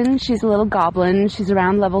 Vixen. She's a little goblin. She's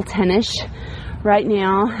around level 10-ish right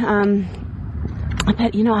now.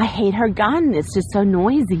 But, I hate her gun. It's just so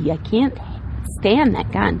noisy. I can't stand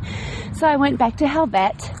that gun. So I went back to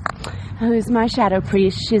Helvet, who's my shadow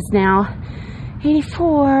priest. She's now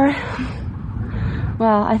 84.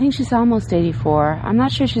 Well, I think she's almost 84. I'm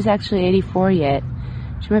not sure she's actually 84 yet.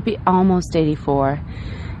 She might be almost 84.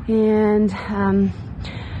 And,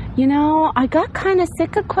 I got kind of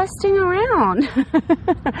sick of questing around.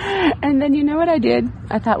 And then you know what I did?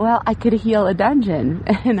 I thought, well, I could heal a dungeon.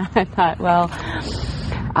 And I thought, well,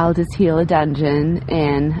 I'll just heal a dungeon.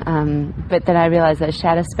 And but then I realized I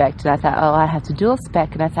shadow spec'd, and I thought, oh, I have to dual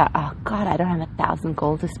spec. And I thought, oh, God, I don't have 1,000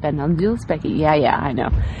 gold to spend on dual spec. Yeah, I know.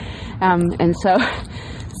 And so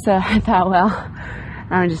I thought, well,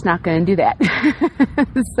 I'm just not going to do that.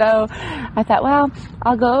 So I thought, well,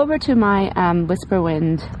 I'll go over to my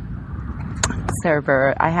Whisperwind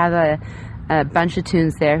server. I have a bunch of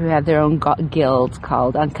tunes there who have their own guilds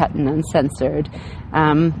called Uncut and Uncensored.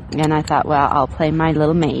 And I thought, well, I'll play my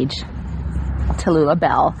little mage, Tallulah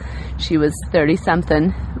Bell. She was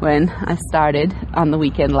 30-something when I started on the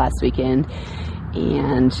weekend, last weekend,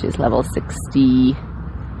 and she's level 60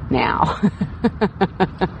 now.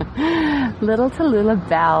 Little Tallulah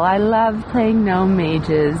Bell. I love playing gnome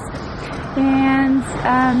mages. And,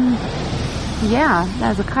 that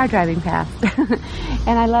was a car driving past.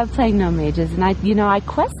 And I love playing gnome mages. And I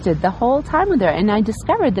quested the whole time with her. And I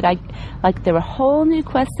discovered that there were whole new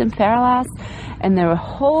quests in Faralas, and there were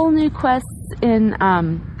whole new quests in,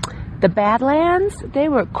 the Badlands. They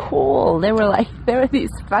were cool. There were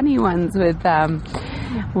these funny ones with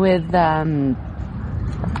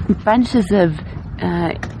bunches of,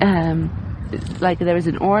 there was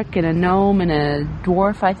an orc and a gnome and a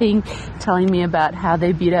dwarf, I think, telling me about how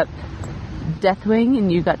they beat up Deathwing,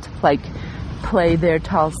 and you got to play their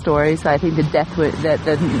tall story. So I think the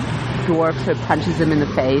dwarf sort of punches him in the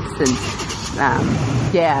face, and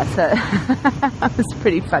so that was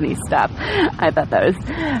pretty funny stuff. I thought that was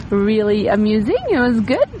really amusing. It was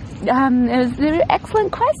good. They were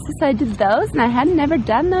excellent quests. So I did those, and I had never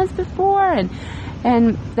done those before,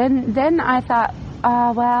 and then I thought,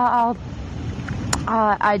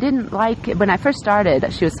 I didn't like it. When I first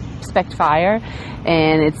started, she was spec fire,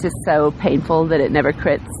 and it's just so painful that it never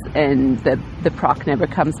crits, and the proc never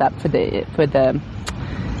comes up for the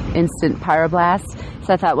instant pyroblast.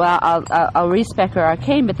 So I thought, well, I'll respec her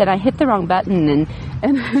arcane, but then I hit the wrong button, and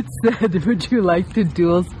it said, would you like to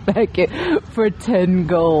dual spec it for 10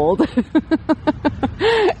 gold?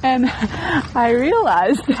 And I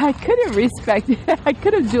realized that I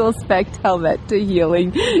could have dual spec'd Helmet to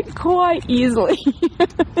healing quite easily.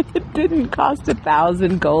 It didn't cost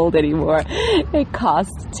 1,000 gold anymore. It cost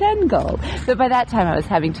 10 gold. But by that time I was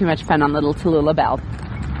having too much fun on little Tallulah Bell.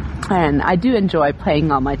 And I do enjoy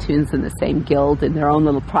playing all my tunes in the same guild, in their own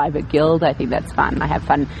little private guild. I think that's fun. I have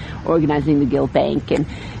fun organizing the guild bank and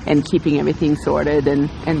keeping everything sorted and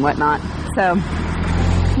whatnot. So,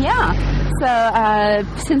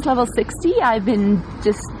 since level 60, I've been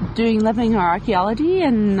just leveling her archaeology,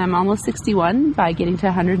 and I'm almost 61 by getting to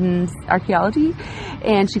 100 in archaeology.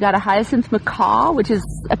 And she got a Hyacinth Macaw, which is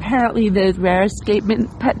apparently the rarest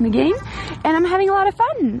pet in the game. And I'm having a lot of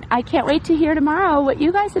fun. I can't wait to hear tomorrow what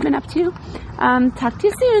you guys have been up to. Talk to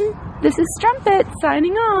you soon. This is Strumpet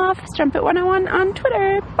signing off. Strumpet 101 on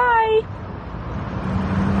Twitter. Bye.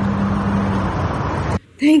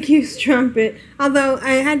 Thank you, Strumpet. Although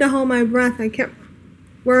I had to hold my breath, I kept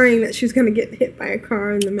worrying that she was going to get hit by a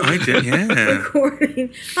car in the middle I did, yeah. of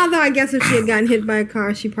recording. Although I guess if she had gotten hit by a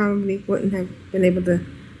car, she probably wouldn't have been able to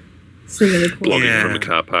sing and record. Blogging from the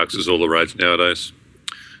car parks is all the rage nowadays.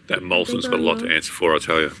 That Molson's got a lot to answer for, I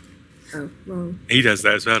tell you. Oh, well. He does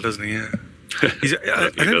that as well, doesn't he? Yeah. I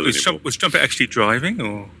don't know, was Trumpet actually driving,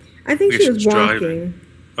 or? I think she was walking.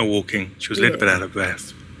 Oh, walking. She was a little bit out of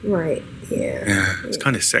breath. Right, yeah. Yeah, it's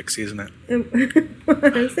kind of sexy, isn't it? And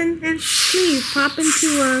please pop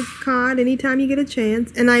into a COD anytime you get a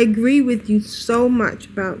chance. And I agree with you so much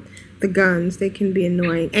about the guns. They can be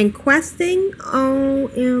annoying. And questing,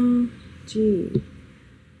 OMG.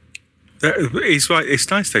 It's right.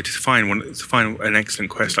 It's nice though to find an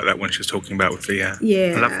excellent quest like that one she was talking about with the.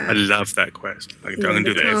 Yeah. I love that quest. Like, I'm gonna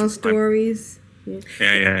do that. Tall stories.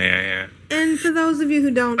 Yeah. And for those of you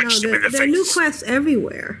who don't know, there are new quests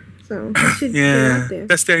everywhere. So you should get out there.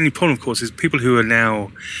 That's the only problem, of course, is people who are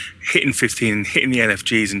now hitting 15, hitting the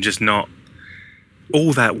LFGs, and just not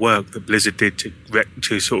all that work that Blizzard did to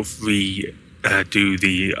sort of do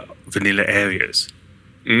the vanilla areas.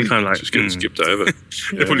 Kind of like just getting skipped over.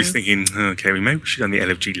 They're probably thinking, okay, maybe we should have done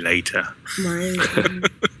the LFG later. Right.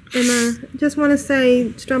 And just want to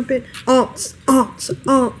say, Strumpet, alts.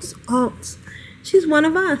 She's one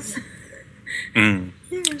of us. Yeah.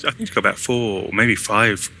 So I think she's got about 4 or maybe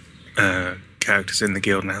 5 characters in the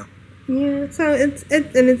guild now. Yeah, so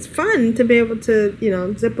it's fun to be able to,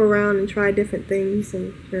 zip around and try different things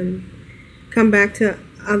and come back to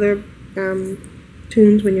other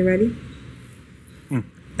tunes when you're ready.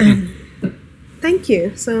 Thank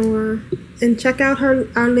you. So, and check out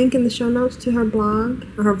our link in the show notes to her blog,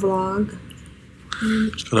 or her vlog.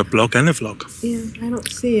 She's got a blog and a vlog. Yeah, I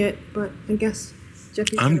don't see it, but I guess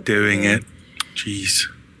Jeffy's I'm doing it. Jeez.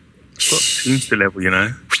 Got tunes to level,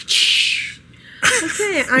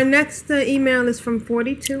 Okay, our next email is from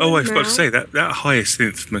 42. Oh, I was about to say, that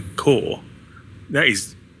Hyacinth McCaw, that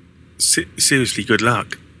is seriously good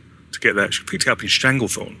luck to get that. She picked it up in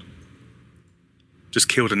Stranglethorn. Just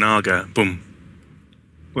killed a Naga, boom.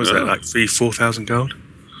 What was that, like 4,000 gold?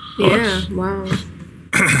 Yeah, nice. Wow.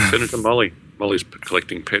 Send it to Molly. Molly's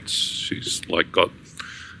collecting pets. She's like got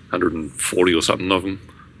 140 or something of them.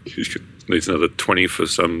 She needs another 20 for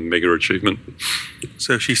some mega achievement.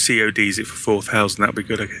 So if she CODs it for 4,000, that'd be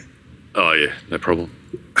good, okay? Oh yeah, no problem.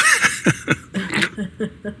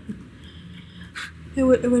 It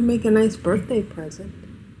would make a nice birthday present.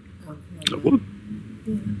 It would.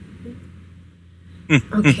 Yeah.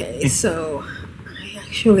 Okay, so I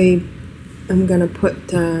actually am going to put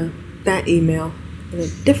that email in a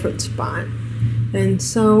different spot. And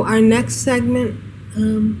so our next segment,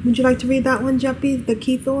 would you like to read that one, Jeppy? The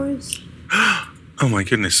Keythors? Oh my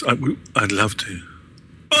goodness, I'd love to.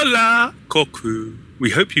 Hola, Koku.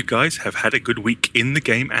 We hope you guys have had a good week in the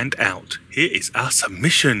game and out. Here is our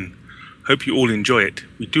submission. Hope you all enjoy it.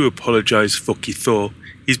 We do apologize for Keythor.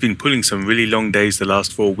 He's been pulling some really long days the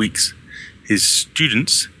last 4 weeks. His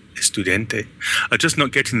students, estudiante, are just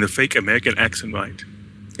not getting the fake American accent right.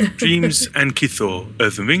 Dreams and Keythor,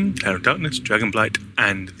 Earthen Ring, Cloud of Darkness, Dragonblight,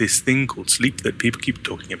 and this thing called sleep that people keep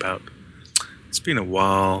talking about. It's been a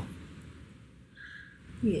while.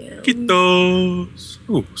 Yeah. Keythos.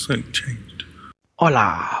 Oh, something changed.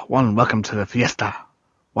 Hola, welcome to the fiesta.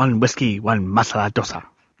 1 whiskey, 1 masala dosa.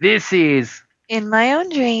 This is In My Own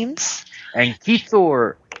Dreams. and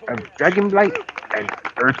Keythor of Dragonblight and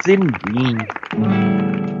Earthen Ring.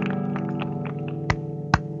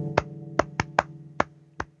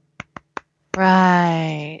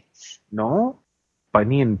 Right. No?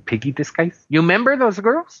 Bunny and Piggy disguise? You remember those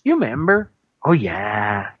girls? You remember? Oh,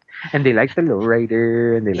 yeah. And they like the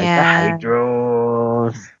lowrider, and they like the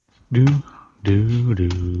hydros. Do, do, do,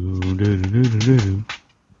 do, do, do, do.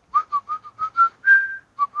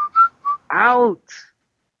 Out!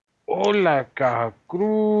 Hola,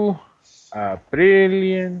 Cacru,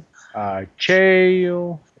 Brilliant,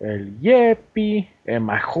 Cheo, El Yepi, and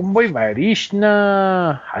my homeboy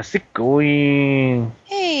Varishna. How's it going?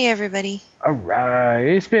 Hey, everybody. Alright,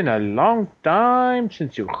 it's been a long time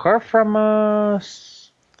since you heard from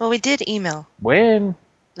us. Well, we did email. When?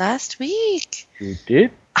 Last week. You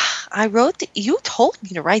did? I wrote you told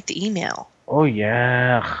me to write the email. Oh,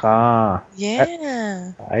 yeah, huh?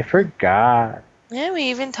 Yeah. I forgot. Yeah, we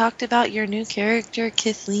even talked about your new character,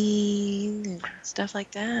 Kathleen, and stuff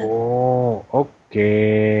like that. Oh,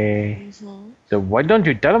 okay. So why don't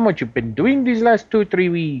you tell them what you've been doing these last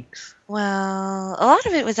 2-3 weeks? Well, a lot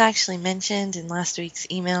of it was actually mentioned in last week's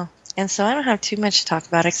email, and so I don't have too much to talk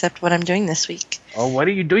about except what I'm doing this week. Oh, what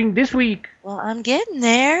are you doing this week? Well, I'm getting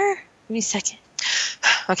there. Give me a second.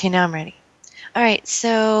 Okay, now I'm ready. All right,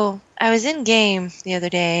 so I was in game the other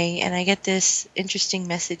day, and I get this interesting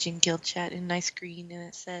message in guild chat in nice green, and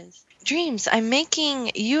it says, "Dreams, I'm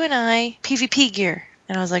making you and I PvP gear."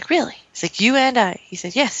 And I was like, "Really?" He's like, "You and I." He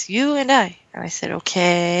said, "Yes, you and I." And I said,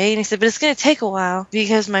 "Okay." And he said, "But it's going to take a while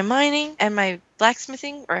because my mining and my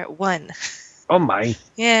blacksmithing are at 1." Oh my.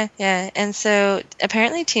 Yeah, yeah. And so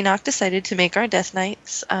apparently Tinoch decided to make our Death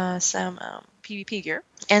Knights some PvP gear.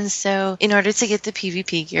 And so in order to get the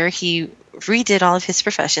PvP gear, he redid all of his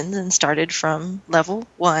professions and started from level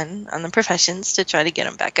 1 on the professions to try to get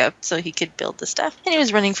them back up so he could build the stuff. And he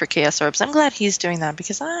was running for Chaos Orbs. I'm glad he's doing that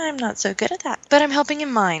because I'm not so good at that. But I'm helping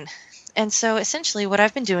him mine. And so essentially what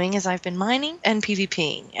I've been doing is I've been mining and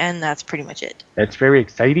PvPing, and that's pretty much it. That's very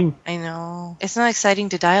exciting. I know. It's not exciting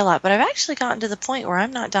to die a lot, but I've actually gotten to the point where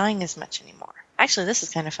I'm not dying as much anymore. Actually, this is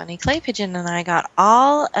kind of funny. Clay Pigeon and I got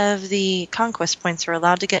all of the conquest points we're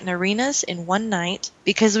allowed to get in arenas in one night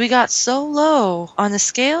because we got so low on the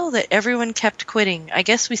scale that everyone kept quitting. I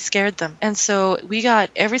guess we scared them. And so we got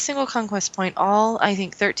every single conquest point, all, I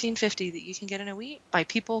think, 1350 that you can get in a week by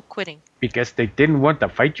people quitting. Because they didn't want to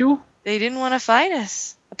fight you? They didn't want to fight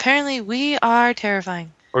us. Apparently, we are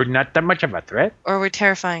terrifying. Or not that much of a threat? Or we're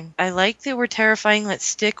terrifying. I like that we're terrifying. Let's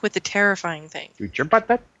stick with the terrifying thing. You sure about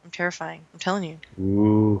that? I'm terrifying. I'm telling you.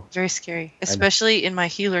 Ooh. Very scary. Especially in my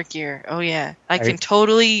healer gear. Oh, yeah. I can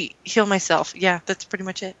totally heal myself. Yeah, that's pretty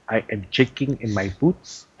much it. I am shaking in my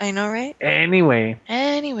boots. I know, right? Anyway.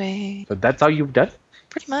 So that's all you've done?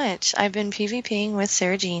 Pretty much. I've been PvPing with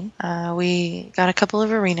Sarah Jean. We got a couple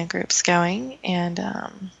of arena groups going, and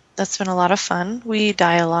that's been a lot of fun. We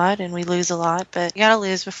die a lot and we lose a lot, but you gotta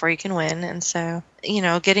lose before you can win. And so,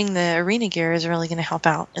 getting the arena gear is really going to help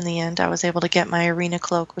out in the end. I was able to get my arena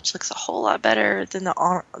cloak, which looks a whole lot better than the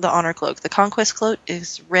honor cloak. The conquest cloak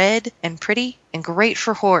is red and pretty and great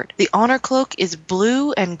for horde. The honor cloak is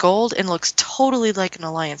blue and gold and looks totally like an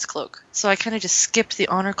alliance cloak. So I kind of just skipped the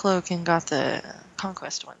honor cloak and got the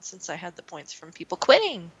conquest one since I had the points from people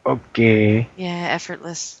quitting. Okay. Yeah,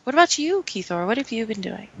 effortless. What about you, Keithor? What have you been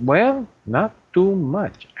doing? Well, not too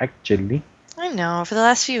much, actually. I know. For the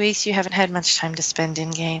last few weeks, you haven't had much time to spend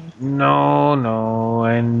in-game. No,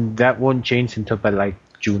 and that won't change until by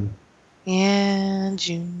June. Yeah,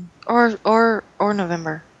 June. Or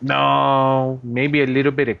November. No, maybe a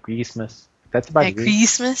little bit at Christmas. That's about it.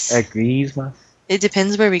 Christmas? At Christmas. It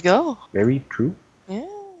depends where we go. Very true. Yeah,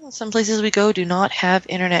 some places we go do not have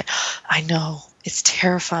internet. I know. It's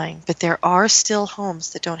terrifying, but there are still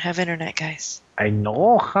homes that don't have internet, guys. I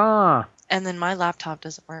know, huh? And then my laptop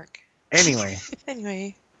doesn't work. Anyway.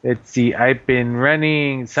 Let's see. I've been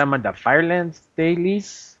running some of the Firelands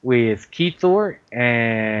dailies with Keithor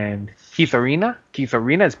and Keithorina.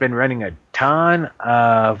 Keithorina has been running a ton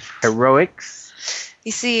of heroics.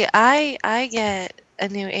 You see, I get a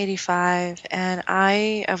new 85 and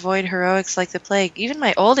I avoid heroics like the plague. Even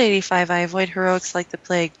my old 85, I avoid heroics like the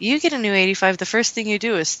plague. You get a new 85, the first thing you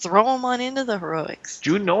do is throw them on into the heroics.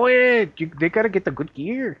 You know it. They gotta get the good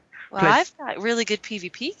gear. Well, I've got really good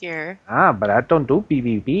PvP gear. But I don't do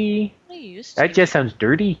PvP. I used to. That just sounds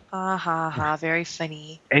dirty. Ha ha ha, very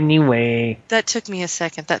funny. Anyway. That took me a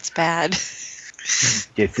second. That's bad.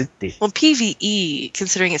 Yes, it did. Well, PvE,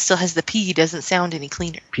 considering it still has the P, doesn't sound any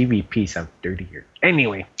cleaner. PvP sounds dirtier.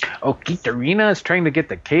 Anyway, Keithorina is trying to get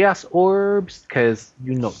the Chaos Orbs because,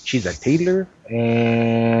 she's a tailor.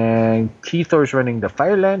 And Keithor's running the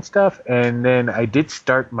Fireland stuff. And then I did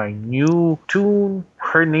start my new toon.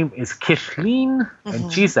 Her name is Kishleen,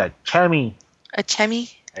 and she's a Chami. A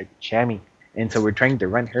Chami? A Chami. And so we're trying to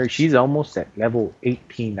run her. She's almost at level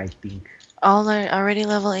 18, I think. Already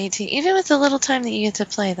level 18. Even with the little time that you get to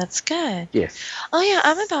play, that's good. Yes. Oh, yeah,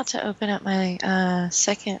 I'm about to open up my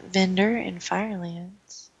second vendor in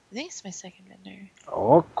Firelands. I think it's my second vendor.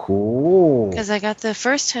 Oh, cool. Because I got the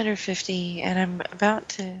first 150, and I'm about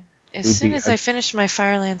to... As soon as I finish my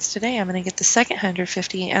Firelands today, I'm going to get the second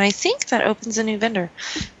 150, and I think that opens a new vendor,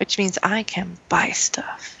 which means I can buy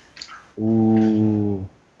stuff. Ooh.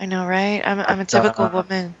 I know, right? I'm a typical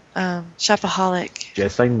woman. Shopaholic.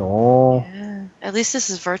 Yes, I know. Yeah. At least this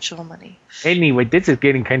is virtual money. Anyway, this is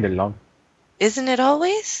getting kind of long. Isn't it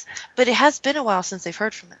always? But it has been a while since they've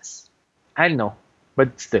heard from us. I know.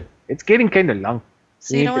 But still, it's getting kind of long.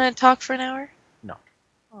 So you don't want to talk for an hour? No.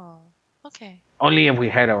 Oh, okay. Only if we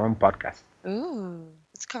had our own podcast. Ooh,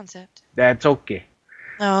 it's a concept. That's okay.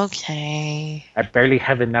 Okay. I barely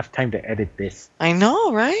have enough time to edit this. I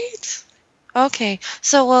know, right? Okay,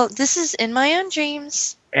 so, this is In My Own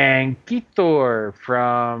Dreams. And Keithor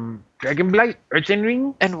from Dragonblight, Urchin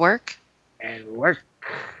Ring. And work. And work.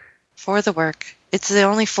 For the work. It's the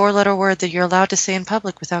only 4-letter word that you're allowed to say in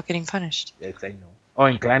public without getting punished. Yes, I know. Oh,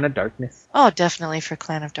 and Clan of Darkness. Oh, definitely for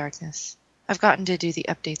Clan of Darkness. I've gotten to do the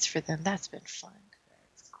updates for them. That's been fun.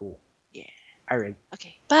 That's cool. Yeah. All right.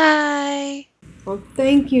 Okay. Bye. Well,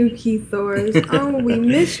 thank you, Keithors. Oh, we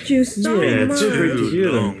missed you so much.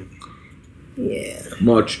 Too long. Yeah.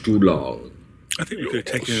 Much too long. I think we could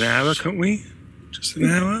have taken an hour, couldn't we? Just an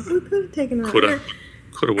hour? We could have taken an hour. Coulda,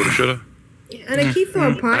 woulda, shoulda. And a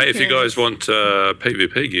Keithor podcast. Hey, if you guys want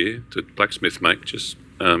PvP gear to blacksmith make, just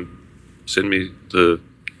send me the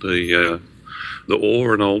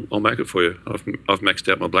ore and I'll make it for you. I've maxed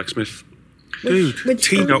out my blacksmith. Dude, which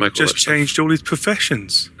T-Knock Make all just that stuff. changed all his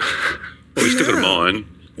professions. Well, he's still got mine.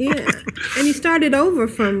 Yeah. And he started over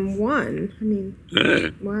from 1. I mean,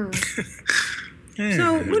 Yeah. wow.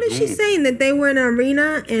 So, what is she saying? That they were in an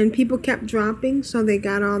arena and people kept dropping, so they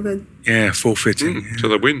got all the. Yeah, forfeiting. So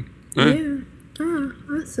they win. Yeah. Ah,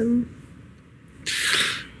 awesome.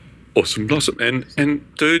 Awesome blossom. And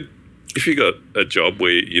dude, if you got a job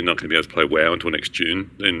where you're not going to be able to play WoW until next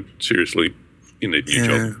June, then seriously, you need a new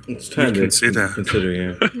job. It's time to consider,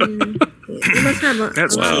 yeah. You must have a.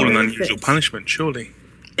 That's a lot cruel of and benefits. unusual punishment, surely.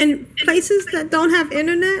 And places that don't have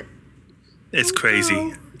internet? It's crazy.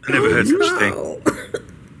 I never heard such a thing.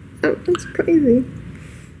 That's crazy.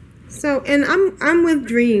 So, and I'm with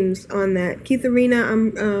Dreams on that. Keith Arena,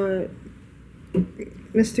 I'm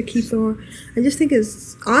Mr. Keithor. I just think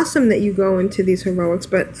it's awesome that you go into these heroics,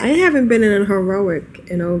 but I haven't been in a heroic,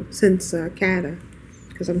 since Kata,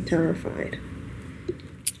 because I'm terrified.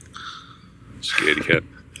 Scaredy cat.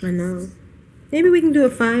 I know. Maybe we can do a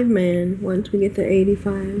 5-man once we get to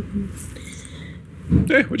 85.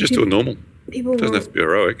 Yeah, we'll just do a normal. People Doesn't have to be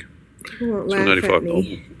heroic. People won't Just a laugh at 95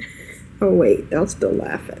 me. Oh wait, they'll still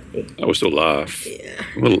laugh at me. I will still laugh. Yeah.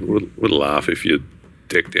 We'll laugh if you're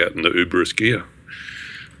decked out in the Uberus gear.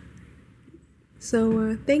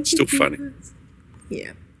 So thank you. Still funny. guys.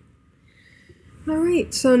 Yeah. All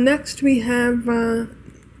right. So next we have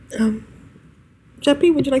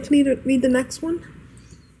Jeppy. Would you like to read the next one?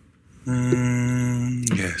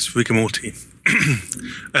 Yes, Rick and Morty.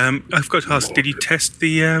 I've got to ask, did you test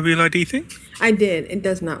the Real ID thing? I did. It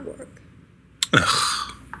does not work.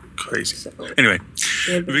 Crazy. Anyway,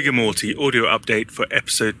 Rick and Morty audio update for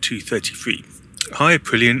episode 233. Hi,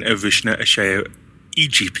 Aprillian, Avishna, Asheo,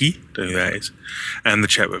 EGP, don't know who that is, and the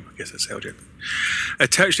chat room. I guess that's LJ.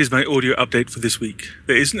 Attached is my audio update for this week.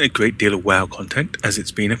 There isn't a great deal of WoW content, as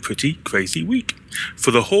it's been a pretty crazy week.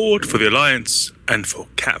 For the Horde, for the Alliance, and for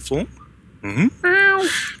Catform.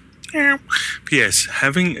 P.S.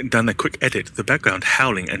 Having done a quick edit, the background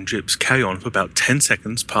howling and drips carry on for about 10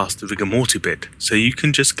 seconds past the rigor morty bit, so you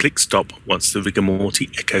can just click stop once the rigor morty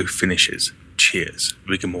echo finishes. Cheers,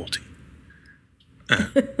 rigor morty.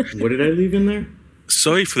 What did I leave in there?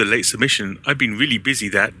 Sorry for the late submission. I've been really busy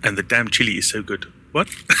and the damn chili is so good. What?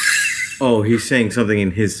 Oh, he's saying something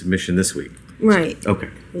in his submission this week. Right. Okay.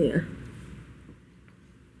 Yeah.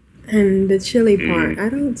 And the chili part, I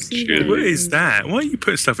don't see that. What is that? Why are you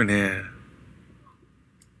putting stuff in here?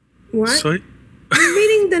 What? Sorry? I'm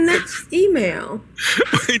reading the next email.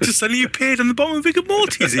 It just suddenly appeared on the bottom of Rick and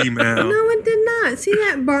Morty's email. No, it did not. See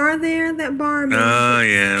that bar there? That bar means Oh, it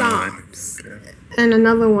yeah. stops. And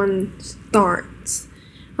another one starts.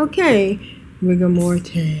 Okay. Rigor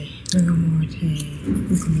morte. Rigor morte.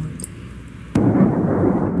 Rigor morte.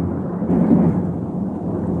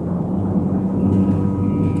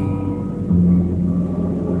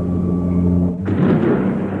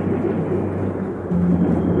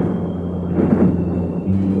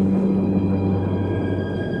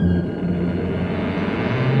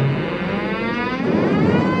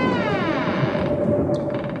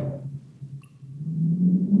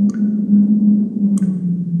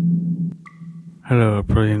 Hello,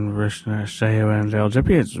 brilliant Vrishna, Shayo, and LJP.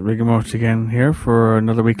 It's Rigamort again here for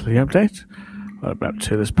another weekly update. Well, about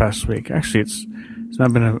 2 this past week. Actually, it's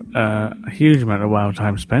not been a huge amount of WoW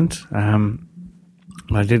time spent.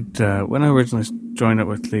 I did when I originally joined it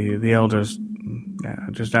with the elders,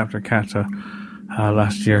 just after Kata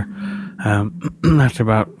last year. After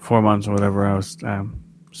about 4 months or whatever, I was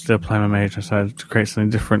still playing my mage. I decided to create something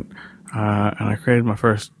different, and I created my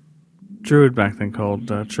first druid back then called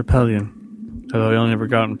Tripellian. Although I only ever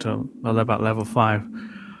got until about level 5. One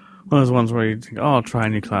of those ones where you think, oh, I'll try a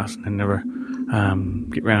new class and then never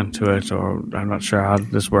get round to it, or I'm not sure how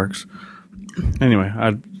this works. Anyway,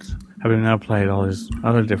 I've now played all these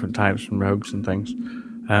other different types and rogues and things.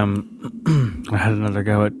 I had another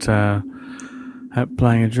go at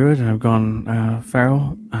playing a druid, and I've gone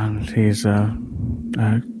feral, and he's level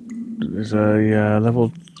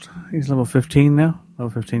 15 now, level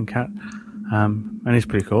 15 cat. And he's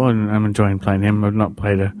pretty cool, and I'm enjoying playing him. I've not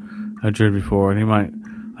played a druid before, and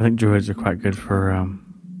I think druids are quite good for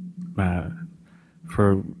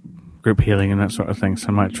group healing and that sort of thing. So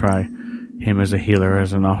I might try him as a healer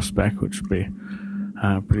as an off spec, which would be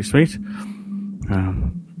pretty sweet.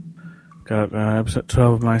 Got episode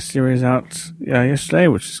 12 of my series out yesterday,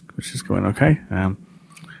 which is going okay.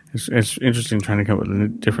 It's interesting trying to come up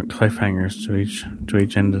with different cliffhangers to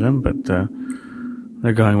each end of them, but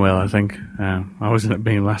they're going well, I think. I always end up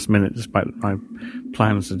being last minute despite my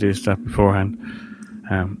plans to do stuff beforehand.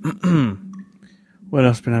 What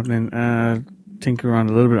else has been happening? Tinker around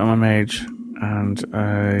a little bit on my mage, and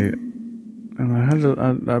I had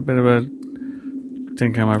a bit of a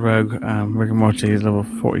tinker on my rogue. Rigor Morty is level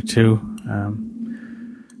 42.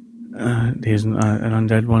 He's an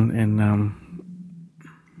undead one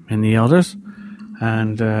in the Elders,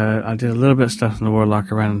 and I did a little bit of stuff in the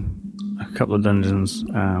Warlock around a couple of dungeons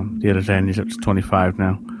the other day, and he's up to 25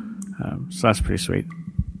 now. So that's pretty sweet.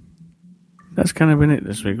 That's kind of been it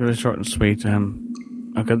this week. Really short and sweet.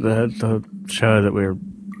 I've got the show that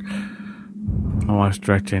my wife's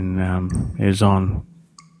directing is on.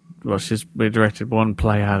 Well, we directed one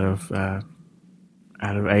play out of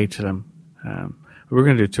 8 of them. We were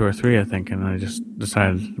going to do 2 or 3, I think, and the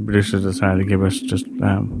producers decided to give us just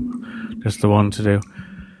the one to do.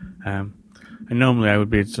 And normally I would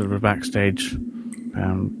be sort of a backstage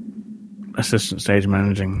assistant stage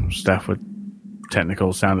managing stuff with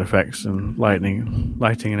technical sound effects and lighting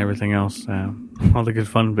and everything else, all the good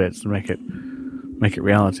fun bits to make it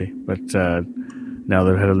reality. But now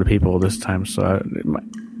they've had other people this time, so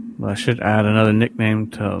I should add another nickname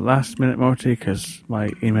to Last Minute Morty, because my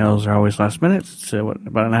emails are always last minute. It's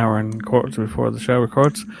about an hour and a quarter before the show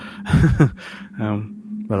records.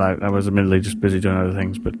 Well, I was admittedly just busy doing other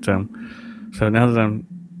things, but so now that I'm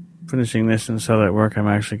finishing this and sell at work, I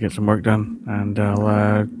might actually get some work done, and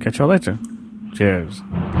I'll catch y'all later. Cheers.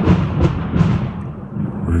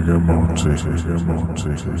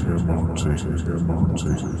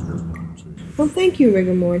 Well, thank you,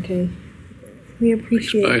 Rigor Morty. We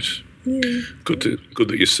appreciate it. Yeah. Good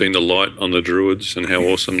that you've seen the light on the druids and how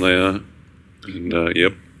awesome they are. And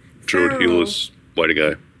yep, druid Farrell. healers, way to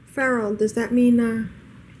go. Farrell, does that mean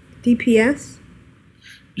DPS?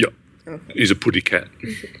 Yep, Okay. he's a putty cat.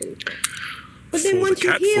 But then once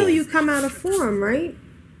you heal, you come out of form, right?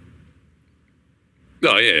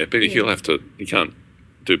 Oh yeah, but he can't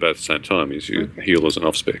do both at the same time. He's your healers and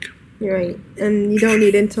off spec. Right. And you don't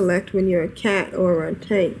need intellect when you're a cat or a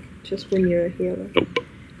tank, just when you're a healer. Nope.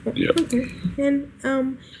 Yep. Okay. And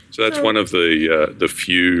So that's one of the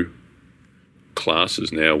few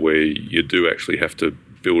classes now where you do actually have to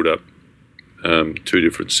build up 2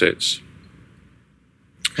 different sets.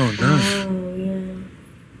 Oh no. Oh yeah.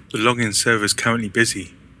 The login server is currently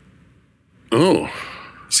busy. Oh.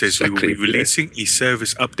 It says we will be releasing a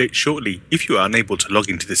service update shortly. If you are unable to log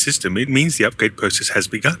into the system, it means the upgrade process has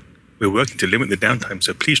begun. We're working to limit the downtime,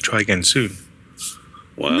 so please try again soon.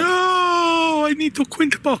 Wow. No, I need to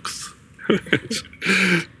quint box. My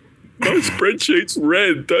spreadsheet's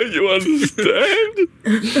red, don't you understand?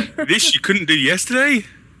 This you couldn't do yesterday?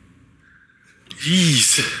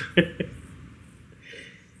 Jeez.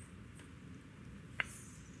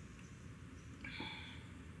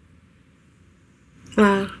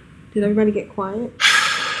 Did everybody get quiet?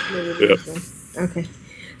 Yep. Okay.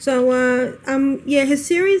 So, yeah, his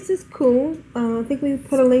series is cool. I think we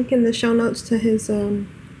put a link in the show notes to his series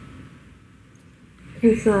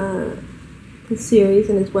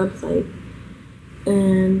and his website.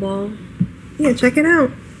 And, yeah, check it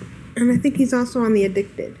out. And I think he's also on The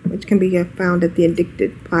Addicted, which can be found at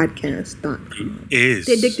theaddictedpodcast.com. Is.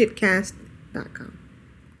 Theaddictedcast.com.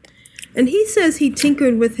 And he says he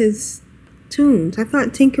tinkered with his tunes. I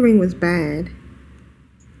thought tinkering was bad.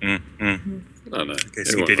 Mm-hmm. I know. I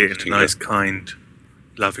guess he did it in a nice, kind,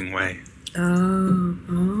 loving way.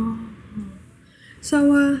 Oh.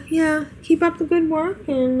 So, yeah, keep up the good work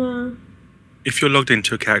and, If you're logged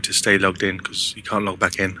into a character, stay logged in, because you can't log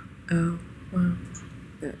back in. oh, wow.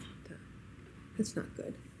 That's not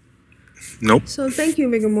good. Nope. So thank you,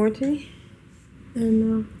 Rigor Morty.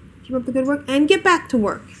 And keep up the good work. And get back to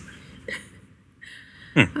work.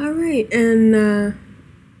 All right. And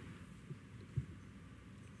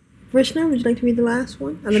Vrishna, would you like to read the last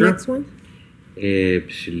one? Or the Sure. next one?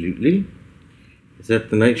 Absolutely. Is that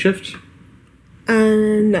the night shift?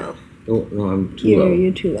 No. Oh, no, I'm too low.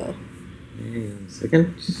 You're too low. Hang on a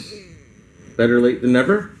second. Better late than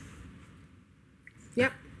never?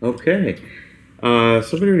 Yep. Okay.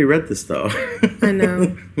 Somebody already read this, though. I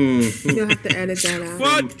know. You'll have to edit that out.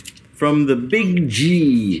 What? From the Big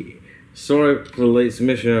G. Sorry for the late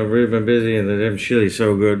submission. I've really been busy, and the damn chili's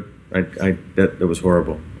so good. That was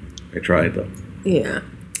horrible. I tried, though. Yeah.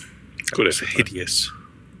 That was hideous.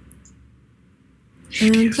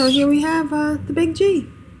 And so here we have the Big G.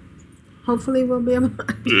 Hopefully we'll be able to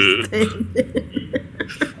understand it.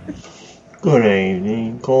 Good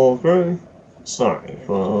evening, call crew. Sorry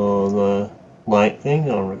for the late thing.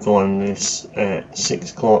 I'm recording this at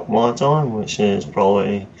 6 o'clock my time, which is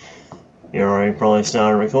probably, you already probably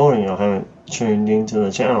started recording. I haven't tuned into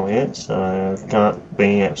the channel yet, so I can't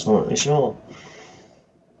be absolutely sure.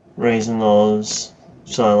 Reason I was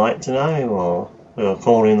so late today, well, I got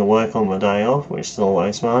called in to work on my day off, which is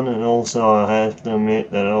always fun, and also I have to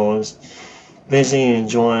admit that I was busy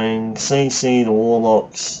enjoying CC the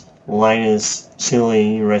Warlock's latest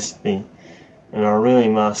chili recipe, and I really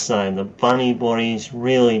must say the bunny bodies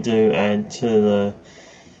really do add to the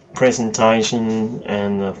presentation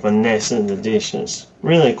and the finesse of the dishes.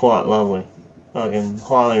 Really quite lovely. I can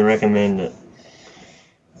highly recommend it.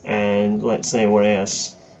 And let's see what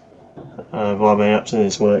else have I been up to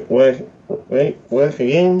this week. Work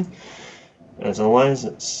again. As always,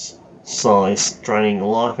 it's slowly straining the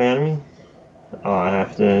life out of me. I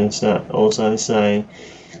have to also say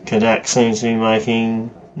Kadak seems to be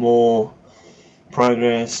making more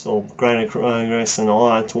progress or greater progress than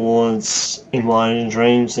I towards Enlightened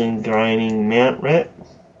Dreams and gaining Mount Rep,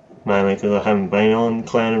 mainly because I haven't been on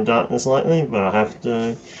Cloud of Darkness lately, but I have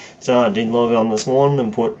to. So I did log on this morning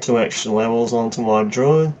and put 2 extra levels onto my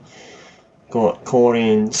druid. Got caught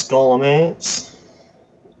in Scholomance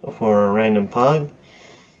for a random pug.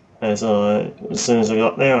 As soon as I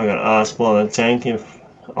got there, I got asked by the tank if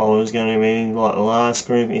I was going to be like the last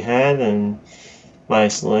group he had, and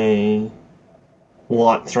basically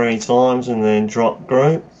wiped 3 times and then dropped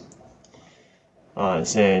group. I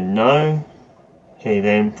said no. He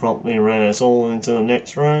then promptly ran us all into the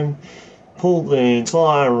next room, pulled the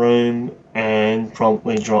entire room, and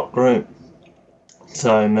promptly dropped group.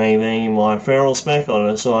 So me being my feral spec,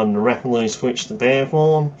 I decided to rapidly switch to bear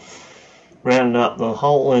form, rounded up the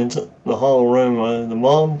whole room of the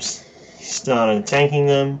mobs, started tanking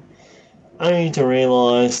them, only to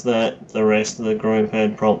realise that the rest of the group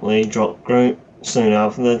had promptly dropped group soon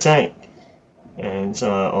after the tank. And so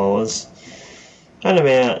I was at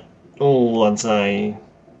about, I'd say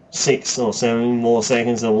 6 or 7 more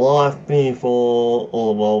seconds of life before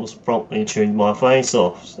all the mobs promptly chewed my face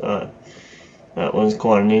off. So that was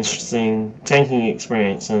quite an interesting tanking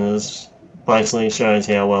experience, and it basically shows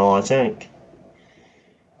how well I tank.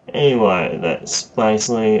 Anyway, that's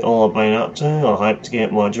basically all I've been up to. I hope to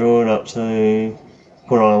get my druid up to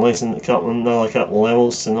put on at least another couple of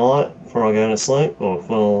levels tonight before I go to sleep, or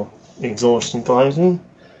before exhaustion claims me.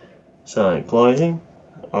 So, in closing,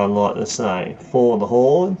 I'd like to say for the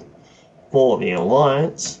Horde, for the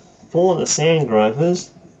Alliance, for the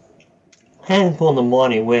Sandgropers, and for the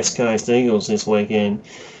mighty West Coast Eagles this weekend,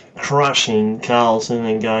 crushing Carlton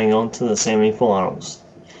and going on to the semi-finals.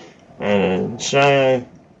 And Shayo,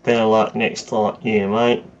 better luck next year,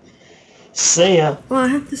 mate. See ya. Well, I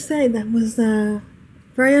have to say that was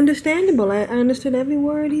very understandable. I understood every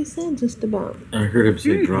word he said, just about. I heard him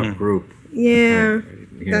say drop group. Yeah,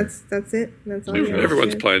 that's it. That's all.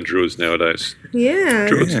 Everyone's playing druids nowadays. Yeah,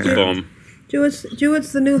 Druid's the bomb.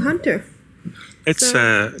 Druid's the new hunter.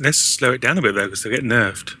 Let's slow it down a bit though, because they get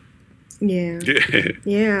nerfed. Yeah.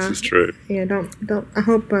 Yeah. This is true. Yeah. Don't. I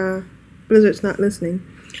hope Blizzard's not listening.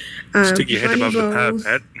 Stick your head above the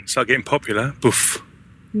parapet and start getting popular. Boof.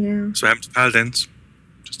 Yeah. So happens to paladins.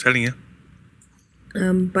 Just telling you.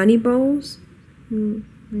 Bunny bowls. I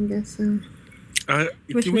guess so. Are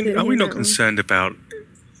we not concerned about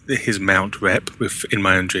his mount rep in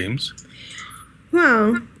my own dreams?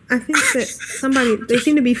 Well, I think that they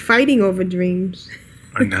seem to be fighting over dreams.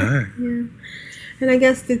 I know. Yeah. And I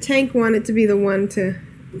guess the tank wanted to be the one to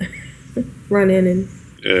run in and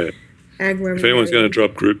aggro. If anyone's going to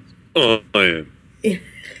drop group, I am. Yeah.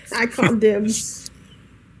 I call dibs.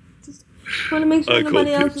 Just want to make sure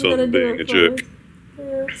nobody else is going to do it jerk.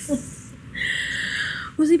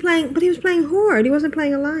 Was he playing? But he was playing Horde. He wasn't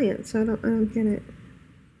playing Alliance. So I don't get it.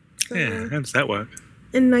 So, yeah, how does that work?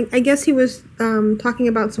 And I guess he was talking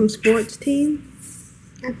about some sports team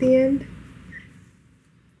at the end.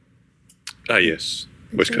 Yes.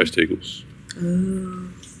 West Coast Eagles. Oh.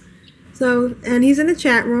 So, and he's in the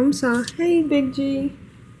chat room. So, hey, Big G.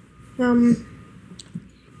 Can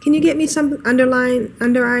you get me some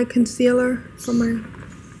under-eye concealer for my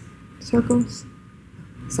circles?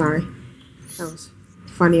 Sorry. That was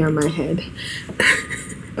funny on my head.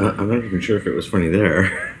 I'm not even sure if it was funny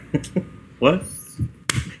there. What?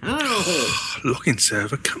 Oh, login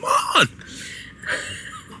server, come on!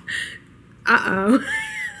 Uh-oh.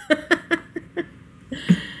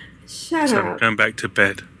 Shut So up. going back to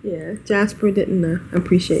bed. Yeah, Jasper didn't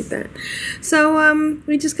appreciate that. So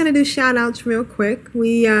we're just gonna do shout outs real quick.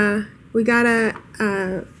 We got a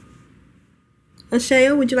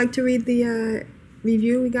Shaya, would you like to read the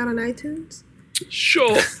review we got on iTunes?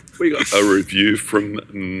 Sure. We got a review from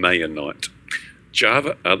Maya Knight.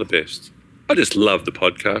 Java are the best. I just love the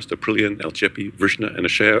podcast. Aprillian, Aljepi, Vrishna, and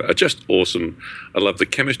Ashao are just awesome. I love the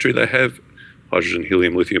chemistry they have. Hydrogen,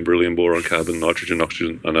 helium, lithium, beryllium, boron, carbon, nitrogen,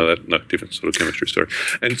 oxygen. I know that, no, different sort of chemistry, sorry.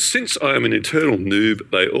 And since I am an eternal noob,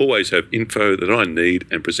 they always have info that I need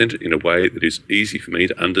and present it in a way that is easy for me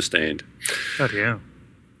to understand. Bloody hell.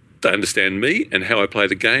 They understand me and how I play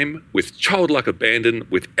the game with childlike abandon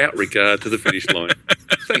without regard to the finish line.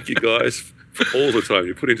 Thank you guys for all the time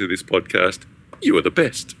you put into this podcast. You are the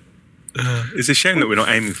best. It's a shame that we're not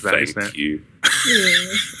aiming for that, Thank isn't it? you.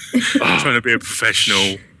 I'm trying to be a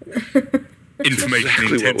professional,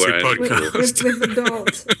 information-intensive podcast. With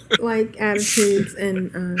adult like attitudes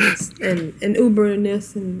and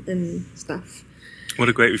uberness and stuff. What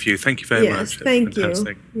a great review. Thank you very much. That's Thank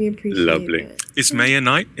fantastic. you. We appreciate Lovely. it. Is Maya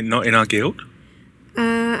Knight not in our guild?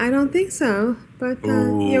 I don't think so, but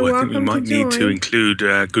Oh, you're I welcome think we might to join need to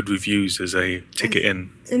include good reviews as a ticket in.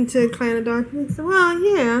 into Clan of Darkness. Well,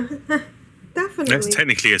 yeah, definitely. That's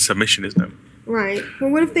technically a submission, isn't it? Right. Well,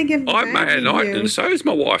 what if they give the I'm bad Maya Knight review? and so is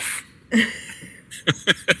my wife.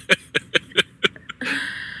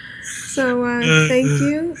 So thank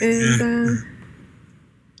you, and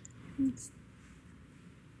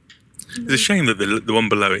It's a shame that the one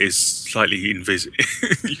below it is slightly invisible.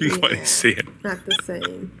 You can quite see it. not the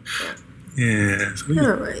same. Yeah.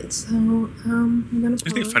 All right. So I'm gonna.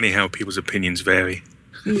 Isn't it pause. funny how people's opinions vary?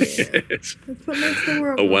 Yes. That's what makes the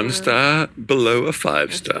world A go 1 round. star below a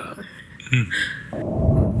 5 star.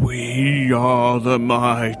 We are the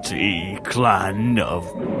mighty clan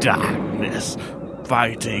of darkness,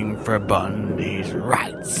 fighting for Bundy's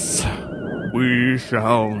rights. We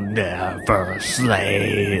shall never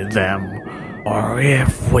slay them, or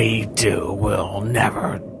if we do, we'll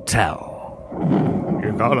never tell.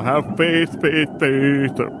 You gotta have faith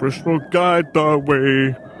that Bruce will guide the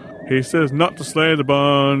way. He says not to slay the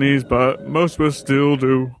bunnies, but most of us still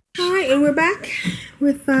do. All right, and we're back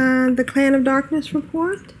with the Clan of Darkness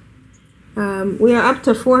report. We are up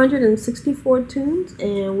to 464 tunes,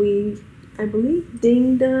 and I believe,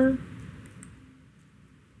 dinged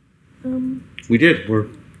We did. We're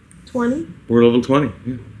 20. level 20.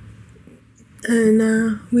 Yeah.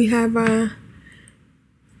 And we have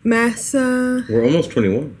mass. We're almost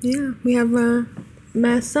 21. Yeah, we have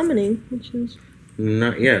mass summoning, which is.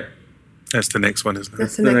 Not yet. That's the next one, isn't it?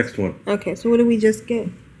 That's the next one. Okay, so what did we just get?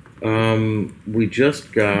 We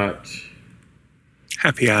just got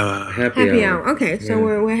Happy hour. Happy hour. Okay, so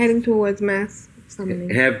Yeah. we're heading towards mass summoning.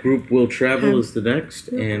 Have Group Will Travel is the next,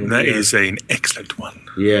 and That we are- is an excellent one.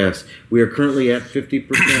 yes. We are currently at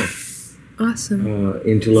 50% Awesome.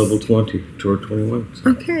 into level 20 toward 21.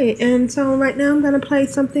 Okay, and so right now I'm going to play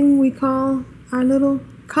something we call our little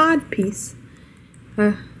COD piece.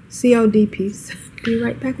 COD piece. Be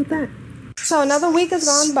right back with that. So another week has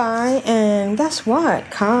gone by, and guess what?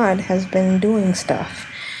 COD has been doing stuff.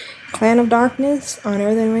 Clan of Darkness on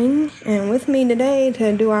Earthen Ring, and with me today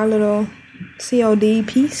to do our little COD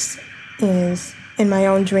piece is In My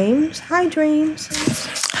Own Dreams. Hi, Dreams.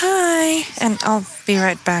 Hi, and I'll be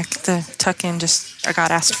right back. The tuck-in I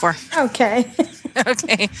got asked for. Okay.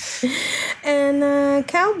 Okay. And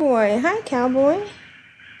Cowboy. Hi, Cowboy.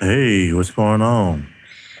 Hey, what's going on?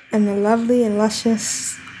 And the lovely and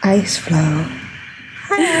luscious Ice Flow.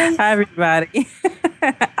 Hi. Hi, everybody.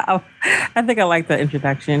 I think I like the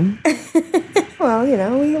introduction. Well,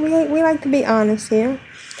 we like to be honest here.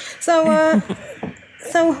 So,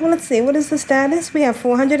 let's see. What is the status? We have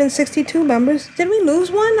 462 members. Did we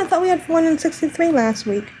lose one? I thought we had 463 last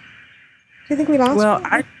week. Do you think we lost Well,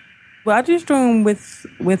 one? I just joined with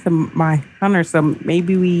my hunter, so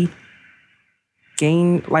maybe we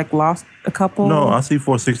lost a couple. No, I see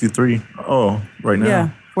 463. Oh, right now. Yeah,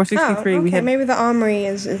 463. Oh, We okay. had Maybe the armory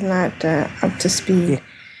is not up to speed.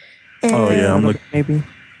 Oh, yeah, I'm looking. Maybe.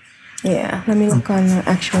 Yeah, let me look on the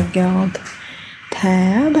actual guild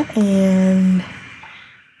tab, and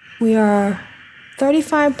we are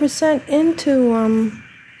 35% into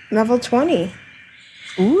level 20.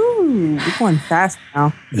 Ooh, we're going fast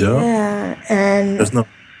now. Yeah, and There's no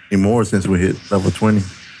anymore since we hit level 20.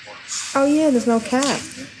 oh yeah, there's no cap.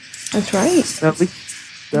 That's right. So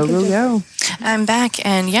we go. I'm back,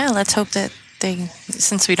 and yeah, let's hope that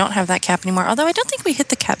since we don't have that cap anymore, although I don't think we hit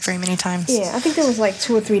the cap very many times. Yeah, I think there was like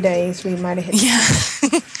 2 or 3 days we might have hit. Yeah,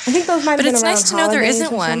 I think those might have But been it's around nice to know there holidays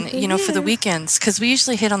isn't or one, something. for the weekends, because we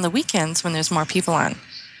usually hit on the weekends when there's more people on.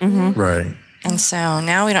 Right. And so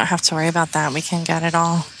now we don't have to worry about that. We can get it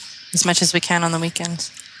all as much as we can on the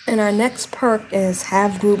weekends. And our next perk is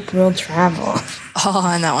have group will travel. Oh,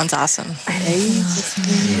 and that one's awesome.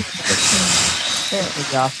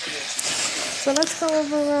 Yeah. So let's go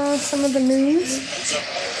over some of the news.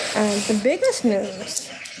 The biggest news,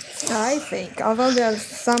 I think, although there's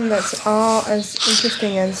some that's all as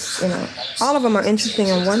interesting as, all of them are interesting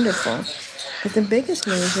and wonderful. But the biggest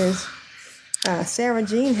news is Sarah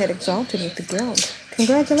Jean had exalted with the guild.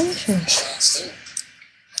 Congratulations.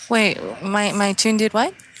 Wait, my tune did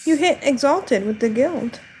what? You hit exalted with the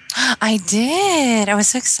guild. I did. I was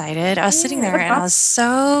so excited. I was sitting there and I was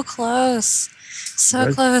so close.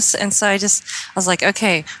 So close. And so I was like,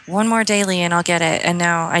 okay, one more daily and I'll get it. And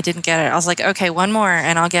now I didn't get it. I was like, okay, one more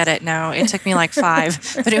and I'll get it. No, it took me like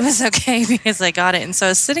 5, but it was okay because I got it. And so I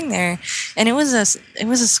was sitting there and it was a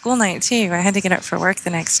school night too. I had to get up for work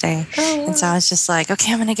the next day. And so I was just like,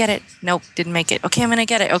 okay, I'm going to get it. Nope, didn't make it. Okay, I'm going to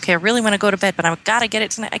get it. Okay, I really want to go to bed, but I've got to get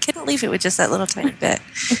it tonight. I couldn't leave it with just that little tiny bit.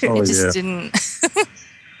 It just didn't.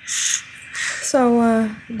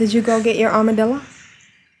 So, did you go get your armadillo?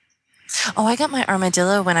 Oh, I got my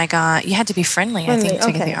armadillo when you had to be friendly, I think,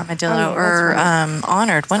 to get the armadillo, or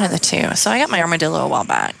honored, one of the two. So I got my armadillo a while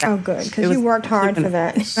back. Oh, good, because you worked hard for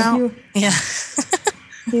that. Yeah.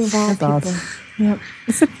 You of all people. Yep.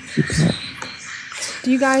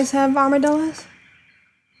 Do you guys have armadillos?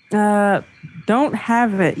 Don't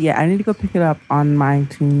have it yet. I need to go pick it up on my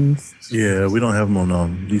tunes. Yeah, we don't have them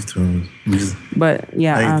on these tunes. But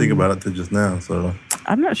yeah, I didn't think about it till just now. So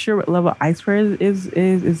I'm not sure what level Icewear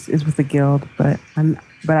is with the guild, but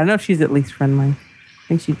I know she's at least friendly. I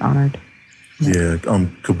think she's honored. Yeah,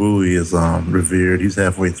 Kabui is revered. He's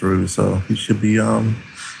halfway through, so he should be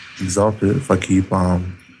exalted if I keep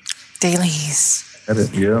dailies. At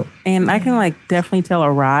it. Yeah. And I can definitely tell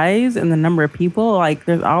a rise in the number of people.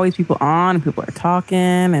 There's always people on, and people are talking,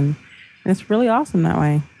 and it's really awesome that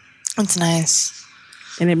way. It's nice.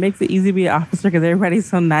 And it makes it easy to be an officer because everybody's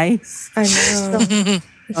so nice. I know.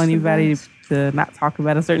 Don't anybody to not talk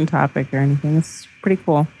about a certain topic or anything. It's pretty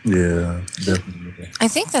cool. Yeah, definitely. I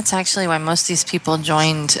think that's actually why most of these people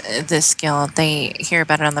joined this guild. They hear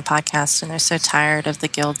about it on the podcast, and they're so tired of the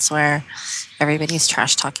guilds where everybody's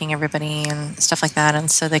trash talking everybody and stuff like that.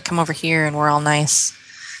 And so they come over here, and we're all nice.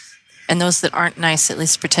 And those that aren't nice at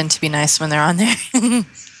least pretend to be nice when they're on there.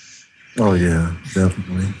 Oh yeah,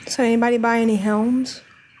 definitely. So anybody buy any helms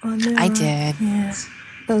on there? I did. Yeah,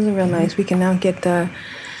 those are real nice. We can now get them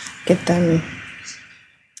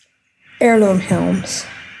heirloom helms.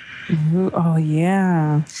 Oh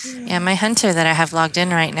yeah. Yeah, my hunter that I have logged in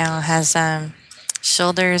right now has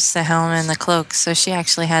shoulders, the helm, and the cloak. So she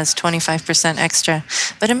actually has 25% extra.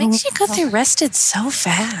 But it makes you go through rested so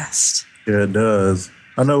fast. Yeah, it does.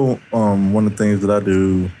 I know one of the things that I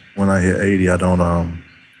do when I hit 80, I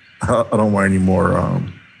don't wear any more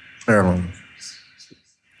heirlooms.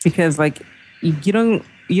 Because you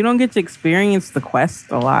don't get to experience the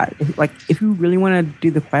quest a lot. If you really want to do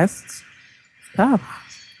the quests, it's tough.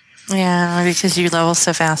 Yeah, because you level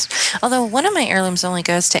so fast. Although one of my heirlooms only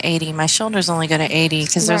goes to 80. My shoulders only go to 80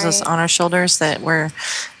 because there's those honor shoulders that were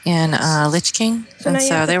in Lich King. And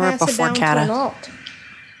so they were before Kata.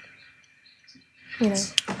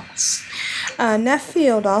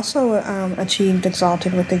 Neffield also achieved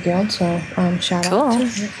exalted with the guild, so shout out to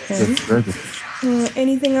him.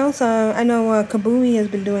 Anything else? I know Kabui has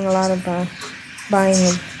been doing a lot of buying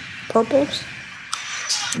of purples.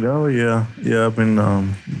 Oh yeah, I've been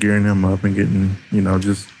gearing him up and getting,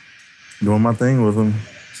 just doing my thing with him.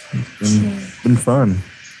 It's been fun.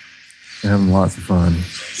 Having lots of fun.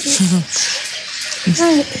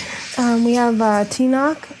 Right. We have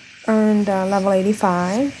Tinoch earned level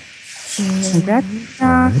 85. Congrats,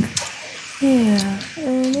 Tinoch. Yeah.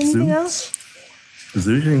 And anything else?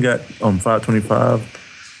 Zujin got 525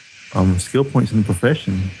 skill points in the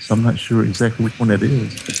profession, so I'm not sure exactly which one that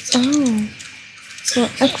is. Oh. Well,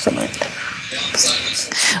 excellent.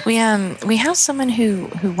 We have someone who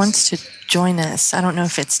wants to join us. I don't know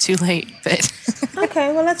if it's too late, but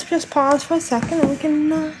okay. Well, let's just pause for a second, and we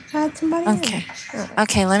can add somebody. Okay.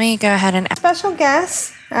 Okay. Let me go ahead and special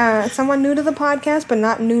guest, someone new to the podcast, but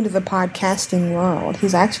not new to the podcasting world.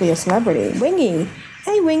 He's actually a celebrity. Wingy.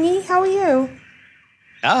 Hey, Wingy. How are you?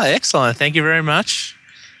 Oh, excellent. Thank you very much.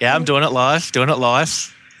 Yeah, I'm doing it live.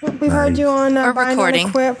 We've heard you on Bind and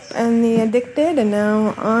Equip and The Addicted, and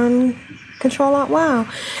now on Control Alt WoW.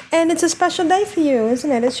 And it's a special day for you,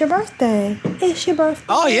 isn't it? It's your birthday.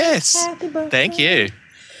 Oh, yes. Happy birthday. Thank you.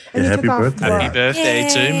 And you took off work. Happy birthday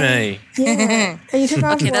to me. Yeah. And you took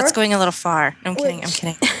off Okay, that's work, going a little far. I'm kidding. I'm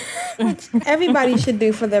kidding. which everybody should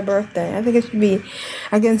do for their birthday. I think it should be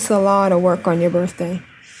against the law to work on your birthday.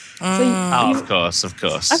 So Oh, of course, of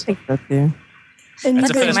course. I think so too. And That's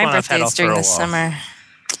the first My one I've had birthday's off for during a the while. summer.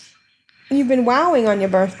 you've been wowing on your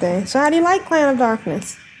birthday. So how do you like Clan of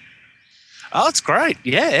Darkness? Oh, it's great.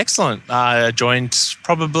 Yeah, excellent. I joined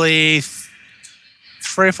probably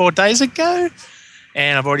 3 or 4 days ago,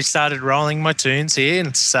 and I've already started rolling my tunes here, and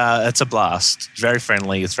it's a blast. Very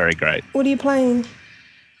friendly. It's very great. What are you playing?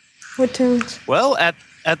 What tunes? Well, at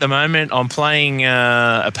the moment, I'm playing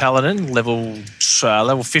a paladin level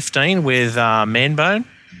 15 with Manbone,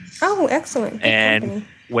 Oh, excellent. Good and company.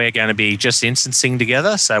 we're going to be just instancing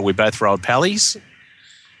together. So we both rolled pallies,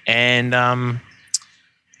 and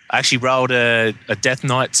I actually rolled a Death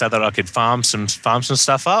Knight so that I could farm some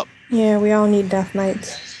stuff up. Yeah, we all need Death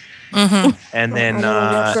Knights. And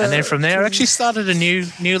then from there, I actually started a new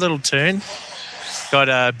little turn. Got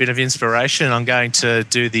a bit of inspiration. I'm going to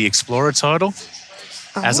do the Explorer title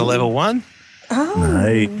as a level 1. Oh.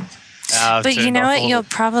 Nice. But you know what? You'll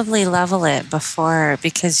probably level it before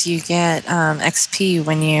because you get XP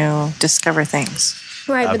when you discover things.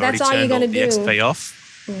 Right, but that's all you're going to do. The XP off.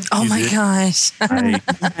 Oh my gosh.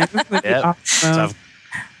 Yep. So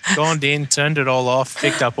I've gone in, turned it all off,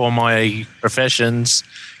 picked up all my professions,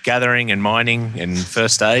 gathering and mining and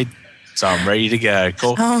first aid. So I'm ready to go.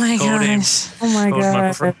 Oh my gosh. Oh my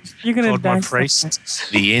god. You're going to Called die. my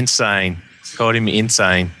priest the insane. Called him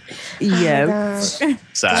insane. Yes.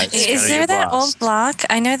 So it's Is gonna there be a that blast. old block?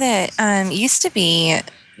 I know that it used to be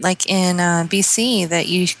like in BC that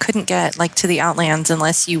you couldn't get like to the Outlands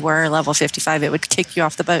unless you were level 55. It would kick you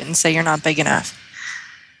off the boat and say you're not big enough.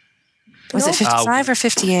 Was it 55 or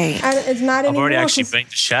 58? It's not I've anymore. already actually 'cause- been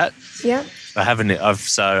to Shat. Yep. I haven't.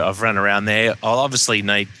 I've run around there. I'll obviously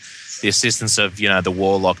need the assistance of the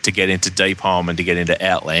Warlock to get into Deep Home and to get into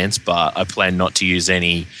Outlands, but I plan not to use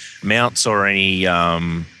any mounts or any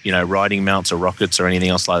riding mounts or rockets or anything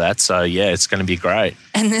else like that. So yeah, it's going to be great.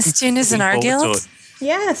 And this tune is in our Looking forward to guild? it.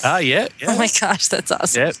 Yes. Oh yeah. Oh my gosh, that's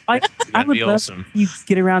awesome. Yeah, I that'd would be love awesome. if you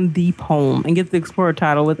get around Deep Home and get the Explorer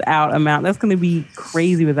title without a mount. That's going to be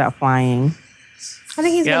crazy without flying. I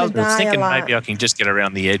think he's Yeah, I going to was die a thinking lot. maybe I can just get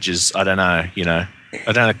around the edges. I don't know.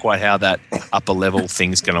 I don't know quite how that upper level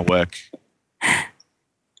thing's going to work.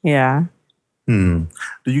 Yeah. Do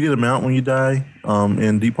you get a mount when you die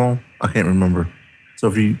in Deep Home? I can't remember. So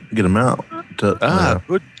if you get a mount,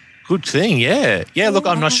 Good thing. Yeah. Look,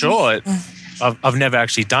 I'm not sure. I've never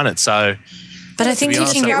actually done it, so. But I think be you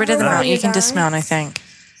honest, can get I- rid of the Whenever mount. you You can die. dismount, I think.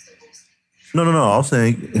 no. I was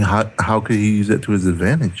saying, how could he use that to his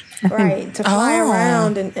advantage? Right, to fly Oh.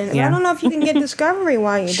 around. And Yeah. I don't know if you can get discovery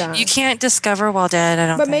while you die. You can't discover while dead, I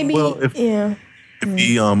don't But think. maybe, Well, if- yeah. If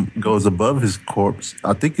he goes above his corpse,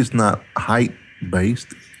 I think it's not height based.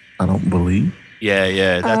 I don't believe.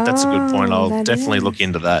 Yeah. That's a good point. I'll that definitely is. look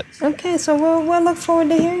into that. Okay, so we'll look forward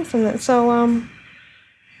to hearing from that. So,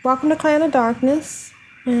 welcome to Clan of Darkness.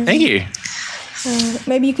 And, Thank you.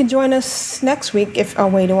 maybe you can join us next week if, oh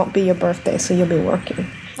wait, it won't be your birthday, so you'll be working.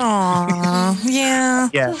 Aw, yeah.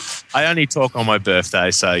 Yeah. I only talk on my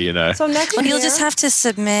birthday, so So next Well, year, you'll just have to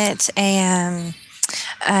submit a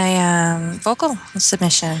vocal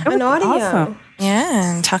submission. an audio. Awesome.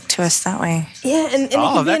 Yeah, and talk to us that way. Yeah, and it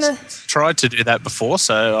I've could be in a, actually tried to do that before,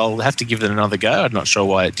 so I'll have to give it another go. I'm not sure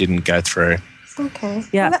why it didn't go through. okay.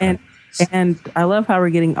 Yeah, and I love how we're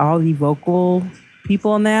getting all the vocal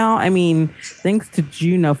people now. I mean, thanks to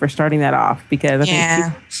Juno for starting that off because I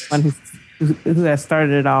think she's the one who has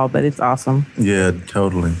started it all. But it's awesome. Yeah,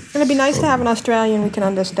 totally. And it'd be nice to have an Australian we can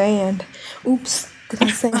understand. Oops. Did I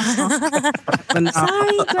say?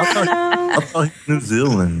 Sorry, Grano. I thought he was New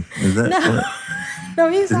Zealand. Is that what? No,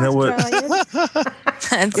 he's Isn't that what- Australian.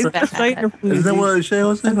 That's bad. Is that what Shay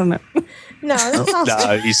was saying? I don't know. No, that's not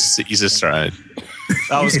No, he's Australian.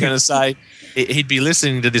 I was going to say he'd be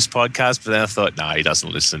listening to this podcast, but then I thought, no, he doesn't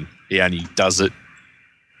listen. He only does it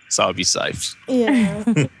so I'll be safe. Yeah.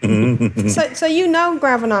 so you know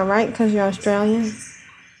Gravenon, right? Because you're Australian.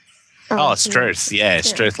 Oh, it's truth. Yeah,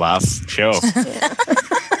 it's truth, love. Sure.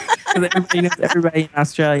 Everybody knows everybody in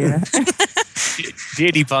Australia.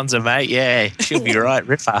 Beauty Bonza, mate. Yeah, she'll be right,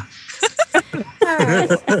 Ripper. All right.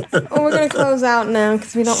 Well, we're gonna close out now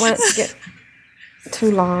because we don't want it to get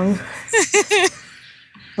too long.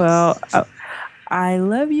 Well, I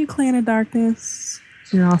love you, Clan of Darkness.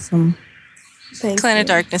 You're awesome. Clan of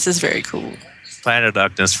Darkness is very cool. Planet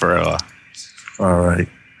Darkness forever. All right.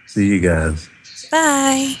 See you guys.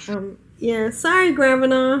 Bye. Yeah. Sorry,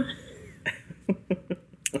 Gravenon.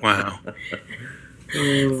 Wow.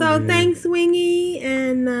 So thanks, Wingy,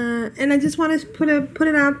 and I just want to put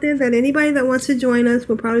it out there that anybody that wants to join us,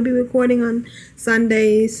 we'll probably be recording on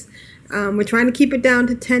Sundays. We're trying to keep it down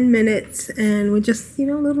to 10 minutes, and we're just a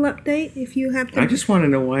little update. If you have to, I just want to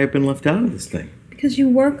know why I've been left out of this thing. because you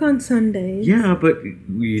work on Sundays. Yeah, but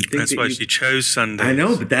you think That's why she chose Sundays. I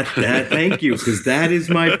know, but that thank you, because that is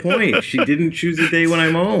my point. She didn't choose a day when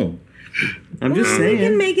I'm home. I'm just saying. We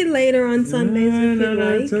can make it later on Sundays if you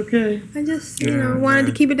like. It's okay. I just, wanted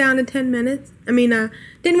to keep it down to 10 minutes. I mean,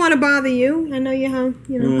 didn't want to bother you. I know you have,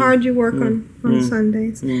 hard you work on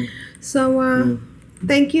Sundays. So,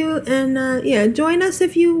 thank you, and join us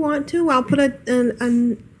if you want to. I'll put a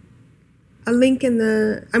link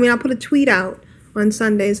in I'll put a tweet out on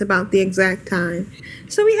Sundays about the exact time.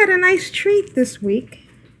 So we had a nice treat this week.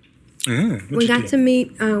 We got to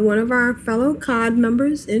meet one of our fellow COD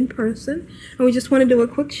members in person, and we just want to do a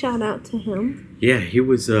quick shout out to him. Yeah, he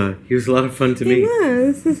was a lot of fun to meet. He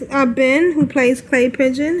was. This is Ben, who plays Clay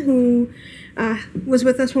Pigeon, who was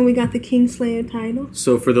with us when we got the Kingslayer title.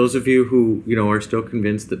 So for those of you who are still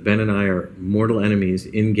convinced that Ben and I are mortal enemies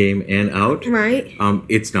in game and out, right?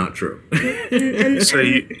 It's not true. So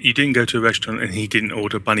you didn't go to a restaurant and he didn't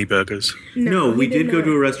order bunny burgers? No, we did go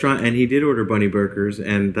to a restaurant and he did order bunny burgers,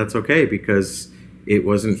 and that's okay because it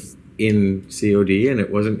wasn't in COD and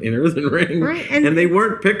it wasn't in Earthen Ring, right? And they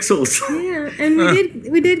weren't pixels. Yeah, and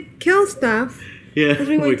we did kill stuff. Yeah, because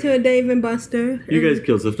we went to a Dave and Buster. You guys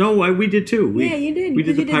killed stuff. No, we did too. Yeah, you did. We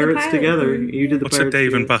did the pirates together. You did the What's pirates. a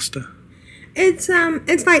Dave and together. Buster?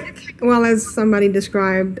 It's like, well, as somebody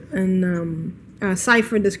described and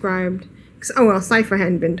Cypher described. Cypher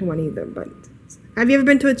hadn't been to one either. But have you ever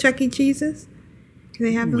been to a Chuck E. Cheese's? Do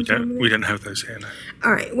they have those? We don't have those here. No.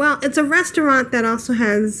 All right. Well, it's a restaurant that also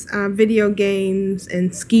has video games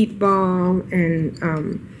and skeet ball and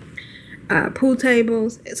pool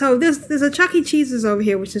tables. So there's a Chuck E. Cheese's over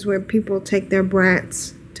here, which is where people take their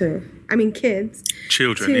brats kids.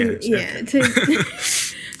 Children,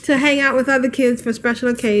 to hang out with other kids for special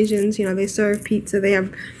occasions. They serve pizza. They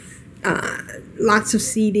have lots of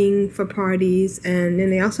seating for parties, and then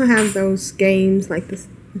they also have those games like the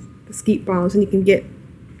skeet balls, and you can get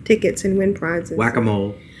tickets and win prizes.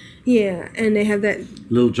 Whack-a-mole. Yeah, and they have that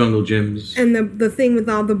Little jungle gyms. and the thing with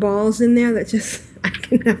all the balls in there that just I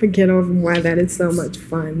can never get over why that is so much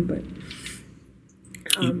fun. But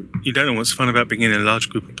you don't know what's fun about being in a large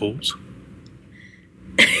group of balls.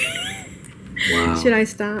 Wow. should I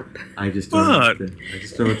stop? I just don't know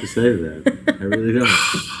what to say to that. I really don't.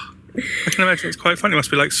 I can imagine it's quite fun. It must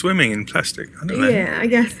be like swimming in plastic. I don't know. Yeah, I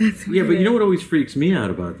guess that's. Yeah, but you know what always freaks me out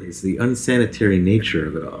about this? The unsanitary nature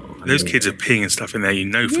of it all. Those kids are peeing and stuff in there. You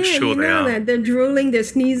know for sure they are. That. They're drooling, they're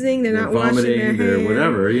sneezing, they're not washing vomiting, their hands. they're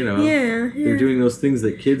whatever, Yeah. They're doing those things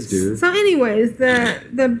that kids do. So, anyways,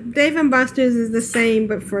 the Dave and Buster's is the same,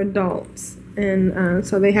 but for adults, and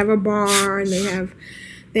so they have a bar and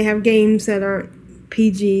they have games that aren't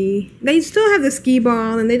PG. They still have the skee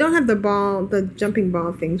ball, and they don't have the jumping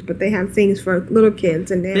ball things, but they have things for little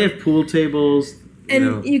kids, and they have pool tables.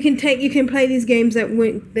 And you can play these games that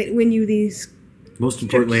win you these. Most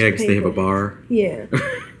importantly, I guess they have a bar. Yeah.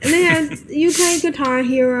 And you played Guitar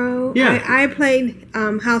Hero. Yeah. I played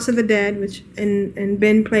House of the Dead, and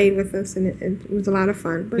Ben played with us, and it was a lot of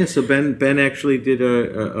fun. But yeah, so Ben actually did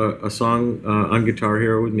a song on Guitar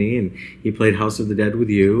Hero with me, and he played House of the Dead with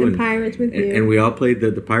you. And Pirates with you. And we all played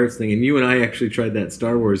the Pirates thing, and you and I actually tried that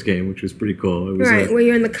Star Wars game, which was pretty cool. It was where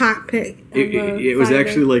you're in the cockpit. It was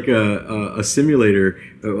actually like a simulator,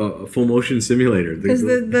 a full motion simulator. Because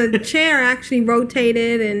the chair actually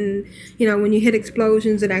rotated, and when you hit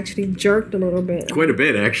explosions, it actually jerked a little bit. Quite a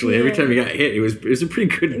bit, actually. Every time you got hit, it was a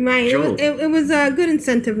pretty good jolt. It was a good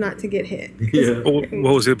incentive not to get hit. Yeah.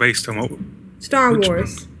 What was it based on? Star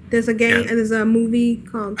Wars. There's a game. Yeah. There's a movie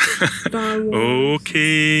called Star Wars.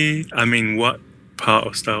 Okay. I mean, what part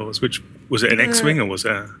of Star Wars? Which was it? An X-wing or was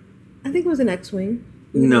it? I think it was an X-wing.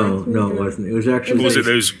 No, it wasn't. It was actually. Was it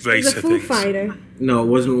those racer things? It was a Foo Fighter. No, it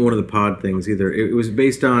wasn't one of the pod things either. It was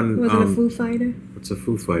based on. Was it a Foo Fighter? What's a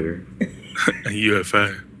Foo Fighter? A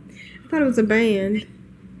UFO. I thought it was a band.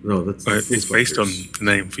 No, that's. It's based on the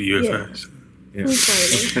name for UFOs. Yeah.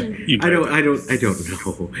 I don't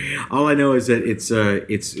know. All I know is that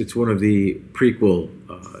it's one of the prequel,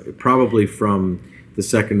 probably from the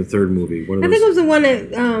second and third movie. I think it was the one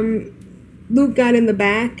that Luke got in the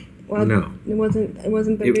back. Well, no, it wasn't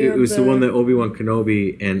the real. It was the one that Obi-Wan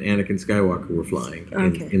Kenobi and Anakin Skywalker were flying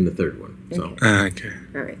in the third one. So okay.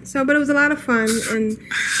 All right. So, but it was a lot of fun, and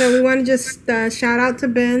so we want to just shout out to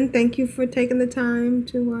Ben. Thank you for taking the time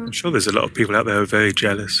to. I'm sure there's a lot of people out there who are very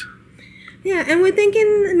jealous. Yeah, and we're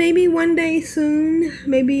thinking maybe one day soon,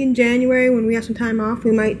 maybe in January when we have some time off,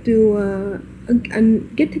 we might do a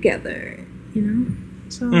get together. You know,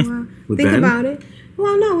 so With think Ben? about it.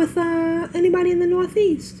 Well, no, with anybody in the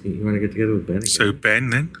Northeast. You want to get together with Ben? Again? So Ben,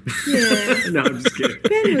 then? Yeah. No, I'm just kidding.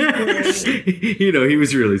 Ben was great. You know, he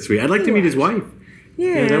was really sweet. I'd like to meet his wife.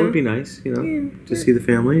 Yeah. That would be nice. You know, to see the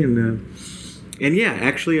family and yeah,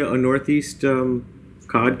 actually, a Northeast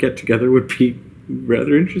COD get together would be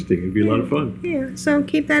rather interesting. It'd be a lot of fun. Yeah. So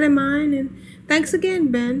keep that in mind, and thanks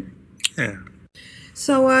again, Ben. Yeah.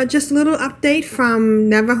 So just a little update from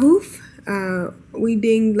Neverhoof. We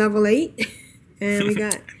dinged level 8, and we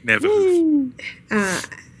got Never.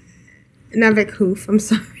 Neverhoof. I'm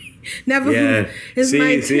sorry. Neverhoof is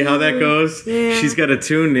my see how that tune. goes? Yeah. She's got a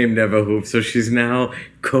tune named Neverhoof, so she's now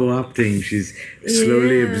co-opting. She's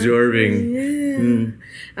slowly absorbing. Yeah.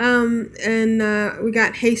 And we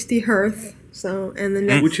got Hasty Hearth. So and the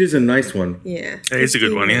next, Which is a nice one. Yeah. That is a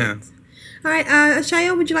good one, yeah. All right,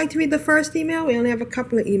 Shayo, would you like to read the first email? We only have a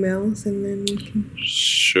couple of emails, and then we can.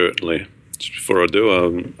 Certainly. Just before I do,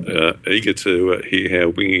 I'm eager to hear how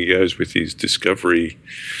Wingy goes with his discovery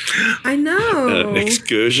I know.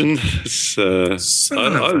 excursion. It's,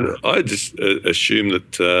 I just assume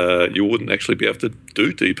that you wouldn't actually be able to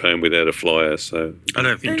do deep home without a flyer. So I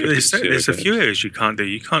don't think there's a few areas you can't do.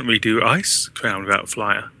 You can't really do Ice Crown without a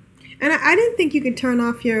flyer. And I didn't think you could turn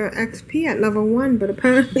off your XP at level 1, but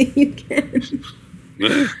apparently you can.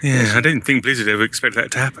 Yeah, I didn't think Blizzard ever expect that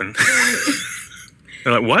to happen.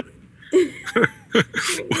 They're like, what?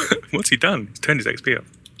 What's he done? He's turned his XP up.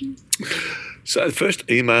 So the first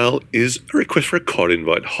email is a request for a COD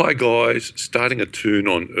invite. Hi guys, starting a tune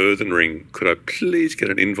on Earthen Ring. Could I please get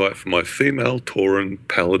an invite for my female Tauran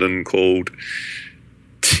paladin called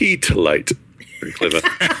Teetalate? Very clever.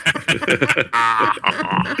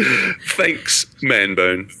 Thanks,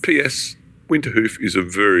 Manbone. P.S. Winterhoof is a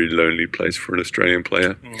very lonely place for an Australian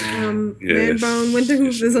player. Yes. Manbone,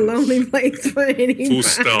 Winterhoof is a lonely place for anybody. Full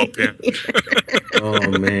stop, yeah.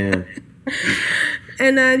 Oh, man.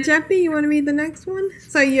 And Jeffy, you want to read the next one?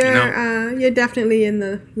 So you're definitely in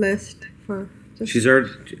the list for. He's in.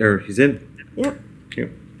 Yep.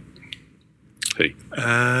 Hey.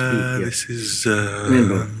 This is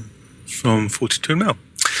from 42 Mel.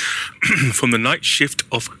 From the night shift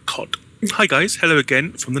of COD. Hi guys, hello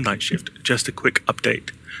again from the night shift. Just a quick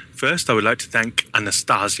update. First, I would like to thank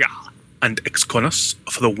Anastasia and Exconos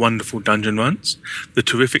for the wonderful dungeon runs. The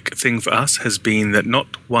terrific thing for us has been that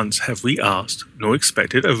not once have we asked nor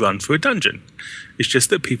expected a run for a dungeon. It's just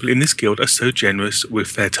that people in this guild are so generous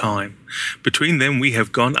with their time. Between them, we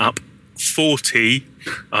have gone up 40,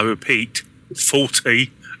 I repeat,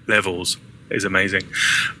 40 levels. It is amazing.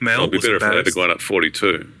 Mel It'd be was better if they had embarrassed. gone up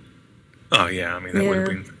 42. Oh, yeah, I mean, that would have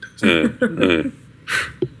been fantastic.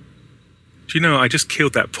 Do you know, I just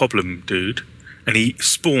killed that problem dude, and he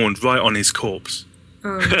spawned right on his corpse.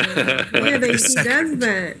 Oh, yeah, he does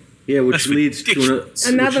that. Yeah, which leads to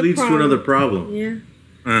another problem. Yeah.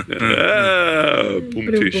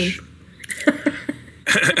 Boom tish.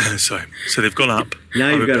 Sorry. So they've gone up. Now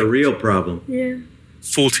you've got a real problem. Yeah.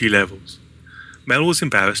 40 levels. Mel was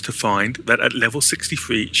embarrassed to find that at level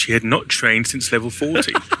 63, she had not trained since level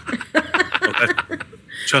 40.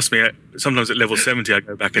 Trust me, sometimes at level 70, I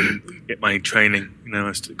go back and get my training. You know,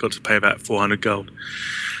 I've got to pay about 400 gold.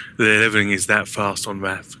 The leveling is that fast on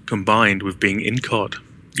Wrath, combined with being in COD.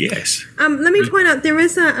 Yes. Let me point out, there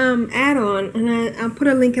is a add-on, and I'll put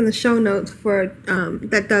a link in the show notes for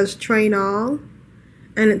that does train all.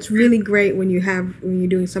 And it's really great when you're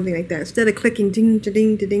doing something like that. Instead of clicking ding to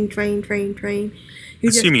ding to ding, train. You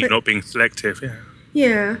Assuming you're not being selective, yeah.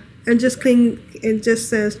 Yeah, and it just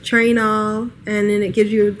says train all, and then it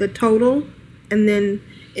gives you the total, and then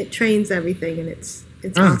it trains everything, and it's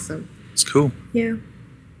awesome. It's cool. Yeah.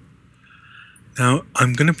 Now,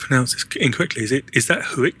 I'm going to pronounce this incorrectly. Is that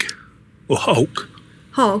Huick or Hulk?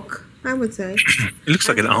 Hulk, I would say. It looks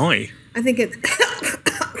like an eye. I think it's...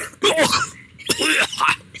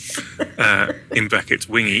 In brackets,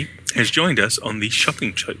 Wingy, has joined us on the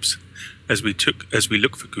shopping tropes as we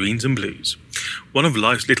look for greens and blues. One of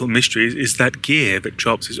life's little mysteries is that gear that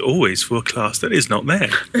drops is always for a class that is not there.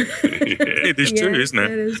 It is true, isn't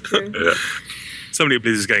it? It is true. Yeah. Somebody at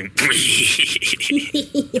Blizzard is going,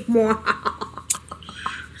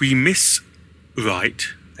 we miss Right.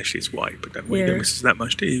 Actually, it's White, but don't worry, you don't miss us that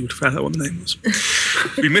much, do you? You would have found out what the name was.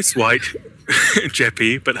 We miss White,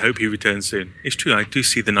 Jeppy, but hope he returns soon. It's true, I do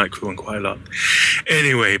see the night crew on quite a lot.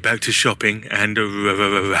 Anyway, back to shopping and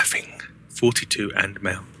raffing. 42 and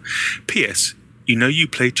Mel. P.S. You know you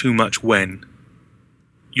play too much when...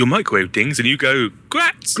 your microwave dings, and you go,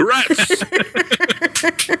 grats! Grats!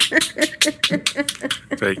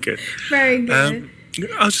 Very good. Very good.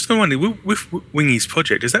 I was just going to wonder, with Wingy's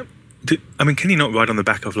project, can he not ride on the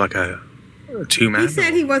back of like a two-man? He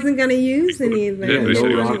said he wasn't going to use any of them.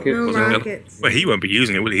 No rockets. Well, he won't be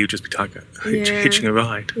using it, will he? He'll just be hitching a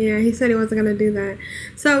ride. Yeah, he said he wasn't going to do that.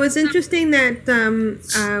 So it's interesting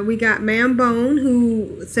that we got Man Bone,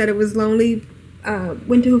 who said it was lonely.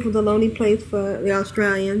 Winterhoof was a lonely place for the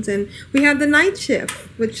Australians, and we have the Night Shift,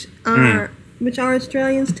 which are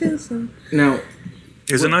Australians too. So now,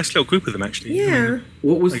 there's a nice little group of them actually. Yeah.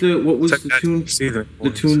 What was the tune? The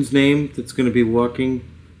tune's name that's going to be walking.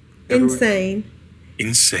 Insane.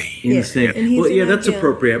 Insane. Insane. And he's Well, yeah, in that's that, yeah.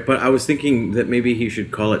 appropriate. But I was thinking that maybe he should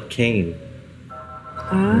call it Kane,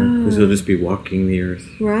 because he'll just be walking the earth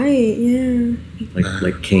Right. Yeah.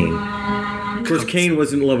 like Kane. Of course, Kane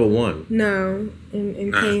wasn't level 1. No,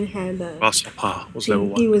 and Kane had. Grasshopper was level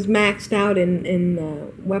 1. He was maxed out in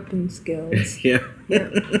weapon skills. Yeah.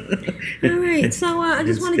 All right, so I just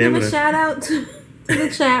His want to give a stamina. shout out to the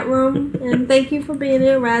chat room, and thank you for being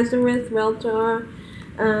here, Razdarith, Reltar.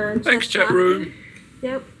 Thanks, chat room.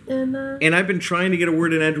 Yep, and And I've been trying to get a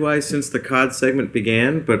word in edgewise since the COD segment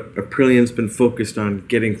began, but Aprillian's been focused on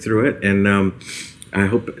getting through it, and I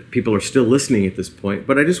hope people are still listening at this point.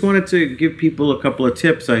 But I just wanted to give people a couple of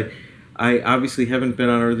tips. I obviously haven't been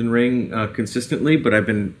on Earthen Ring consistently, but I've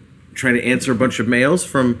been trying to answer a bunch of mails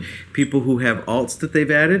from people who have alts that they've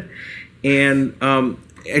added. And I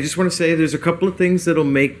just want to say there's a couple of things that'll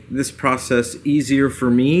make this process easier for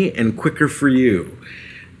me and quicker for you.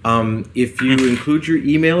 If you include your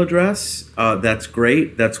email address, that's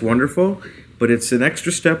great. That's wonderful. But it's an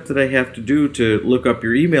extra step that I have to do to look up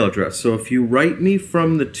your email address. So if you write me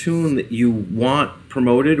from the tune that you want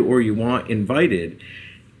promoted or you want invited,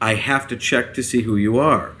 I have to check to see who you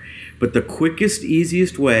are. But the quickest,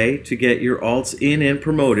 easiest way to get your alts in and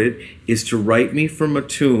promoted is to write me from a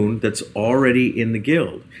tune that's already in the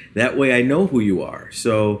guild. That way I know who you are.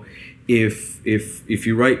 So if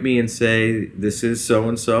you write me and say, this is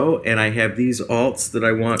so-and-so, and I have these alts that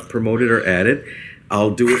I want promoted or added,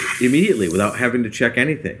 I'll do it immediately without having to check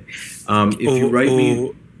anything. You write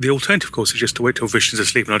me... The alternative course is just to wait till Vision's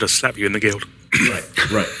asleep and I'll just slap you in the guild.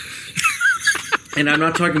 Right. And I'm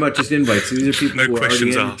not talking about just invites. These are people who are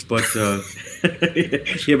already in. Asked. But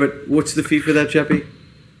yeah, but what's the fee for that, Jeppy?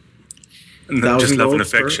 Just love and gold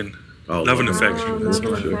affection. Oh, love and affection. That's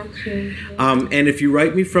sure. And if you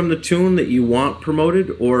write me from the tune that you want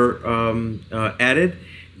promoted or added,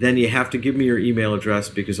 then you have to give me your email address,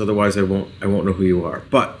 because otherwise I won't know who you are.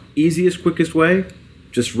 But easiest, quickest way,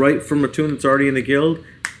 just write from a tune that's already in the guild.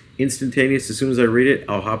 Instantaneous. As soon as I read it,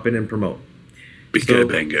 I'll hop in and promote. Bingo,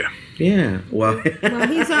 bango. Yeah. Well, well,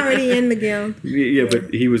 he's already in the guild. Yeah,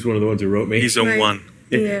 but he was one of the ones who wrote me. He's on one.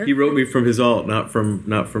 Yeah. He wrote me from his alt, not from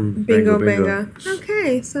Bingo Bingo.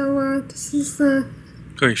 Okay, so this is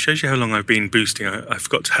It shows you how long I've been boosting. I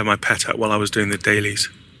forgot to have my pet out while I was doing the dailies.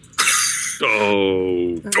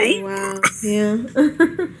 Oh wow. Yeah.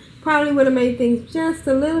 Probably would have made things just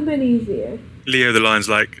a little bit easier. Leo the Lion's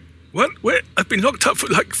like, what? Where? I've been locked up for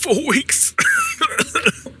like 4 weeks.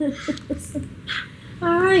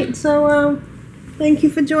 All right, so thank you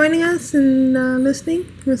for joining us and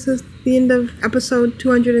listening. This is the end of episode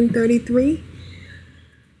 233.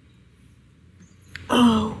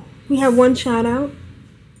 Oh, we have one shout out.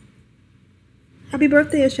 Happy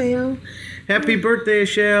birthday, Ashayo. Happy birthday,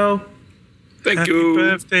 Ashayo. Thank you.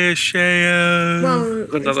 Happy birthday, Ashayo. Well,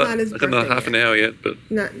 I've got another half an hour yet, but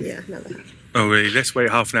another half. Oh, really? Let's wait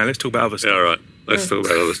half an hour. Let's talk about other stuff. Yeah, all right. Let's talk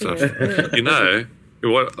about other stuff. You know,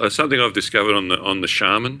 something I've discovered on the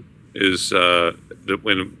shaman is that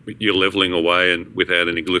when you're leveling away and without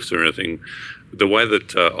any glyphs or anything, the way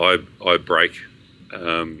that I break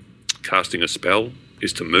casting a spell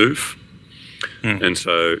is to move. And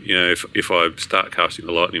so, you know, if I start casting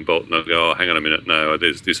the lightning bolt and I go, oh, hang on a minute, no,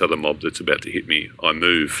 there's this other mob that's about to hit me, I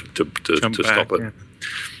move to stop it.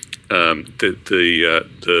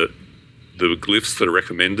 Yeah. The glyphs that are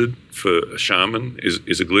recommended for a shaman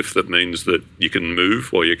is a glyph that means that you can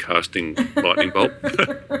move while you're casting lightning bolt.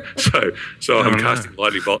 so I'm casting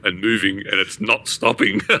lightning bolt and moving, and it's not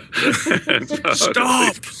stopping.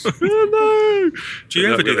 Stop! No. Do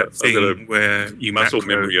you ever do that thing where you muscle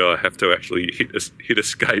memory? I have to actually hit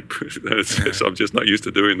escape. So I'm just not used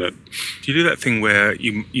to doing that. Do you do that thing where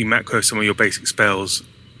you macro some of your basic spells,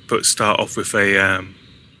 but start off with a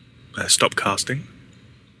stop casting?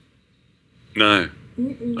 No,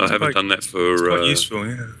 I haven't done that for. It's quite useful,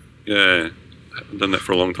 yeah. Yeah, I haven't done that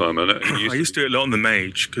for a long time. I used to do it a lot on the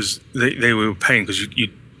mage because they were a pain because you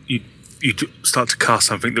you start to cast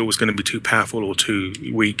something that was going to be too powerful or too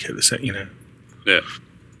weak at the set, Yeah.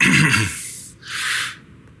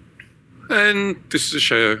 And this is a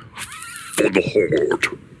show for the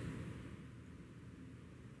Horde.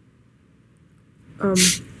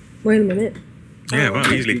 Wait a minute. Yeah,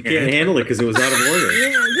 well, easily. You can't handle it because it was out of order.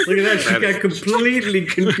 Look at that. She got completely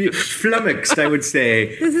confused. Flummoxed, I would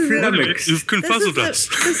say. Flummoxed. You've confuzzled us.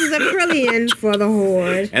 This is Aprillian for the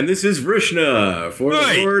Horde. And this is Vrishna for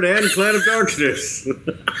the Horde and Clan of Darkness.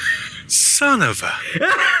 Son of a...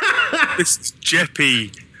 This is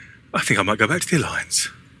Jeppy. I think I might go back to the Alliance.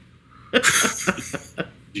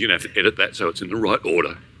 You're going to have to edit that so it's in the right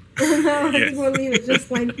order. No, I think we'll leave it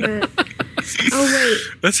just like that. Oh, wait.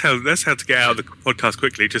 That's how to get out of the podcast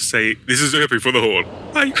quickly. Just say, this is Jeppy for the Horde.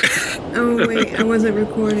 Bye. Oh, wait. I wasn't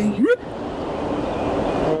recording.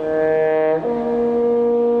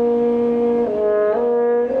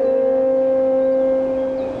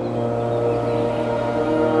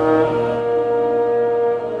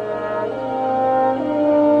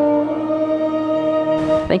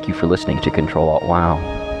 Thank you for listening to Control-Alt-WoW.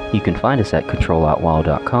 You can find us at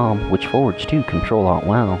control-alt-wow.com, which forwards to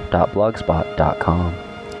control-alt-wow.blogspot.com.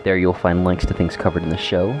 There you'll find links to things covered in the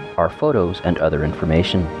show, our photos, and other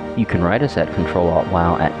information. You can write us at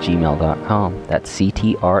control-alt-wow@gmail.com. That's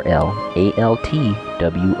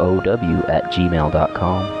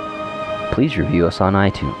CTRLALTWOW@gmail.com. Please review us on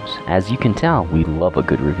iTunes. As you can tell, we love a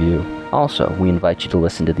good review. Also, we invite you to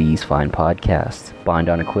listen to these fine podcasts. Bind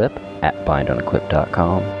on Equip at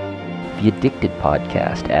bindonequip.com. The Addicted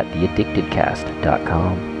Podcast at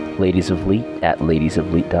theaddictedcast.com. Ladies of Leet at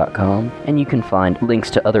ladiesofleet.com. And you can find links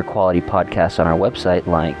to other quality podcasts on our website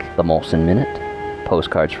like The Molson Minute,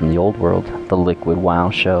 Postcards from the Old World, The Liquid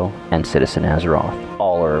WoW Show, and Citizen Azeroth.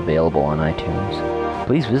 All are available on iTunes.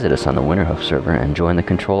 Please visit us on the Winterhoof server and join the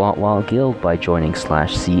Control-Alt-WoW Guild by joining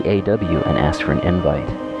 /CAW and ask for an invite.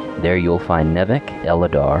 There you'll find Nevik,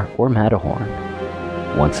 Eladar, or Matterhorn.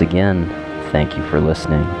 Once again, thank you for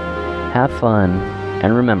listening. Have fun,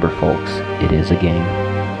 and remember folks, it is a game.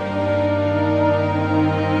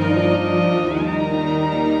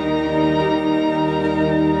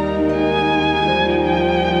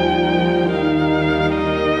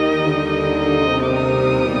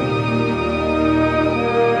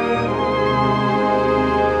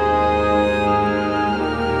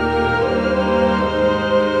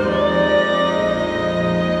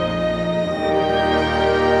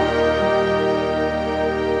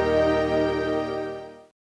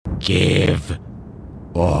 Give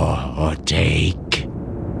or take.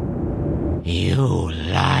 You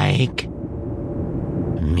like,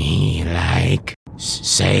 me like,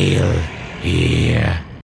 sail here.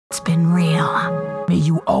 It's been real. May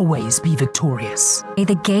you always be victorious. May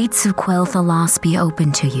the gates of Quel'Thalas be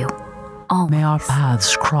open to you. May our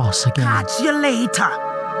paths cross again. Catch you later.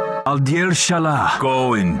 Aldir Shalah,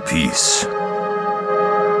 go in peace.